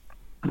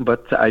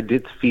 But I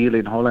did feel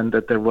in Holland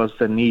that there was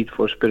a need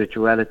for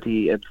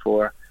spirituality and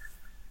for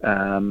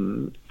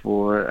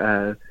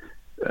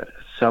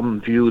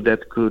some view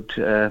that could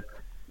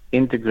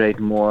integrate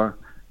more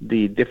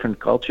the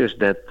different cultures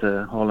that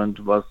Holland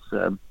was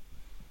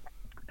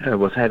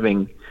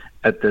having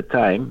at the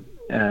time.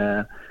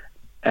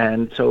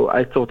 And so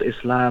I thought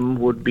Islam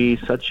would be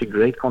such a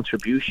great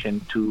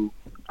contribution to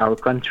our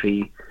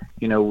country,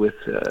 with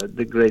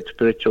the great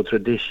spiritual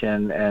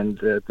tradition and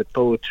the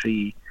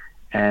poetry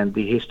and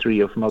the history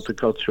of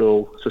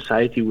multicultural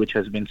society, which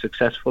has been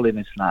successful in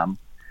Islam.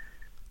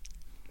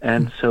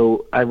 And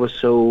so I was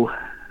so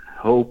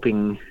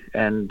hoping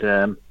and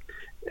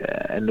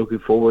looking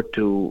forward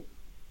to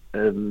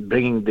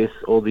bringing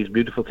all these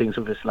beautiful things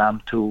of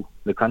Islam to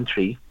the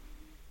country.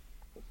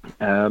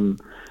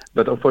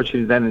 But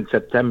unfortunately then in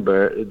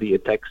September, the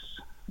attacks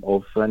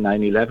of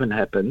 9/11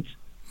 happened.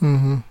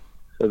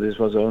 So this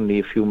was only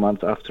a few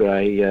months after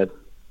I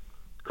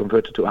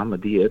converted to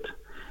Ahmadiyyat.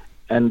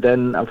 And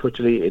then,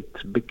 unfortunately, it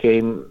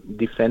became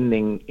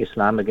defending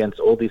Islam against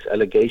all these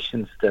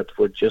allegations that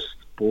were just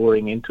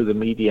pouring into the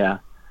media,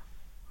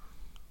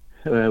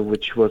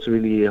 which was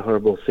really a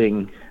horrible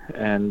thing.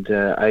 And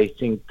I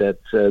think that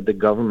the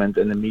government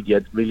and the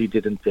media really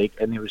didn't take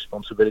any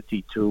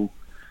responsibility to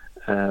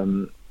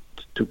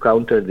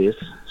counter this,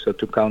 so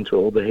to counter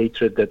all the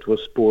hatred that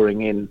was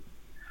pouring in.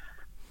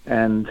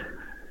 And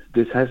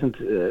this hasn't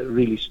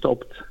really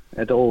stopped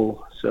at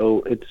all.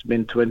 So it's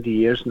been 20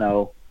 years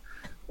now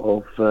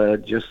of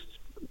just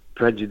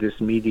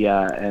prejudiced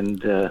media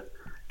and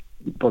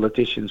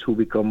politicians who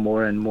become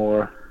more and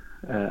more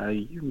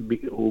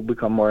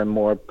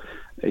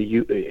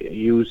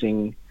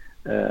using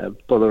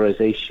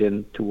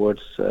polarization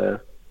towards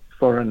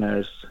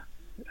foreigners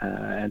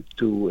and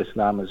to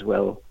Islam as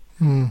well.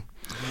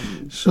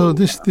 So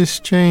this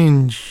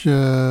change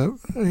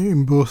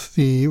in both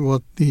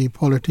what the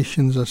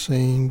politicians are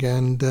saying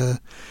and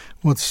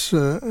what's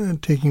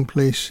taking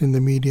place in the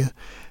media,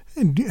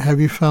 have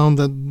you found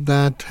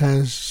that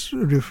has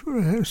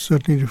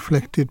certainly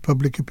reflected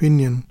public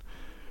opinion?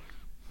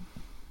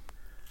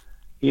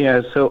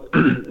 Yeah, so,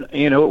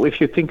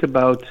 if you think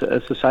about a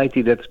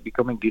society that's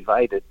becoming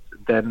divided,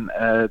 then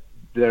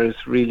there is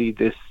really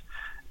this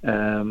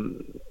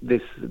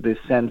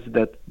sense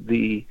that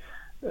the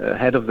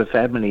head of the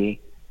family,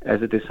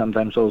 as it is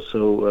sometimes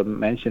also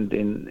mentioned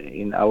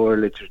in our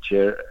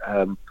literature,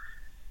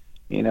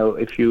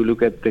 if you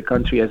look at the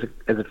country as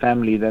a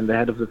family, then the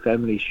head of the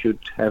family should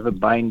have a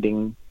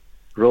binding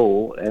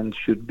role and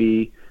should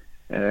be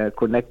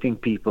connecting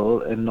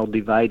people and not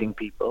dividing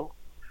people.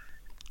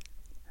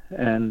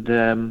 And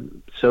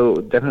so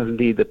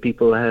definitely the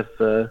people have,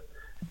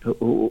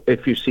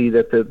 if you see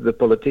that the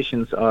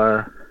politicians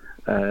are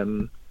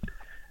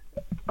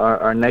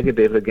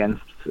negative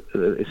against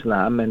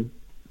Islam and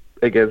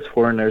against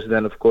foreigners,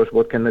 then of course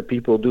what can the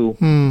people do?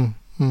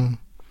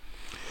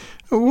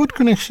 What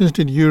connections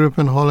did Europe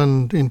and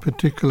Holland in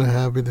particular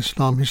have with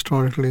Islam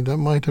historically that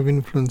might have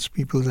influenced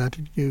people's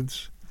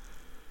attitudes?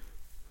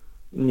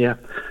 Yeah,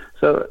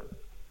 so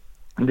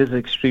this is an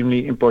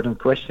extremely important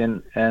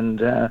question. And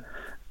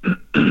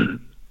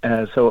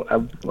so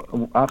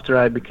after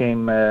I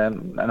became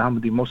an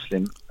Ahmadi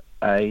Muslim,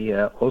 I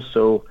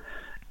also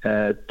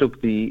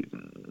took the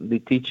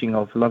teaching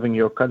of loving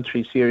your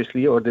country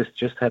seriously, or this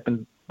just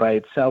happened by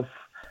itself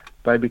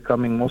by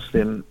becoming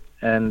Muslim.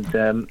 And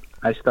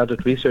I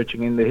started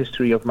researching in the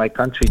history of my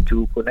country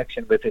to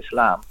connection with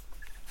Islam.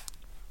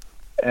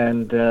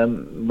 And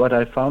what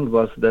I found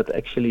was that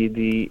actually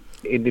the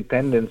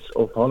independence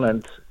of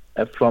Holland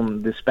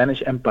from the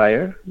Spanish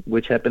Empire,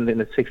 which happened in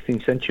the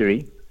 16th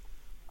century,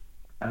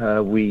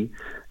 we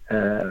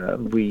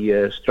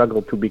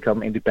struggled to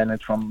become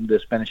independent from the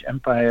Spanish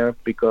Empire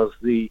because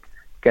the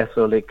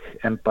Catholic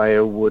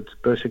Empire would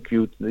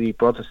persecute the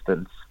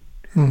Protestants.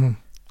 Mm-hmm.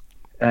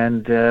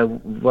 And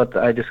what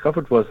I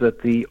discovered was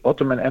that the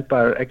Ottoman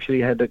Empire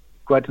actually had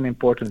quite an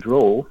important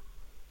role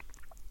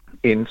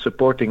in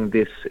supporting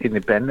this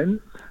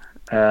independence.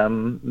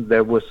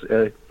 There was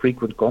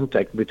frequent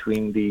contact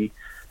between the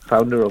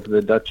founder of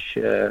the Dutch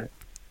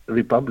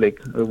Republic,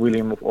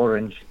 William of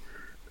Orange,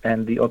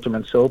 and the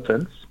Ottoman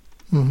sultans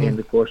in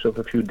the course of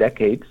a few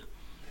decades.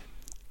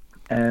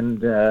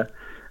 And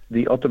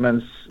the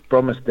Ottomans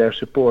promised their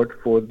support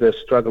for the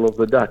struggle of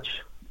the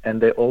Dutch. And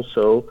they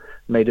also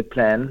made a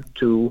plan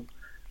to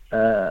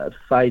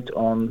fight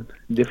on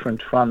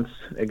different fronts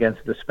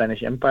against the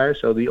Spanish Empire.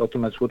 So the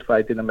Ottomans would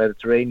fight in the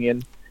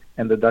Mediterranean,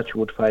 and the Dutch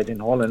would fight in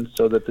Holland,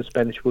 so that the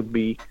Spanish would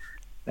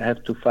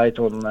have to fight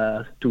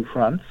on two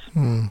fronts.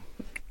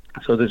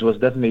 So this was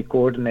definitely a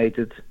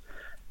coordinated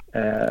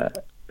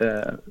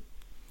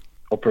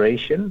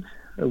operation,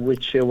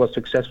 which was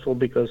successful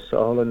because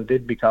Holland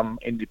did become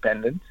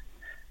independent.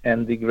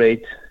 And the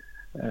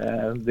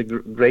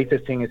greater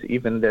thing is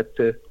even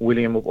that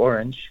William of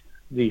Orange,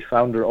 the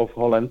founder of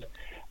Holland,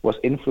 was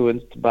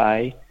influenced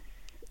by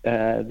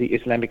the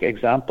Islamic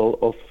example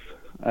of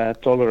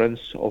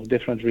tolerance of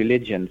different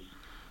religions.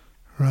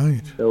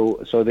 Right.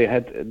 So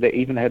they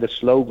even had a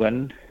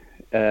slogan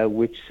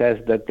which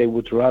says that they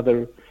would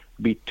rather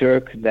be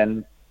Turk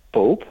than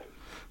Pope,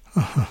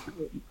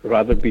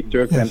 rather be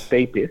Turk than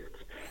Papist,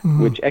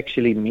 which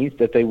actually means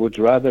that they would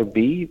rather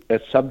be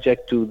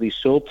subject to the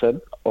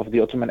Sultan of the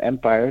Ottoman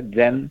Empire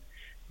than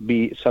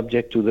be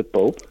subject to the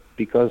Pope,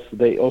 because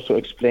they also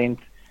explained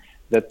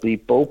that the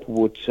Pope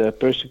would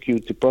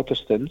persecute the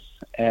Protestants,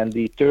 and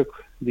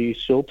the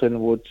Sultan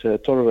would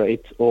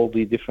tolerate all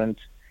the different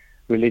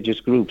religious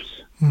groups.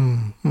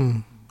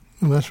 Well,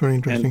 that's very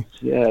interesting.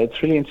 And, yeah,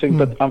 it's really interesting,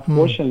 but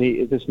unfortunately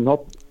it is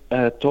not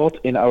taught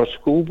in our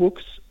school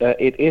books.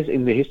 It is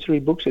in the history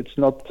books. It's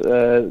not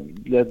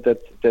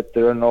that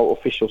there are no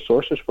official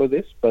sources for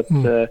this, but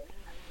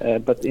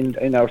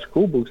in our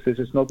school books this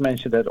is not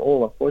mentioned at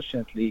all,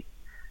 unfortunately.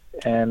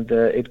 And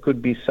it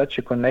could be such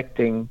a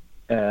connecting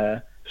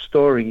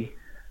story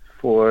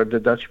for the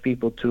Dutch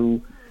people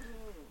to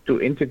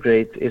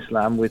integrate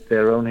Islam with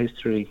their own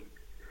history.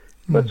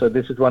 But so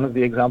this is one of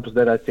the examples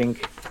that I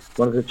think,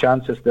 one of the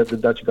chances that the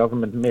Dutch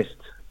government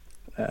missed,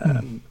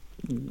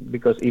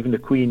 because even the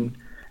Queen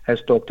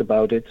has talked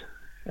about it,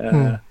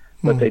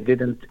 but they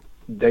didn't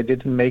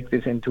make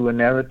this into a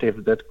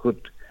narrative that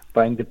could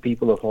bind the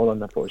people of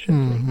Holland,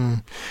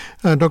 unfortunately.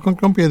 Dr.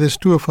 Compier, there's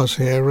two of us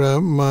here.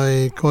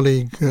 My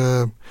colleague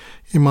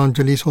Imam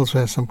Jalees also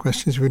has some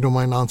questions. If you don't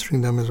mind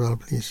answering them as well,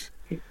 please.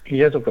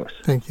 Yes, of course.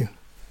 Thank you.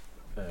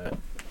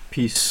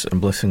 Peace and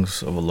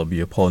blessings of Allah be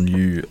upon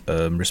you,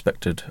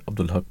 respected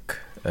AbdulHaq.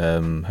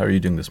 How are you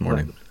doing this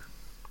morning?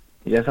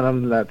 Yes,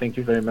 alhamdulillah. Thank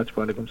you very much.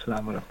 Wa alaikum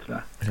salam wa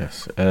rahmatullah.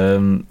 Yes.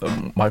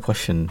 My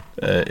question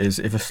is: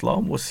 if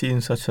Islam was seen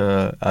as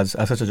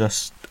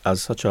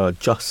such a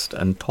just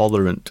and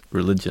tolerant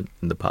religion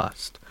in the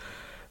past,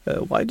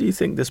 why do you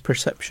think this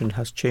perception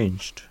has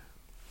changed?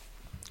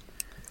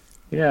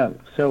 Yeah.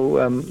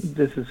 So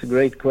this is a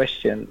great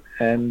question,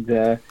 and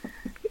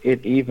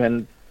it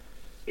even,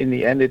 in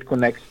the end, it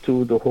connects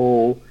to the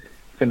whole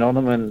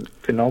phenomenon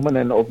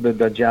of the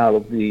Dajjal,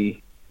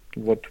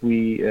 of what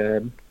we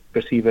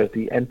perceive as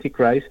the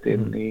Antichrist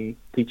in the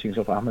teachings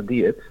of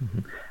Ahmadiyyat.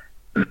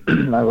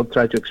 I will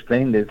try to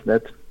explain this,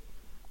 that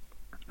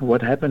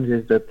what happens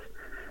is that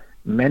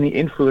many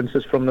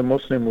influences from the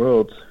Muslim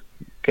world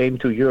came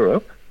to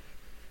Europe,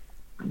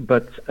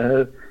 but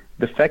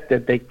the fact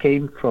that they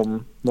came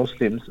from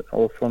Muslims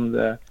or from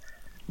the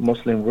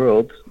Muslim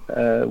world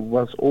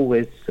was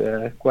always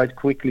quite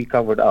quickly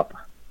covered up.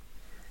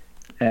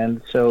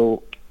 And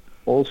so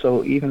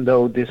also, even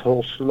though this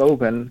whole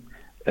slogan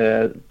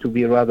to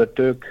be rather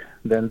Turk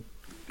than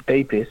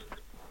Papist,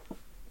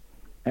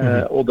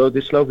 although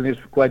this slogan is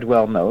quite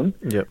well known,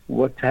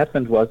 what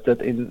happened was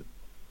that in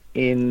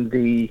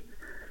the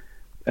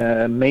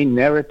main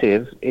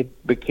narrative,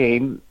 it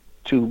became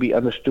to be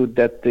understood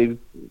that the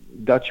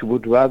Dutch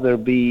would rather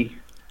be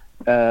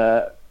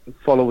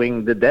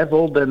following the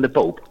devil than the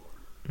Pope,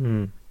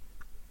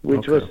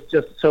 which was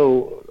just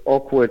so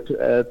awkward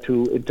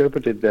to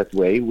interpret it that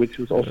way, which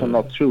was also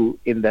not true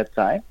in that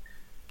time.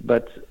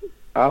 But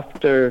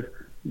after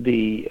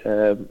the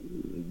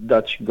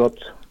Dutch got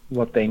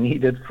what they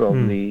needed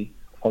from the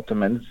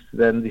Ottomans,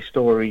 then the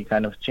story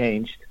kind of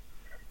changed.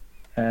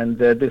 And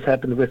this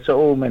happened with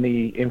so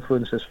many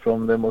influences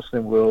from the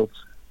Muslim world,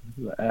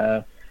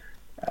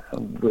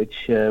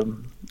 which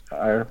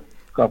are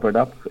covered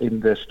up in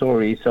the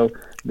story. So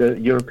the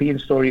European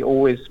story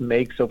always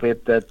makes of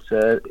it that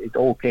it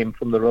all came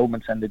from the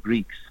Romans and the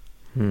Greeks.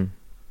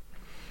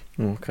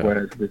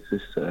 Whereas this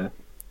is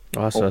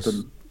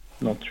often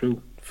not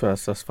true.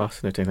 That's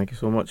fascinating. Thank you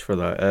so much for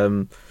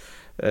that.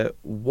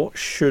 What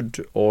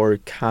should or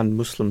can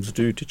Muslims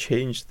do to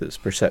change this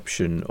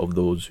perception of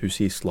those who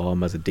see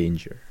Islam as a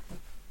danger?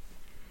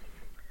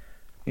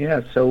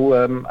 Yeah, so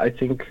I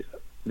think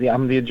the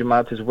Ahmadiyya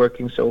Jamaat is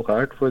working so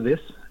hard for this,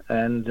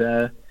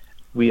 and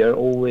we are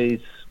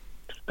always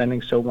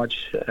spending so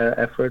much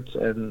effort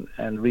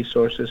and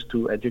resources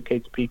to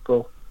educate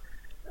people.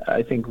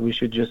 I think we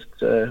should just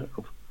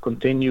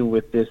continue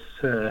with this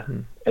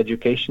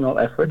educational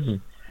efforts.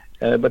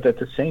 But at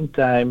the same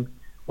time,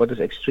 what is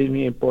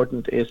extremely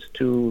important is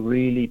to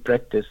really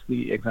practice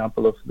the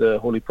example of the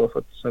Holy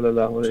Prophet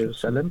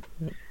ﷺ,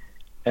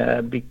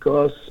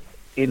 because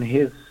in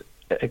his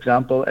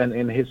example and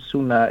in his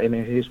sunnah and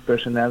in his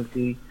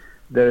personality,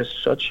 there is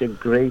such a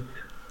great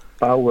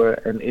power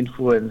and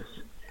influence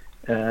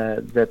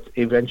that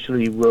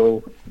eventually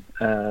will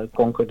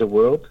conquer the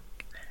world,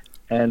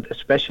 and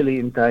especially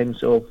in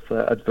times of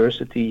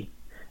adversity,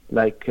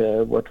 like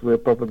what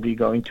we're probably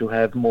going to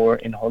have more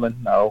in Holland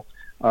now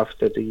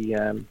after the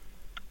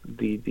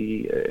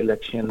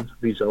election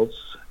results.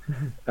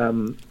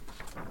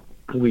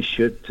 We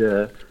should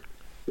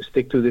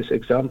stick to this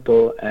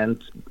example and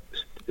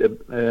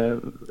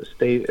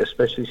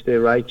stay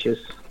righteous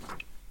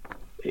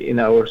in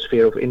our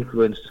sphere of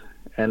influence.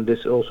 And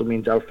this also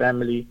means our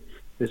family.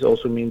 This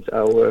also means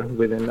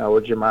within our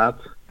Jamaat,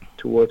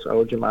 towards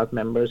our Jamaat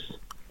members,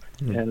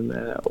 and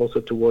also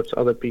towards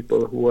other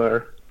people who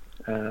are,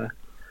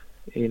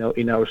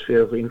 in our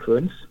sphere of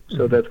influence,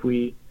 so that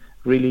we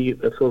really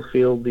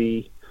fulfill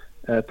the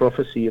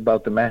prophecy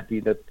about the Mahdi,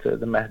 that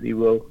the Mahdi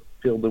will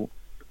fill the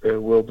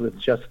world with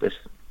justice.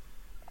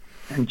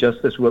 And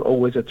justice will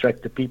always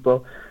attract the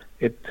people.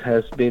 It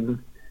has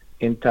been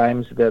in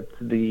times that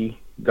the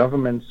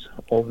governments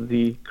of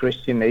the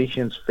Christian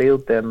nations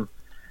failed them,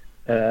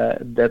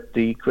 that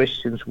the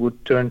Christians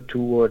would turn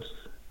towards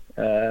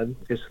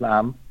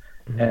Islam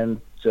and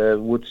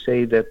would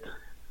say that,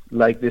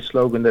 like this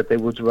slogan, that they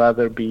would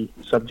rather be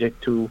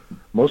subject to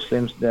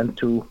Muslims than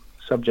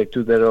subject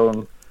to their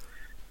own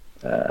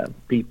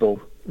people.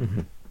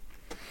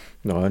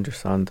 No, I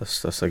understand.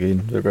 That's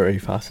again, they're very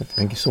fascinating.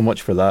 Thank you so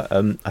much for that.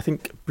 I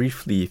think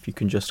briefly, if you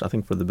can just, I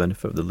think for the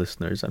benefit of the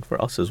listeners and for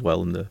us as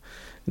well in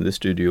the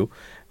studio,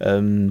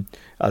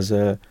 as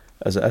a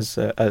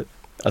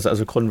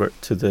convert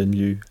to the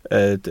new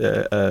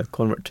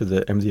convert to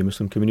the Ahmadiyya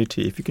Muslim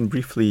community, if you can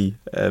briefly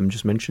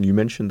just mention, you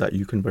mentioned that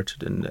you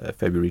converted in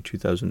February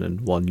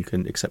 2001. You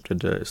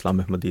accepted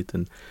Islam Ahmadiyyat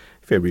in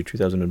February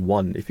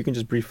 2001. If you can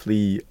just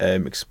briefly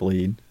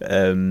explain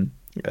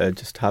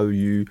just how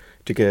you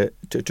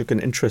took an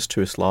interest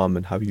to Islam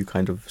and how you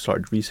kind of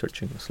started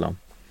researching Islam.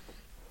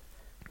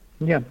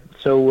 Yeah,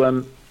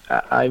 so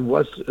I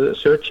was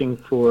searching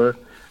for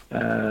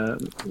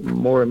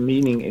more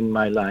meaning in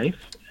my life,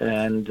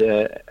 and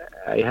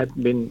I had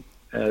been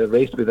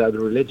raised without a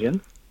religion,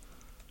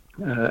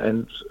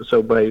 and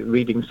so by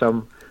reading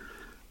some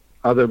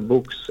other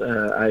books,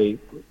 I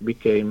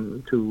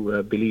became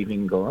to believe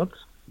in God.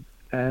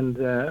 And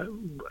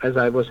as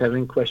I was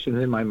having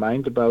questions in my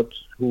mind about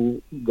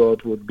who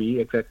God would be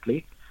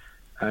exactly,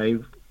 I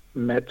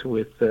met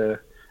with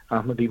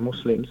Ahmadi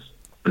Muslims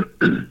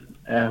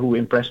who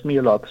impressed me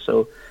a lot.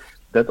 So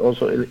that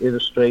also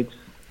illustrates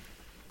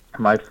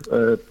my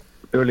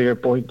earlier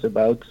point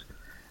about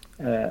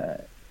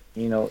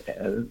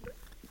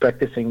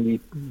practicing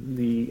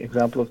the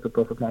example of the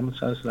Prophet Muhammad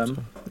ﷺ,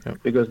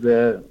 because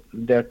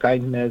their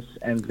kindness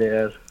and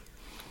their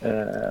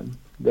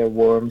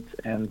warmth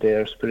and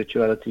their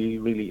spirituality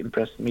really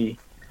impressed me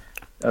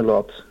a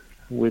lot,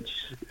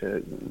 which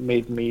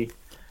made me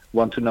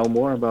want to know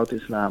more about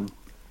Islam.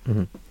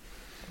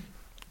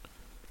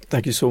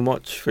 Thank you so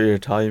much for your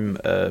time,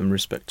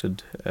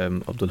 respected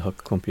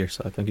AbdulHaq Compier.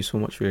 Thank you so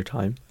much for your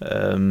time.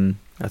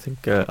 I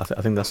think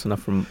that's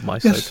enough from my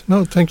side. Yes,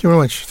 no, thank you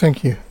very much.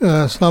 Thank you.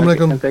 Assalamu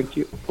alaikum. Thank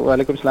you. Wa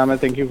alaikum salam, and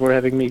thank you for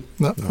having me.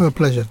 No, a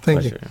pleasure.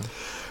 Thank you. Yeah.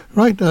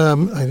 Right,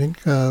 I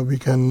think we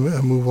can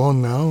move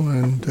on now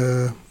and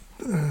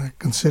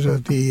consider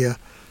the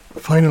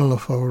final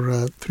of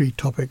our three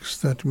topics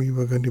that we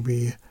were going to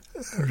be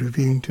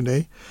reviewing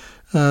today.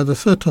 The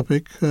third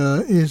topic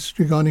is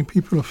regarding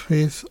people of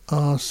faith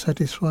are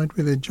satisfied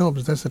with their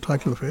jobs. That's the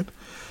title of it.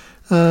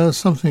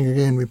 Something,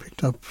 again, we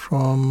picked up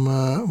from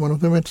one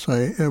of the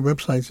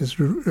websites is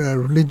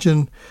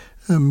Religion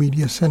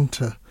Media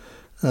Center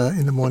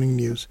in the Morning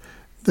News.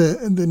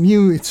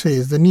 It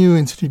says, the new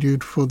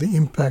Institute for the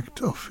Impact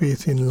of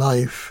Faith in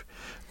Life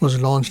was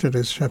launched at a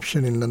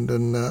reception in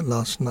London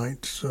last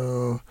night.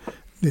 So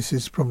this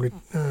is probably,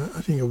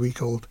 I think, a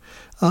week old.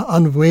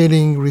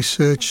 Unveiling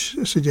research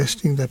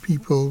suggesting that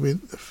people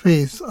with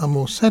faith are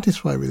more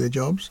satisfied with their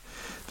jobs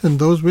than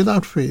those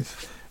without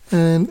faith.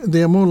 And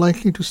they are more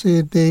likely to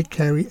say they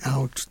carry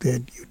out their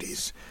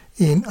duties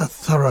in a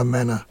thorough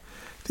manner.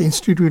 The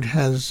Institute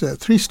has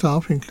 3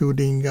 staff,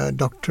 including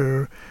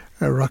Dr.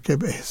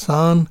 Rakib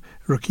Ehsan,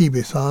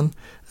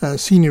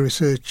 Senior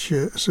Research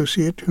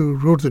Associate who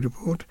wrote the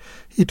report.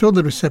 He told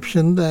the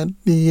reception that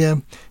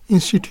the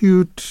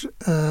Institute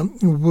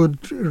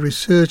would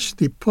research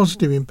the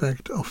positive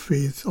impact of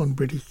faith on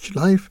British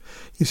life.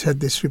 He said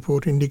this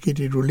report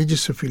indicated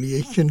religious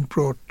affiliation,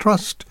 brought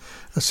trust,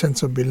 a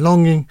sense of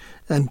belonging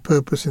and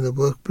purpose in the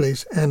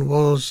workplace, and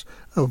was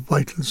a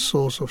vital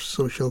source of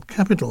social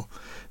capital.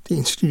 The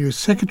Institute's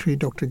secretary,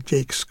 Dr.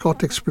 Jake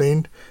Scott,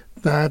 explained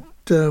that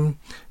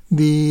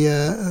the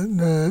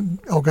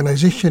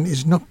organization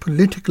is not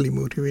politically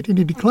motivated.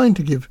 It declined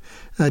to give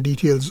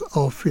details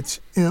of its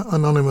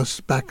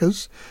anonymous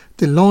backers.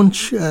 The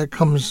launch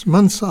comes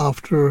months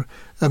after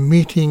a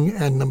meeting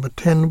at number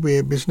 10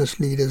 where business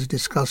leaders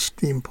discussed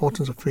the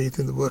importance of faith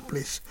in the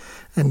workplace,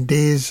 and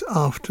days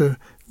after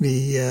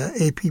the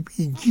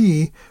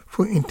APPG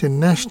for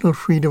International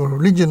Freedom of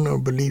Religion or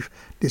Belief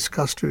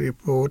discussed a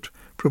report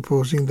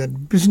proposing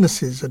that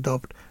businesses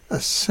adopt a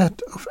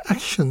set of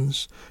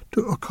actions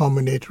to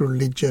accommodate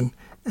religion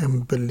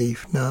and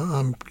belief. Now,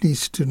 I'm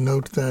pleased to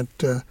note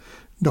that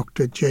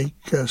Dr. Jake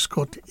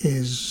Scott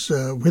is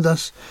with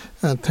us.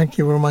 Thank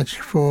you very much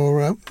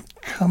for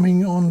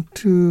coming on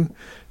to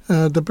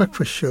the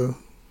Breakfast Show.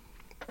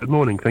 Good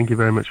morning. Thank you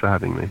very much for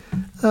having me.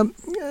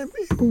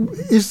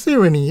 Is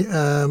there any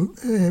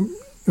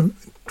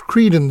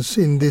credence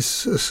in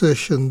this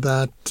assertion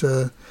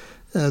that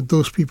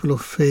those people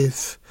of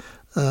faith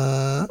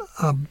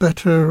are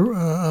better,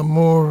 are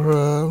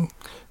more,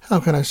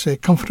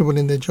 comfortable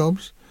in their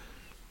jobs?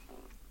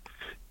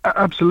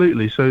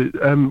 Absolutely. So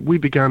we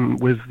began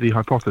with the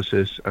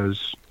hypothesis,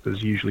 as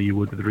usually you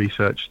would with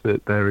research,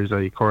 that there is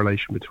a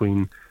correlation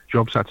between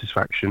job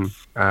satisfaction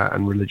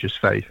and religious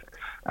faith.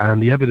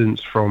 And the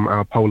evidence from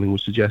our polling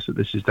would suggest that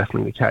this is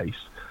definitely the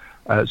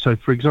case. So,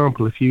 for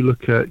example, if you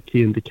look at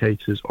key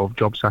indicators of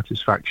job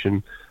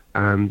satisfaction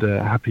and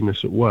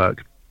happiness at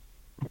work,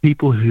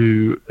 people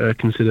who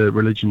consider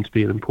religion to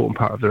be an important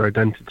part of their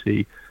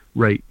identity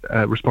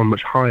respond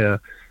much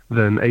higher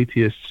than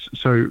atheists.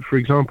 So, for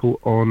example,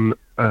 on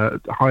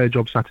higher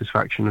job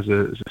satisfaction as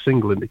a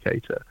single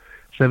indicator,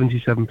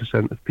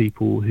 77% of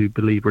people who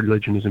believe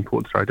religion is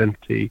important to their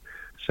identity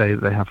say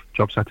that they have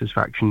job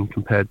satisfaction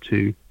compared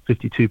to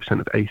 52%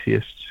 of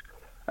atheists.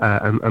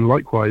 And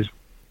likewise,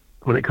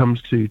 when it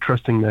comes to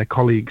trusting their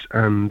colleagues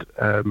and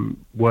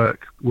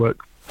work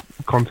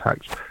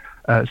contacts,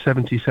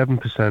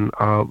 77%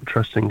 are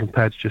trusting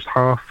compared to just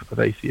half of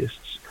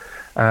atheists.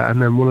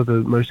 And then one of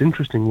the most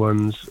interesting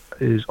ones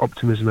is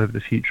optimism over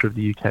the future of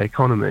the UK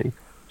economy.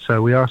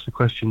 So we asked the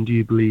question, do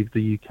you believe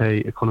the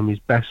UK economy's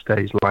best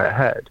days lie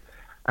ahead?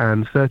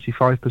 And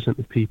 35%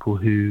 of people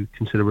who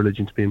consider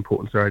religion to be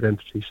important to their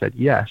identity said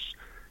yes,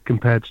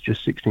 compared to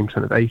just 16%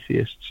 of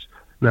atheists.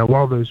 Now,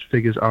 while those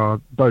figures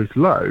are both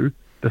low,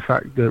 the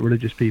fact that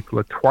religious people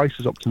are twice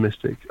as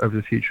optimistic over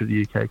the future of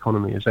the UK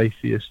economy as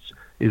atheists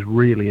is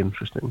really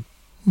interesting.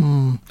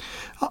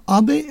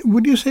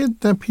 Would you say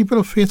that people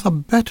of faith are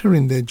better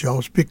in their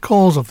jobs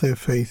because of their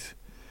faith?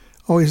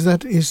 Or is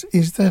that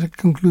a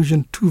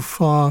conclusion too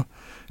far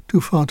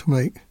to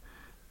make?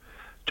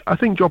 I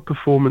think job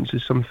performance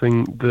is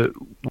something that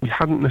we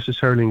hadn't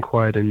necessarily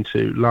inquired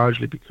into,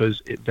 largely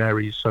because it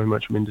varies so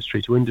much from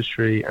industry to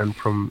industry and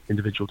from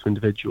individual to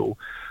individual.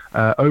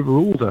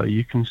 Overall, though,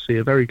 you can see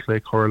a very clear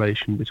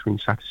correlation between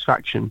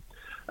satisfaction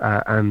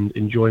and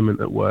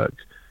enjoyment at work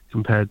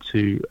compared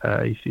to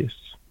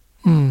atheists.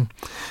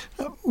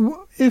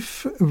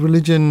 If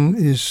religion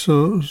is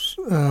so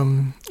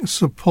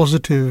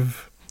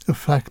positive a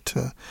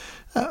factor,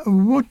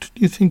 what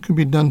do you think could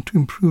be done to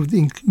improve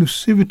the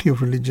inclusivity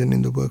of religion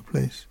in the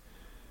workplace?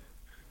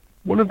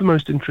 One of the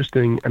most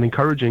interesting and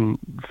encouraging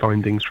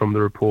findings from the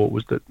report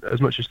was that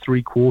as much as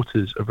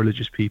 3/4 of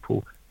religious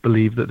people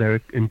believe that their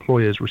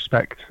employers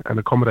respect and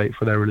accommodate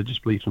for their religious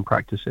beliefs and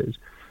practices,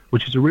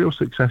 which is a real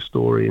success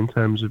story in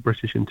terms of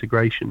British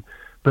integration.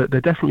 But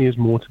there definitely is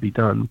more to be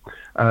done.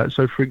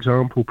 So, for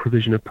example,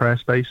 provision of prayer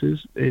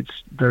spaces.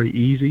 It's very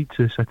easy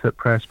to set up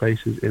prayer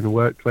spaces in a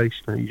workplace.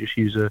 You just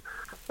use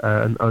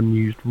an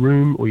unused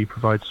room, or you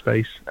provide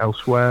space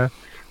elsewhere.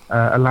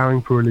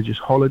 Allowing for religious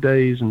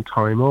holidays and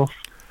time off.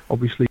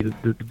 Obviously,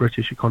 the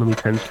British economy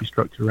tends to be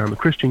structured around the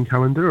Christian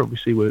calendar.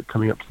 Obviously, we're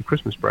coming up to the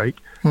Christmas break.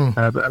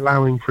 But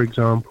allowing, for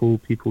example,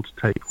 people to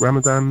take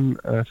Ramadan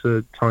as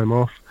a time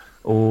off,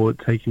 or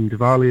taking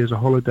Diwali as a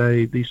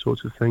holiday, these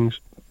sorts of things.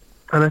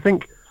 And I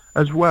think,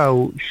 as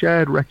well,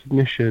 shared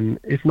recognition,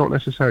 if not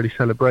necessarily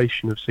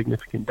celebration, of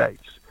significant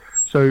dates.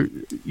 So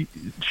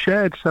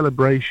shared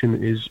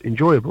celebration is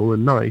enjoyable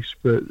and nice,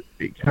 but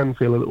it can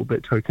feel a little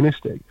bit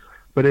tokenistic.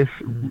 But if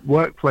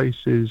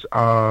workplaces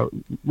are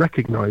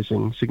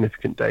recognizing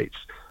significant dates,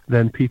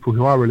 then people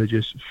who are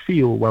religious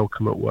feel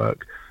welcome at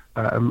work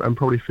and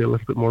probably feel a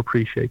little bit more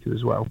appreciated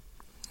as well.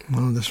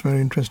 Oh, that's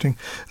very interesting.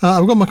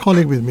 I've got my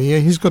colleague with me.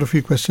 He's got a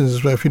few questions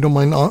as well. If you don't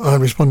mind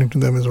responding to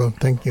them as well.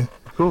 Thank you.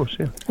 Of course,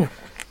 yeah.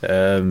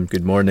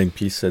 Good morning.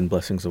 Peace and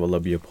blessings of Allah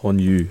be upon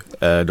you,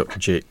 Dr.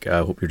 Jake. I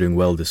hope you're doing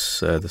well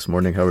this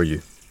morning. How are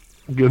you?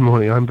 Good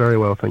morning. I'm very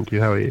well, thank you.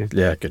 How are you?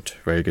 Yeah, good.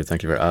 Very good.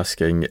 Thank you for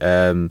asking.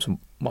 So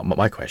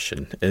my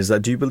question is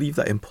that do you believe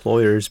that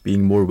employers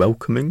being more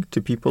welcoming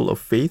to people of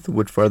faith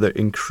would further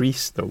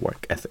increase their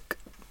work ethic?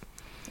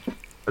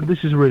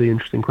 This is a really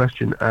interesting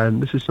question,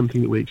 and this is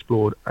something that we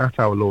explored at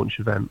our launch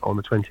event on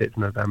the 28th of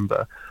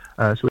November.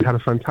 So we had a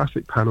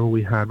fantastic panel.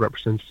 We had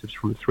representatives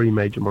from the 3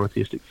 major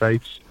monotheistic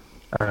faiths,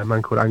 a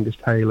man called Angus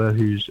Taylor,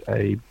 who's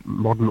a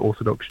modern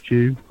Orthodox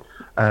Jew,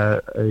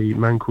 a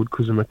man called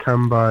Qudsia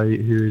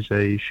Ward, who is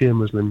a Shia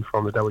Muslim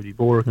from the Dawoodi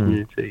Bohra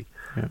community,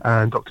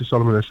 and Dr.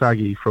 Solomon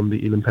Asagi from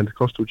the Elim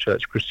Pentecostal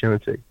Church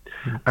Christianity.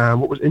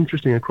 And what was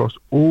interesting across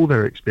all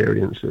their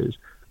experiences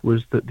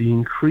was that the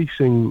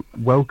increasing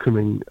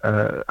welcoming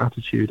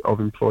attitude of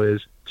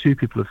employers to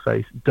people of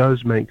faith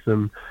does make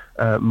them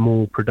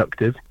more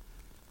productive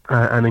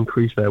and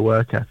increase their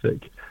work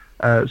ethic.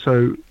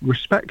 So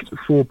respect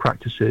for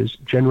practices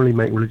generally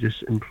make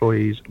religious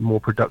employees more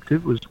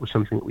productive was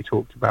something that we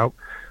talked about.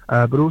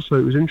 But also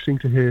it was interesting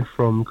to hear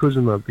from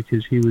Qudsia,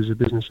 because he was a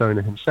business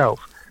owner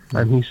himself.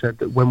 And he said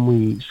that when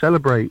we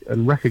celebrate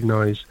and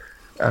recognize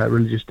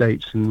religious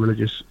dates and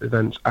religious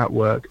events at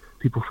work,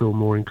 people feel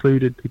more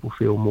included, people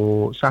feel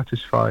more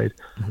satisfied,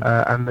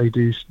 and they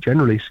do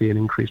generally see an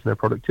increase in their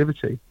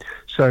productivity.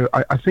 So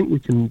I think we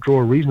can draw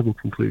a reasonable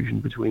conclusion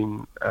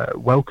between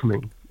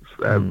welcoming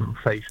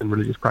faith and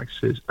religious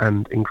practices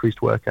and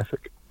increased work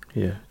ethic.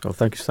 Yeah, well,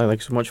 thank you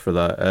so much for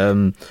that.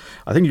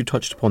 I think you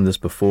touched upon this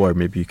before.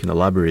 Maybe you can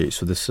elaborate.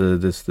 So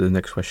the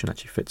next question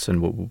actually fits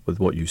in with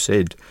what you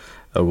said,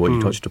 or what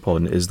you touched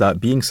upon, is that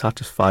being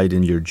satisfied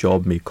in your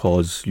job may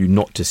cause you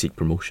not to seek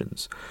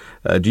promotions.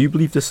 Do you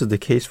believe this is the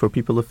case for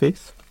people of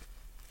faith?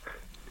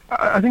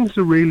 I think it's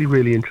a really,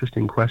 really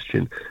interesting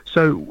question.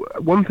 So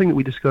one thing that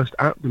we discussed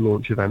at the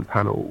launch event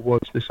panel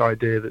was this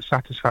idea that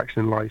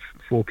satisfaction in life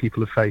for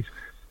people of faith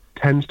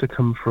tends to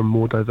come from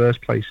more diverse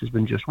places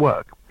than just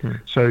work.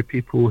 So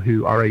people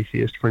who are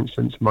atheists, for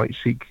instance, might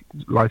seek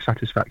life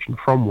satisfaction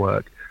from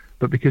work,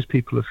 but because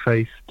people of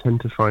faith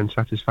tend to find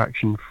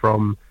satisfaction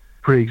from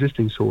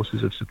pre-existing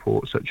sources of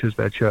support, such as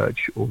their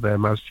church or their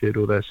masjid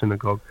or their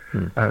synagogue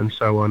and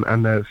so on,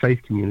 and their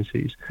faith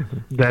communities,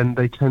 then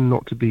they tend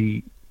not to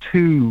be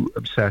too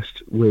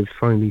obsessed with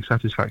finding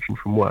satisfaction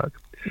from work.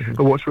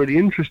 But what's really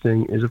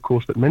interesting is, of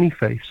course, that many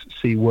faiths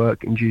see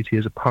work and duty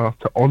as a path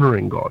to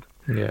honouring God.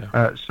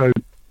 So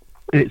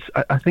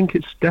I think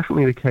it's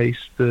definitely the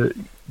case that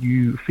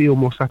you feel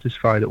more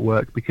satisfied at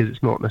work because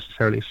it's not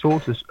necessarily a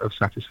source of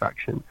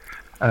satisfaction.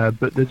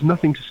 But there's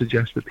nothing to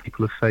suggest that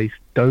people of faith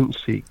don't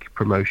seek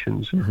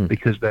promotions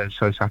because they're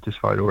so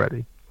satisfied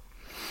already.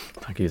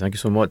 Thank you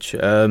so much.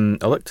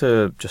 I'd like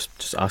to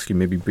just ask you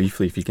maybe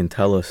briefly if you can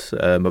tell us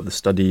about the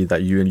study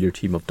that you and your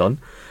team have done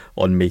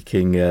on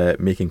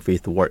making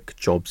faith work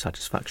job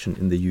satisfaction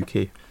in the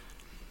UK.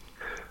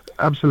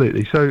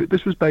 Absolutely. So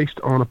this was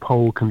based on a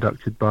poll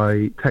conducted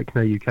by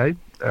Techno UK,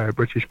 a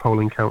British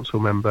Polling Council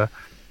member,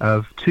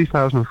 of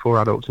 2004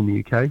 adults in the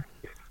UK.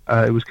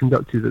 It was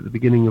conducted at the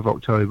beginning of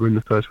October, in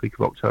the first week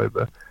of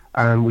October,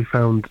 and we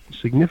found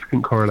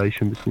significant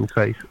correlation between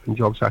faith and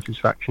job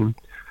satisfaction.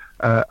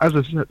 As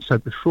I've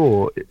said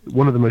before,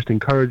 one of the most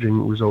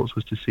encouraging results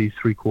was to see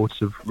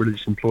 3/4 of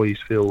religious employees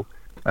feel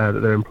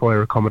that their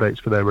employer accommodates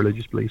for their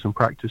religious beliefs and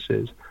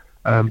practices.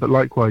 But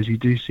likewise, you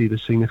do see the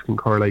significant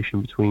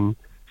correlation between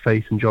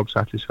faith and job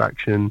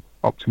satisfaction,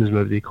 optimism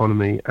over the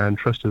economy, and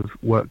trust of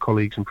work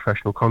colleagues and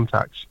professional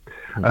contacts.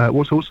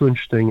 What's also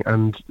interesting,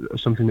 and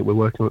something that we're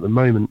working on at the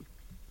moment,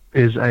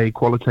 is a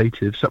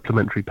qualitative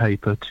supplementary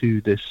paper to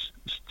this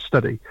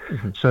study.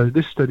 So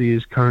this study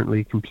is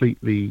currently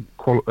completely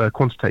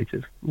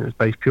quantitative. It's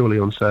based purely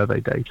on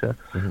survey data,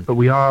 but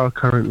we are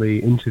currently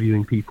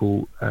interviewing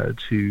people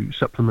to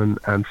supplement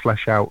and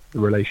flesh out the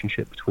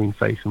relationship between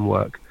faith and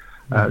work.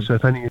 So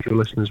if any of your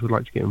listeners would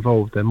like to get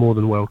involved, they're more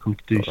than welcome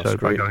to do so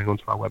by going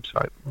onto our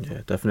website.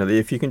 Yeah, definitely.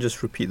 If you can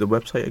just repeat the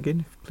website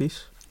again,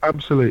 please.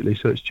 Absolutely.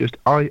 So it's just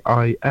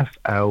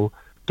iifl.org.uk.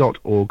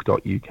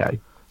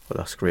 Well,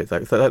 that's great.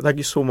 Thank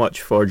you so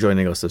much for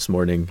joining us this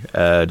morning,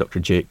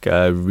 Dr. Jake.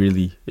 I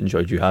really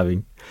enjoyed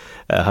having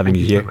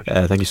you here.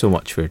 Thank you so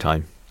much for your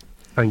time.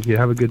 Thank you.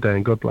 Have a good day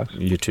and God bless.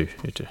 You too.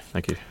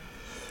 Thank you.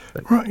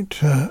 Right.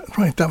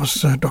 That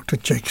was Dr.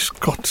 Jake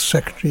Scott,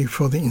 Secretary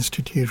for the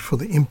Institute for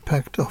the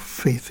Impact of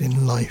Faith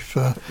in Life.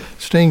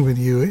 Staying with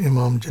you,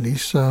 Imam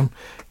Jalees,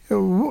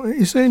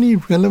 is there any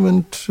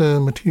relevant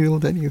material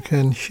that you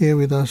can share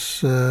with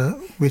us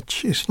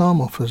which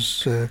Islam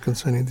offers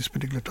concerning this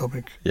particular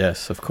topic?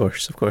 Yes, of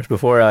course.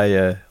 Before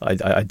I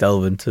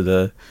delve into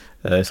the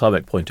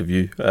Islamic point of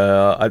view,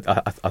 I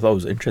thought it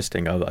was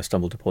interesting. I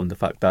stumbled upon the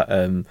fact that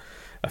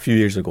a few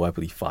years ago, I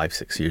believe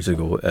 5-6 years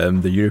ago,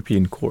 the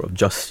European Court of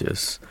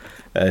Justice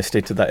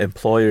stated that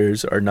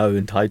employers are now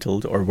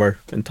were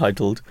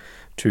entitled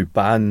to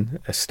ban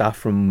staff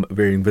from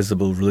wearing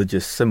visible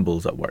religious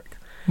symbols at work.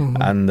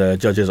 And the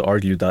judges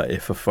argued that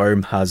if a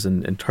firm has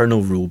an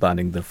internal rule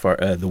banning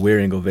the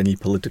wearing of any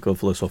political,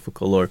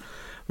 philosophical or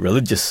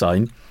religious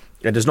sign,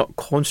 it does not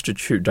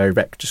constitute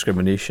direct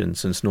discrimination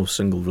since no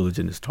single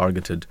religion is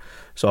targeted.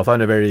 So I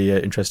found it very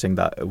interesting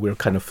that we're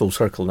kind of full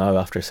circle now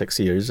after 6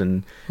 years,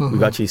 and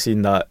we've actually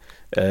seen that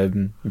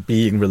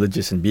being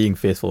religious and being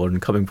faithful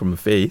and coming from a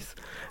faith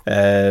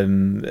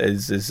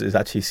is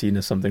actually seen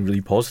as something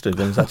really positive,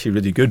 and it's actually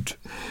really good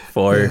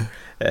for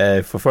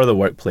the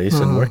workplace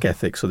and work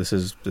ethic. So this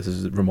is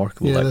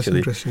remarkable,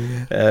 actually. That's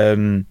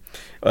interesting.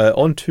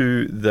 On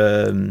to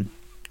the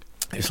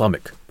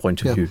Islamic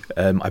point of view.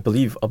 I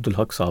believe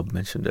AbdulHaq Saab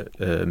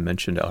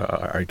mentioned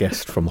our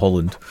guest from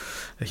Holland.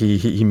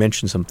 He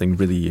mentioned something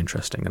really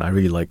interesting, and I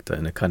really liked it,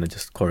 and it kind of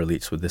just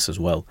correlates with this as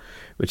well,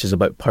 which is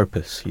about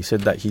purpose. He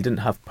said that he didn't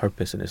have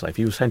purpose in his life.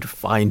 He was trying to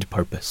find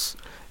purpose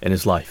in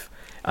his life.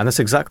 And that's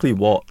exactly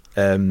what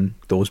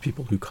those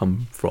people who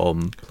come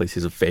from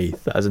places of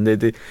faith, as in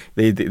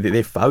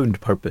they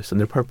found purpose, and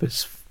their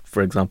purpose,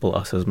 for example,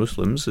 us as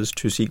Muslims, is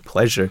to seek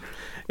pleasure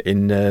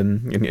in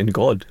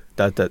God.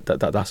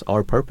 That's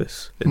our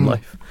purpose in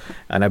life,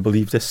 and I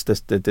believe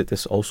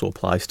this also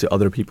applies to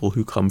other people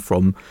who come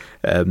from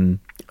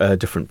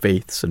different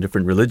faiths and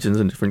different religions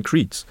and different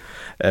creeds.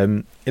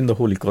 In the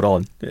Holy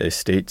Quran, it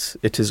states,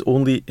 "It is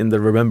only in the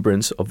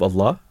remembrance of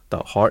Allah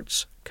that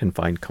hearts can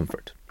find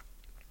comfort."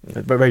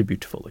 Very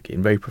beautiful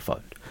again, very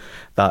profound.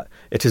 That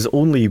it is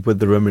only with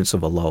the remembrance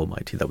of Allah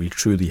Almighty that we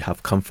truly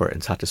have comfort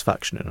and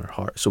satisfaction in our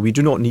heart. So we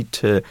do not need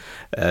to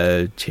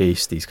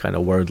chase these kind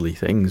of worldly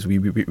things. We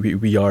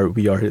are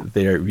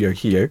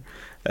here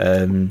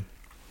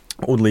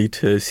only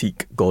to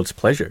seek God's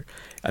pleasure.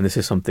 And this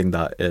is something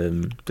that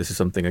this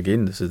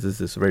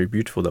is very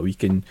beautiful that we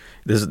can.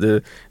 This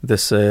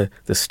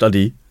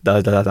study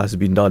that has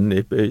been done,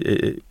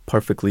 it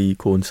perfectly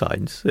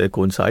coincides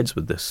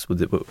with this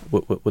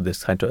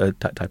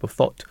type of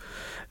thought.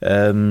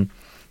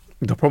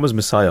 The promised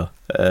Messiah,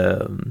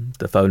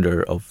 the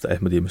founder of the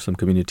Ahmadiyya Muslim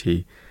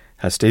community,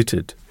 has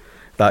stated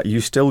that you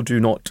still do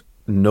not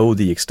know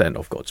the extent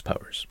of God's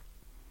powers.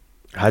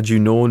 Had you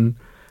known,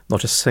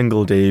 not a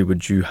single day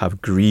would you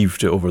have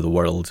grieved over the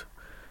world.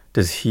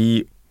 Does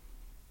he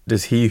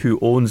who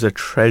owns a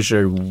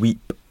treasure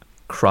weep,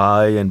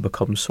 cry, and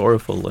become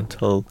sorrowful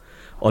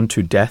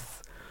unto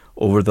death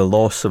over the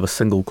loss of a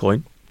single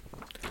coin?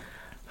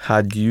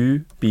 Had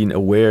you been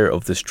aware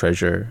of this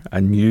treasure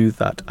and knew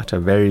that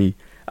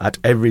at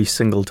every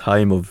single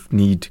time of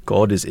need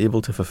God is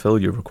able to fulfill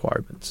your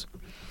requirements,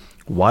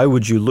 why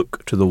would you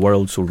look to the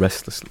world so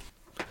restlessly?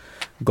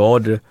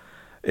 God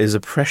is a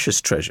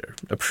precious treasure.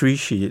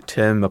 Appreciate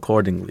him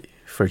accordingly,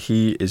 for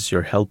he is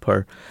your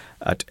helper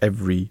at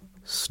every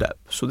step.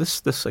 So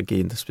this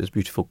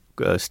beautiful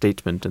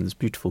statement and this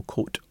beautiful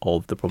quote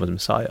of the Prophet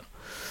Messiah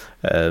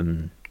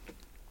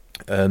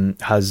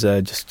has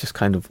just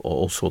kind of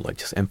also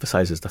just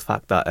emphasizes the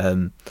fact that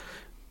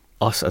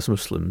us as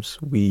Muslims,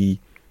 we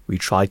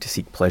try to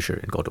seek pleasure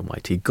in God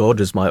Almighty.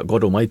 God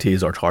Almighty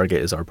is our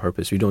target, is our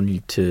purpose. We don't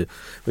need to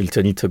go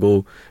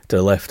to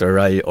the left or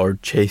right or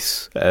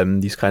chase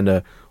these kind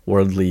of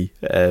worldly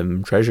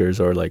treasures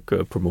or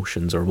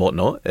promotions or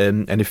whatnot.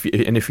 And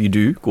if you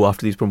do go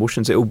after these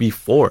promotions, it will be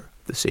for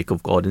the sake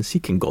of God and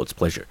seeking God's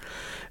pleasure.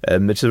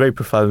 It's a very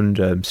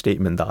profound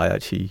statement that I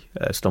actually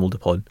stumbled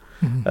upon.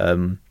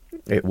 Mm-hmm.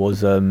 It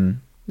was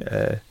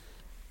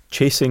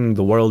chasing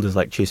the world is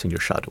like chasing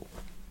your shadow.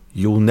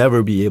 You'll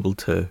never be able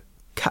to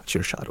catch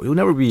your shadow. You'll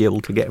never be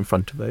able to get in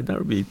front of it. You'll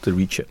never be able to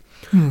reach it.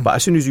 But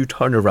as soon as you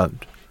turn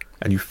around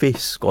and you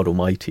face God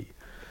Almighty,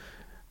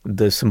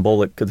 the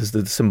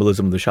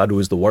symbolism of the shadow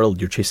is the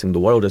world. You're chasing the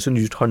world. As soon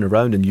as you turn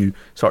around and you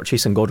start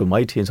chasing God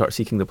Almighty and start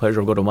seeking the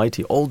pleasure of God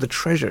Almighty, all the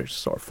treasures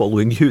start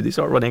following you. They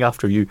start running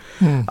after you.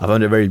 I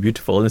found it very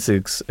beautiful, and this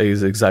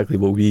is exactly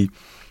what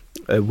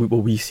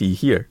we see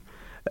here.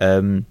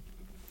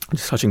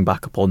 Just touching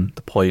back upon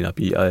the point of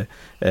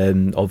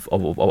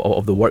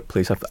the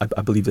workplace,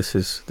 I believe this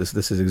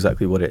is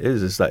exactly what it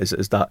is. Is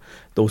that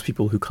those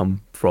people who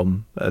come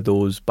from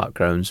those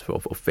backgrounds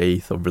of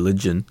faith, of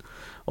religion,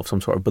 of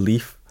some sort of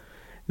belief,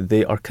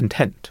 they are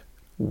content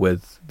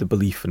with the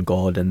belief in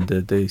God and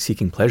the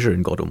seeking pleasure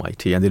in God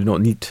Almighty, and they do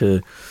not need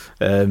to.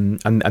 And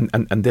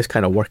this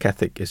kind of work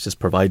ethic is just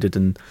provided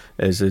and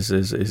is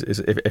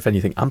if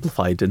anything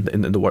amplified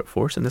in the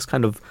workforce, and this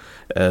kind of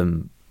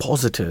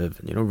positive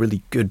and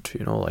really good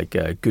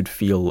good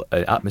feel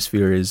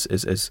atmosphere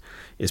is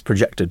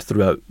projected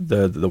throughout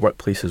the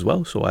workplace as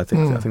well. So I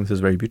think this is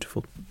very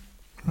beautiful.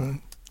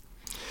 Right.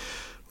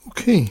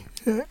 Okay.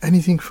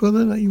 Anything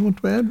further that you want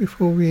to add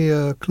before we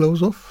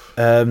close off?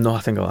 No, I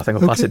think I'll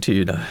pass it to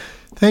you now.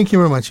 Thank you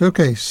very much.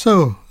 Okay,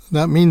 so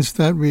that means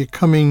that we're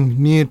coming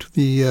near to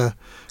the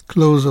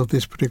close of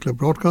this particular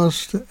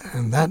broadcast,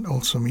 and that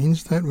also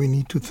means that we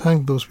need to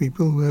thank those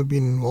people who have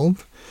been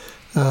involved.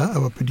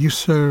 Our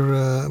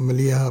producer,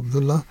 Maleeha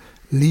Abdullah,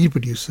 lead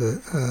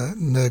producer,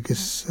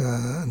 Nergis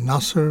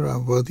Nasir, are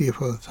worthy of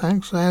her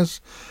thanks, as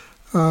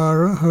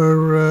are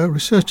her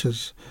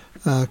researchers,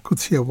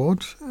 Qudsia Ward,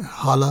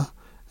 Haala,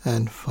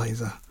 and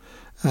Fayza.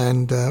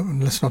 And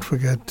let's not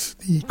forget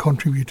the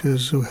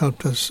contributors who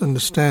helped us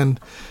understand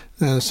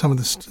some of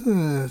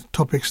the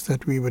topics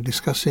that we were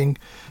discussing.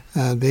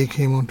 They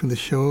came onto the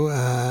show.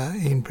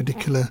 In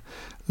particular,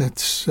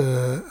 let's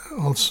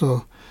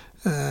also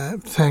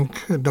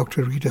thank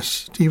Dr. Rita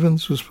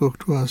Stephens, who spoke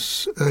to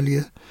us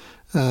earlier.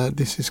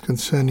 This is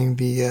concerning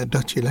the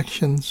Dutch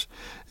elections.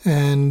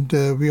 And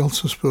we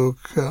also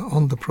spoke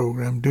on the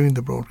program during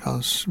the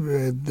broadcast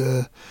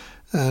with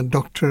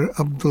Dr.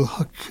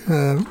 AbdulHaq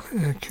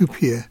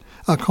Compier,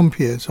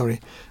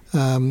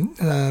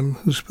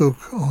 who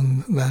spoke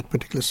on that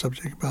particular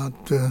subject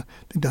about the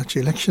Dutch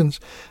elections.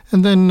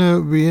 And then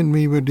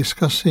we were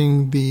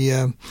discussing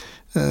the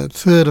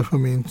third of our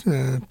main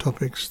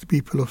topics, the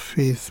people of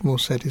faith more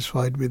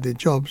satisfied with their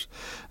jobs.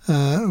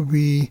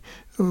 We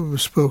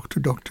spoke to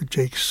Dr.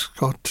 Jake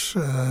Scott,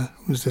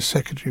 who's the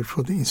secretary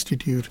for the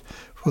Institute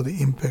for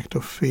the Impact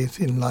of Faith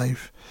in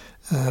Life,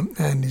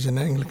 and is an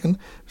Anglican.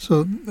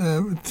 So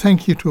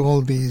thank you to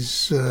all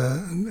these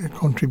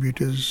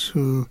contributors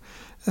who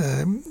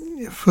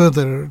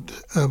furthered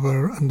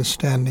our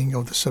understanding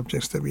of the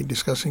subjects that we're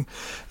discussing.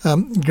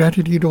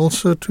 Gratitude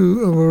also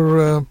to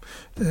our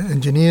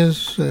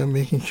engineers,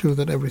 making sure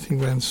that everything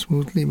ran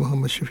smoothly,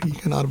 Muhammad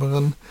Shafiq and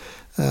Arbagan.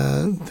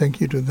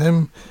 Thank you to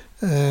them.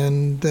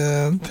 And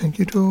thank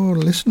you to our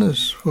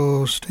listeners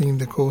for staying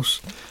the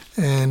course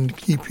and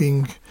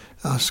keeping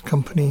us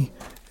company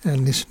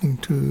and listening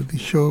to the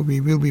show. We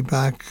will be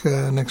back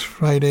next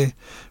Friday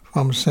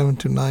from 7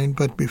 to 9.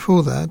 But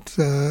before that,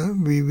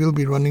 we will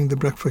be running the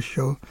breakfast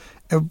show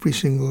every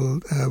single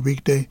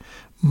weekday,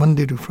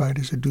 Monday to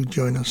Friday. So do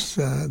join us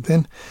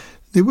then.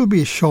 There will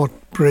be a short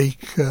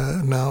break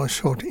now, a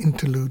short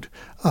interlude.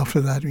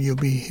 After that, you'll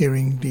be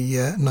hearing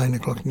the 9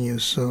 o'clock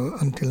news. So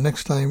until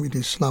next time, it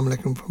is Assalamu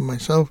Alaikum from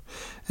myself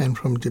and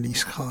from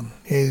Jalees Khan.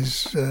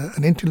 Here's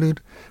an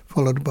interlude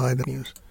followed by the news.